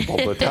collapsible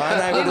baton,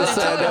 I would have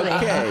said, Totally.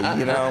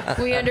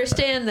 okay, we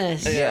understand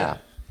this. yeah.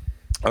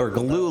 Or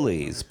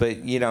Galulis, but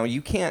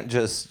you can't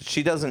just.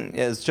 She doesn't,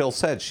 as Jill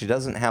said, she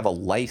doesn't have a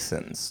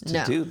license to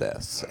No. do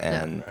this,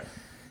 and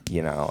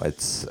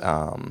it's.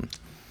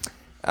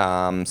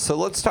 So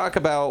let's talk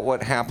about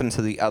what happened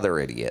to the other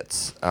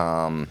idiots.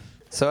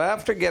 So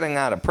after getting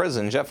out of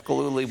prison, Jeff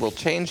Galooly will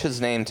change his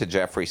name to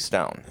Jeffrey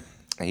Stone.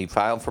 He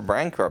filed for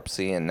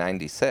bankruptcy in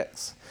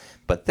 '96,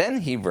 but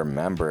then he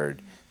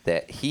remembered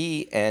that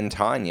he and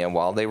Tanya,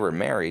 while they were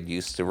married,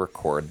 used to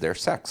record their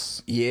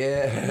sex.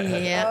 Yeah.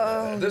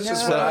 Yeah. This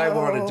is what I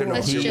wanted to know.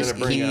 Let's You're just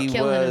gonna bring keep up.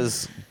 killing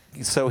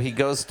him. So he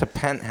goes to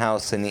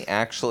Penthouse and he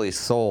actually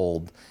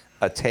sold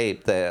a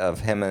tape of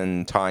him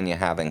and Tanya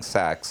having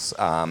sex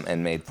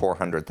and made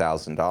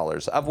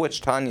 $400,000, of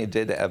which Tanya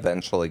did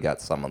eventually get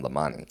some of the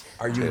money.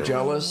 Are you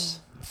jealous?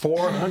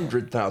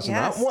 400,000, Yeah,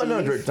 not Steve.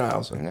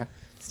 100,000. Yeah.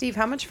 Steve,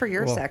 how much for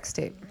your Well- sex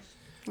tape?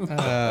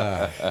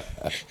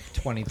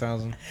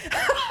 20,000.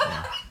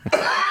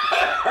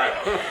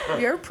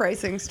 Your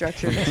pricing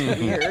structure is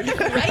weird.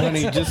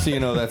 Honey, just so you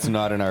know, that's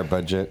not in our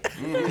budget.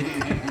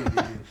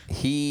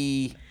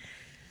 He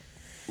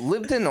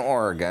lived in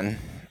Oregon.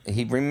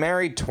 He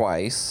remarried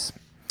twice.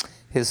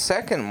 His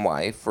second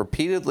wife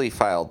repeatedly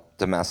filed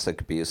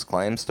domestic abuse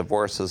claims,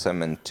 divorces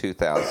him in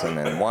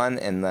 2001,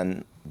 and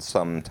then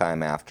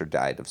sometime after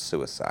died of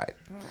suicide.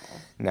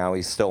 Now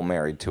he's still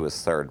married to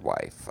his third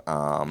wife.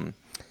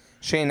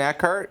 Sean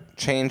Eckhart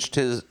changed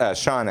his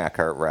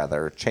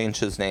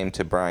name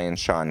to Brian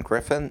Sean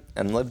Griffin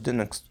and lived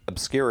in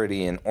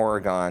obscurity in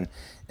Oregon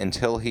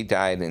until he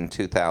died in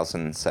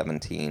 2007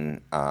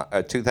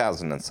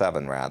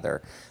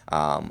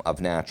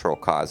 of natural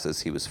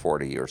causes. He was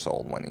 40 years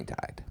old when he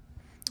died.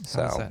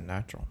 So How's that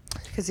natural?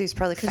 Because he's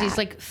probably Because he's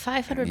like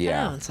 500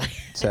 Yeah. pounds.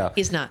 So-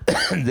 He's not.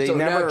 they So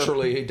never,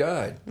 naturally he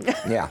died.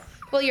 yeah.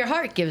 Well, your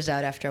heart gives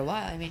out after a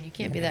while. I mean, you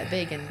can't be that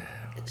big and.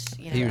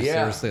 You know, He was Yeah.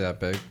 seriously that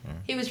big.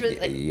 he was really.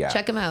 Like, Yeah.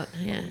 check him out.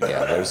 Yeah.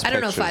 Yeah, there's I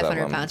don't know pictures of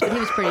 500 him. pounds, but he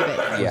was pretty big.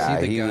 Yeah,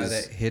 was he the guy was.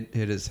 that hit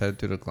his head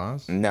through the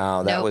glass?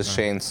 No, that Nope. was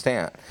Shane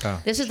Stant.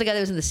 Oh, This is the guy that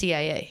was in the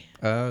CIA.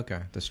 okay.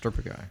 The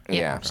stripper guy.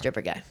 Yeah.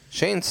 Stripper guy.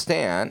 Shane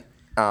Stant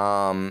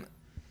and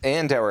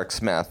Derek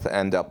Smith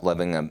end up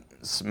living in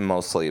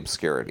mostly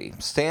obscurity.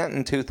 Stant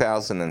in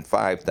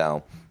 2005,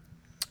 though,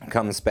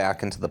 comes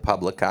back into the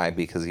public eye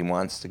because he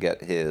wants to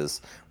get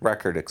his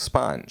record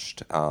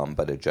expunged,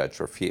 but a judge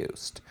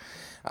refused.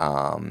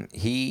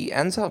 He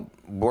ends up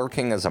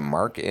working as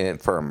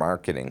for a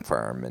marketing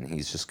firm, and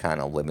he's just kind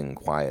of living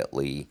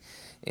quietly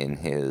in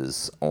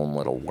his own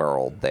little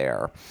world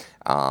there.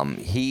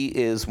 He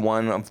is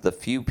one of the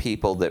few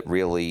people that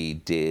really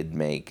did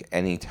make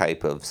any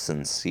type of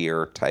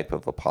sincere type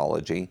of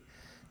apology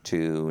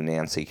to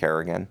Nancy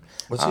Kerrigan.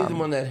 Was he the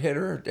one that hit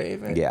her,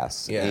 David?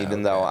 Yes, Yeah,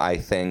 even though I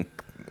think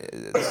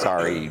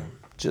sorry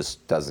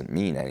just doesn't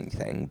mean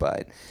anything,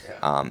 but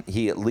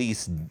he at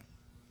least,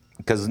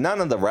 because none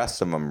of the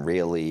rest of them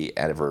really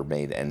ever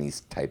made any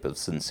type of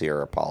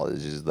sincere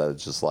apologies. Though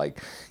it's just like,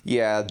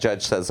 yeah,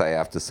 judge says I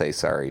have to say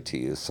sorry to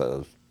you,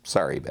 so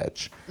sorry,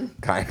 bitch,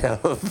 kind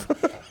of.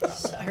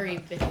 Sorry,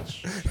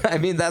 bitch. I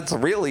mean, that's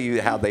really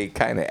how they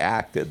kind of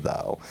acted,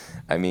 though.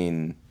 I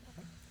mean,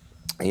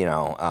 you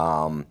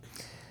know,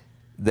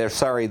 they're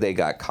sorry they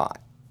got caught.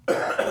 You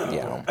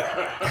know.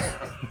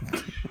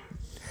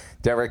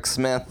 Derek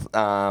Smith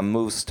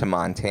moves to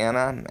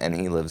Montana, and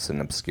he lives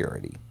in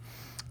obscurity.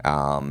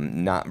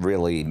 Not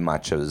really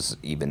much is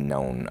even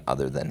known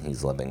other than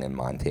he's living in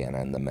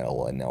Montana in the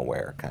middle of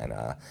nowhere, kind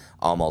of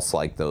almost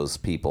like those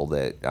people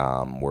that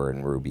were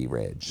in Ruby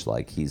Ridge.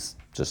 Like, he's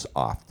just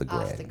off the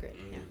grid. Off the grid,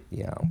 yeah.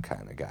 You know,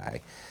 kind of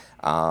guy.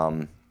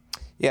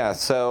 Yeah,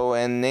 so,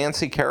 and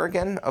Nancy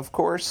Kerrigan, of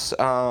course,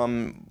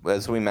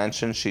 as we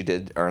mentioned, she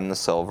did earn the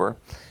silver.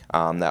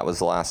 That was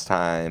the last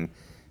time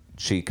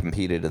she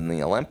competed in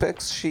the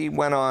Olympics. She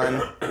went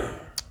on,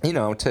 you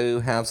know,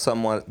 to have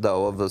somewhat,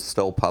 though, of a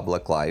still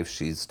public life.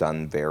 She's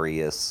done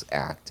various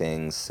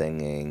acting,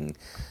 singing.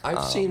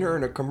 I've seen her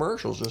in a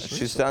commercial just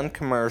She's recently. done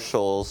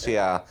commercials,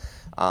 yeah.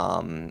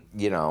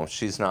 You know,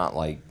 she's not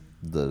like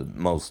the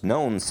most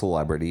known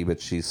celebrity,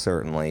 but she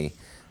certainly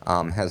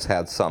has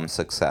had some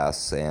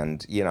success.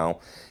 And, you know,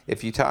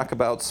 if you talk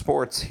about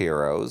sports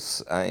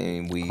heroes, I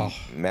mean, we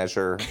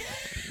measure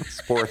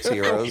sports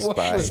heroes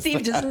by...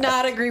 Steve does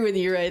not agree with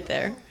you right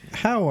there.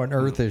 How on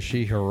earth is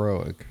she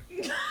heroic?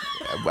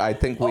 I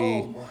think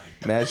we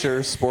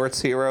measure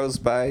sports heroes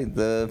by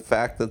the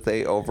fact that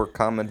they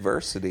overcome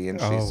adversity, and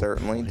she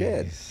certainly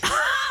did.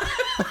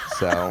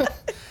 So...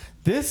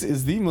 This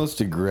is the most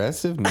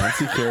aggressive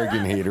Nancy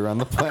Kerrigan hater on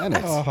the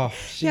planet. Oh,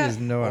 she Yeah. has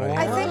no idea.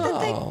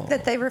 I think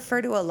that they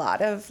refer to a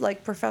lot of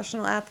like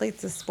professional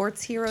athletes as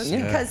sports heroes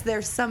because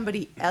they're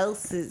somebody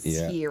else's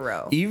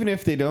hero. Even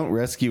if they don't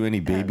rescue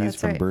any babies that's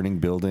from right. burning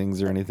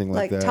buildings or anything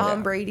like Like that.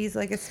 Tom Brady's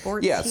like a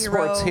sports Yeah, hero.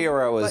 sports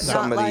hero is but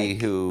not somebody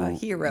like who... a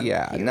hero.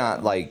 Yeah, hero.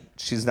 not like...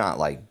 She's not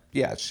like...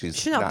 Yeah,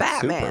 she's not not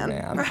Batman.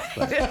 Superman.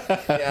 But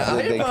Yeah, I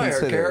they admire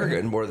consider-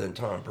 Kerrigan more than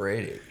Tom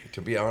Brady,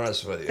 to be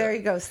honest with you. There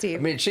you go, Steve.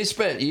 I mean, she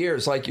spent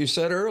years, like you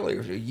said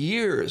earlier,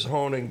 years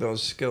honing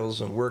those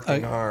skills and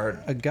working hard.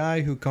 A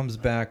guy who comes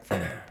back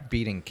from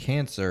beating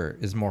cancer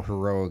is more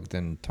heroic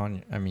than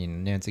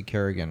Nancy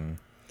Kerrigan.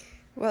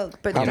 well,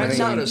 but How not, many-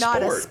 not, It's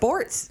not a a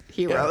sport. sports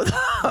hero.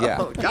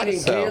 Yeah. Beating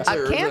So-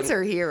 cancer. A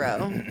cancer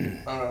hero.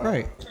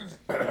 Right.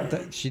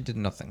 She did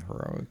nothing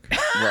heroic.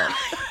 Well,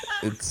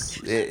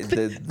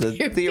 the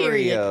Your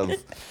theory period. of I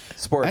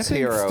sports think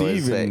hero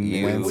is Steve that and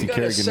you... Nancy We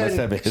gotta Kerrigan must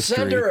have a history.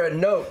 send her a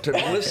note to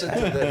listen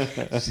to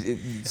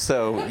this.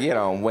 So, you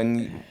know,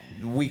 when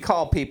we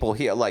call people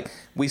here, like,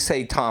 we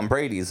say Tom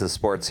Brady's a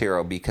sports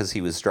hero because he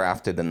was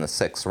drafted in the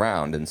 6th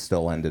round and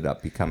still ended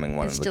up becoming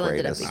one And of the still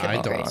ended up greatest. becoming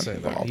I don't great. say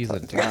of that. all He's a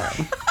time.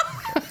 douche.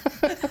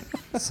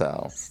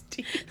 So,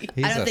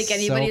 He's I don't a think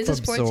anybody is a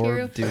sports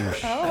hero. self-absorbed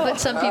douche. But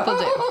some people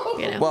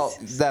do. You know? well,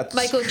 that's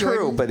Michael true,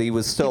 Jordan, but he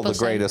was still people the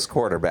say. greatest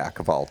quarterback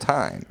of all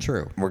time.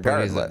 True, but he's a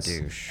Regardless.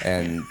 douche.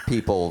 And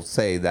people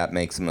say that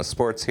makes him a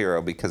sports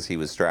hero because he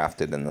was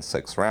drafted in the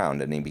 6th round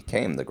and he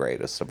became the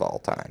greatest of all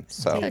time.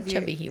 So, How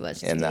chubby he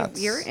was. and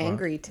that's... You're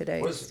angry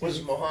today. Was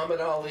Muhammad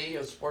Ali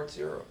a sports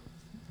hero?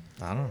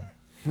 I don't know.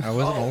 I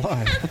wasn't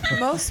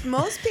alive.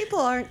 Most people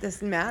aren't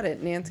this mad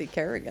at Nancy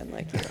Kerrigan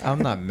like you are. I'm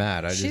not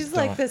mad. I just She's don't.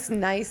 like this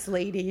nice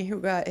lady who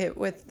got hit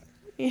with.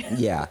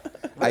 Yeah,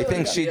 I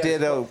think she Yeah,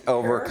 did well,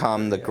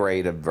 overcome the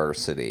great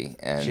adversity,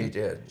 and She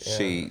did, yeah.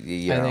 She,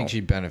 you I know, think she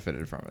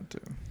benefited from it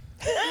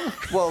too.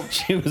 well,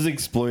 She was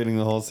exploiting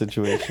the whole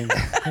situation.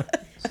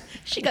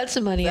 She got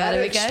some money out That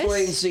of it, guys.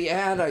 explains the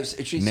ad.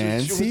 She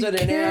Nancy was in an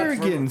ad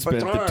Kerrigan for spent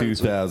the batons.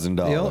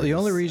 $2,000. The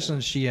only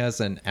reason she has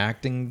an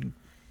acting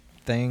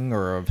thing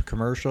or a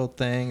commercial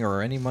thing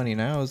or any money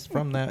now is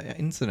from that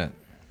incident.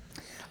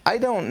 I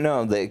don't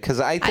know that because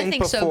I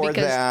think so before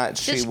because that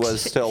she just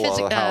was still a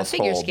figure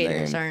household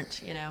skaters name.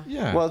 aren't, you know.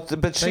 Yeah. Well,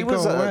 but They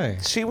go away.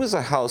 she was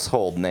a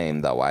household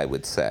name, though. I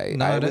would say. I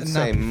Not, would not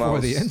say before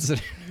most. the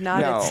incident.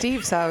 Not No. at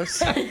Steve's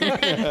house.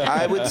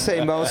 I would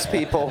say most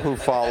people who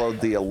followed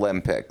the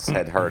Olympics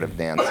had heard of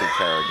Nancy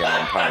Kerrigan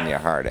and Tanya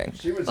Harding.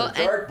 She was Well, a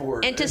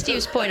dartboard. and to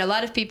Steve's point, a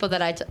lot of people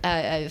that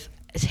I've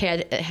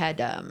had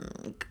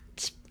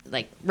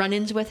like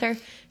run-ins with her,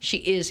 she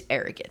is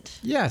arrogant.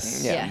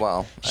 Yes. Yeah,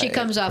 well, she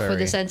comes off with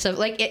very. a sense of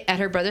at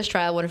her brother's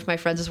trial. One of my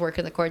friends was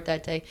working the court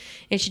that day,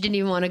 and she didn't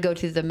even want to go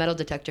through the metal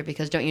detector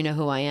because don't you know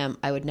who I am?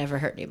 I would never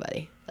hurt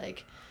anybody.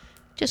 Like,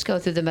 just go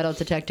through the metal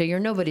detector. You're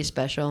nobody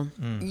special.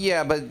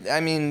 Yeah, but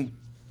I mean,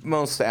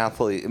 most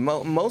athletes,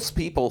 most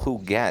people who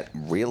get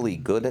really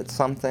good at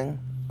something,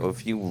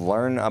 if you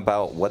learn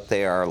about what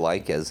they are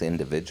like as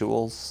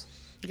individuals,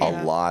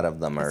 Yeah. a lot of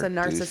them It's are a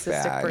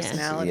narcissistic douchebags,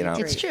 personality You know?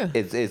 trait. It's true.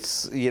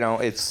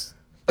 It's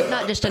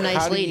Not just a nice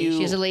How do lady. you-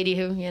 She's a lady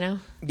who, you know.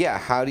 yeah.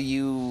 How do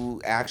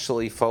you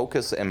actually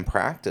focus and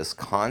practice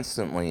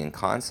constantly and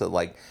constant?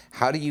 Like,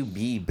 how do you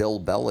be Bill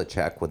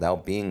Belichick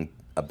without being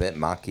a bit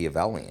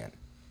Machiavellian?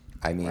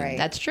 I mean, Right.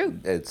 That's true.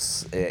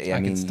 it's. I I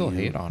mean, can still you-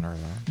 hate on her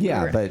though.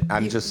 Yeah, Right. but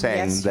I'm just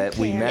saying yes, you that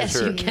we can. Yes,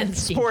 measure you can,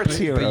 Steve. sports But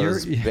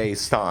heroes you're-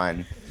 based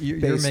on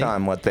You're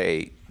on what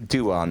they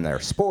do on their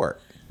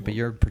sport. But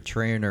you're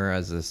portraying her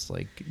as this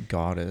like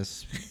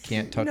goddess. You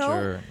can't touch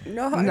her.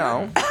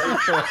 No,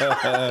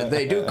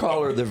 They do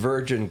call her the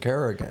Virgin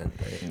Kerrigan.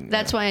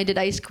 That's why I did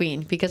Ice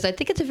Queen, because I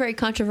think it's a very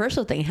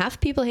controversial thing. Half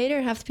people hate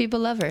her, half people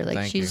love her. Like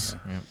Thank she's you.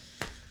 Yeah.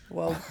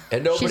 Well,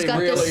 And she's nobody got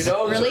really this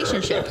knows her.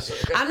 relationship.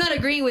 I'm not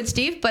agreeing with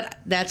Steve, but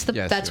that's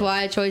Yes, that's you are.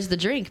 why I chose the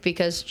drink,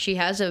 because she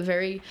has a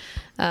very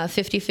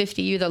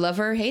 50-50. You either love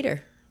her or hate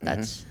her.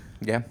 That's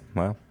yeah.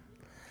 Well,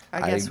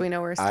 I guess we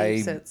know where Steve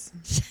I- sits.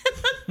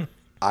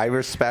 I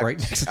respect. Right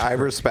next to I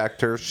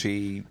respect her.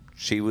 She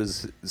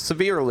was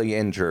severely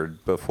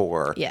injured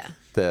before Yeah.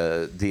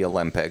 the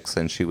Olympics,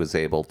 and she was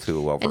able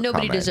to overcome and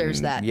nobody it. deserves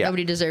And, that. yeah.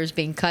 Nobody deserves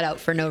being cut out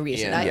for no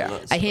reason. Yeah. Yeah.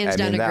 I hands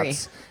down agree.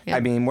 that's- Yeah. I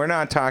mean, we're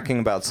not talking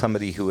about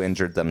somebody who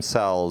injured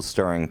themselves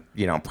during,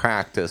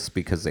 practice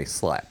because they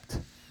slept,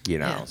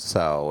 Yeah.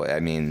 So,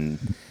 I mean,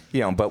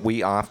 but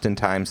we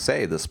oftentimes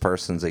say this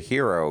person's a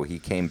hero. He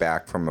came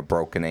back from a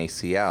broken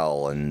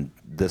ACL and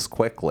this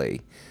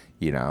quickly,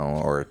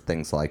 or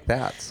things like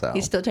that. So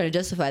He's still trying to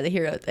justify the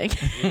hero thing. it's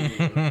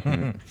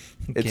Can't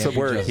the be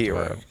word justified.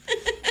 hero.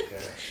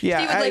 Yeah,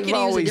 Steve would like I've you to use a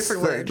always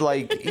different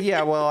word.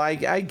 yeah. Well, I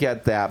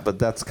get that, but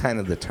that's kind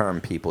of the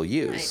term people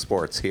use, Right.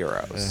 sports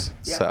heroes.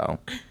 So,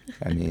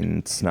 I mean,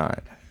 it's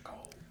not.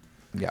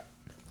 Yeah.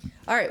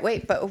 All right,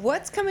 wait, but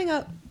what's coming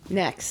up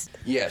next?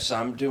 Yes,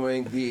 I'm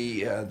doing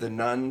the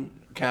nun,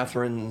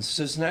 Catherine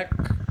Sisnek,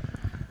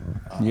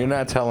 You're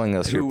not telling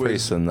us you're who was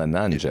priest and the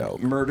nun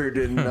joke. murdered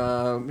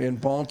in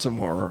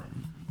Baltimore.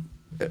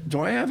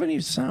 Do I have any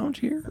sound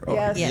here? Oh.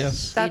 Yes,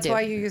 Yes, that's you do.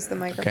 why you use the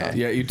microphone. Okay.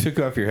 Yeah, you took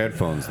off your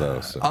headphones though.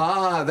 So.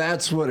 Ah,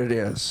 that's what it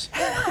is.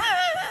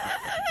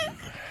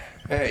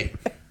 Hey,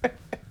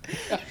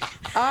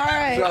 All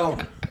right. so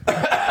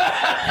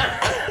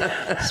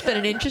It's been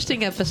an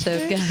interesting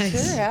episode, guys.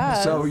 Sure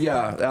has. So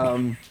yeah,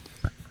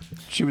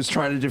 she was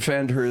trying to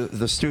defend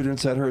the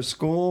students at her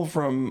school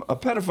from a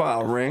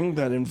pedophile ring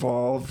that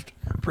involved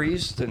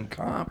priests and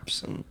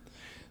cops, and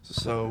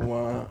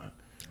so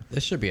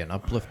This should be an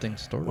uplifting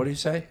story. what do you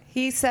say?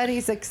 He said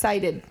he's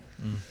excited.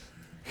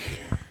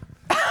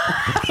 I'm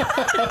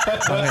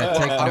gonna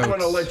take I'm going to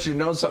notes. let you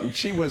know something.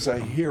 She was a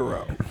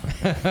hero.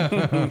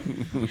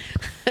 An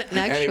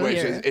actual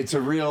Anyways, hero. it's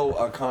a real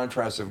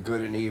contrast of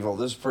good and evil.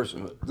 This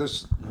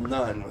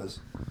nun was,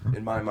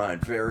 in my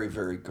mind, very,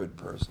 very good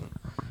person,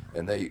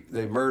 and they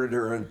murdered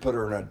her and put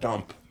her in a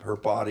dump, her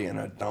body in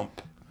a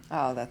dump.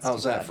 Oh, that's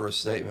How's too that bad. for a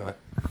statement?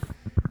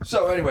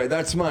 So anyway,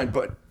 that's mine.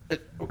 But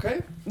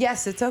okay.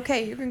 Yes, it's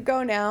okay. You can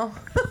go now.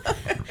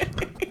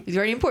 It's a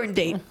very important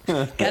date.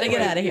 Gotta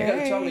get out of You here.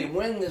 gotta tell me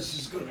when this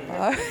is going to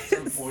happen at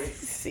some point.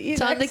 See you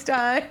It's on next the-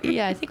 time.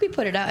 Yeah, I think we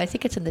put it out. I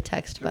think it's in the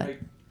text, but Can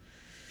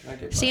I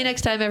get see you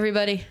next time,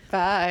 everybody.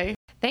 Bye.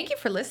 Thank you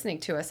for listening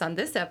to us on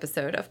this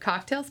episode of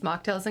Cocktails,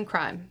 Mocktails, and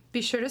Crime.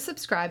 Be sure to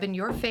subscribe in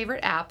your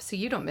favorite app so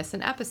you don't miss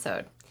an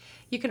episode.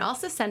 You can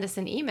also send us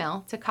an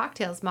email to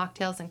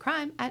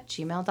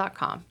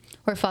cocktailsmocktailsandcrime@gmail.com.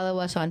 Or follow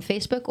us on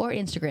Facebook or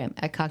Instagram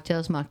at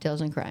Cocktails,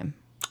 Mocktails, and Crime.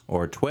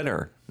 Or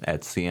Twitter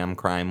at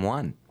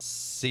CMCrime1.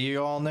 See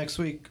you all next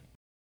week.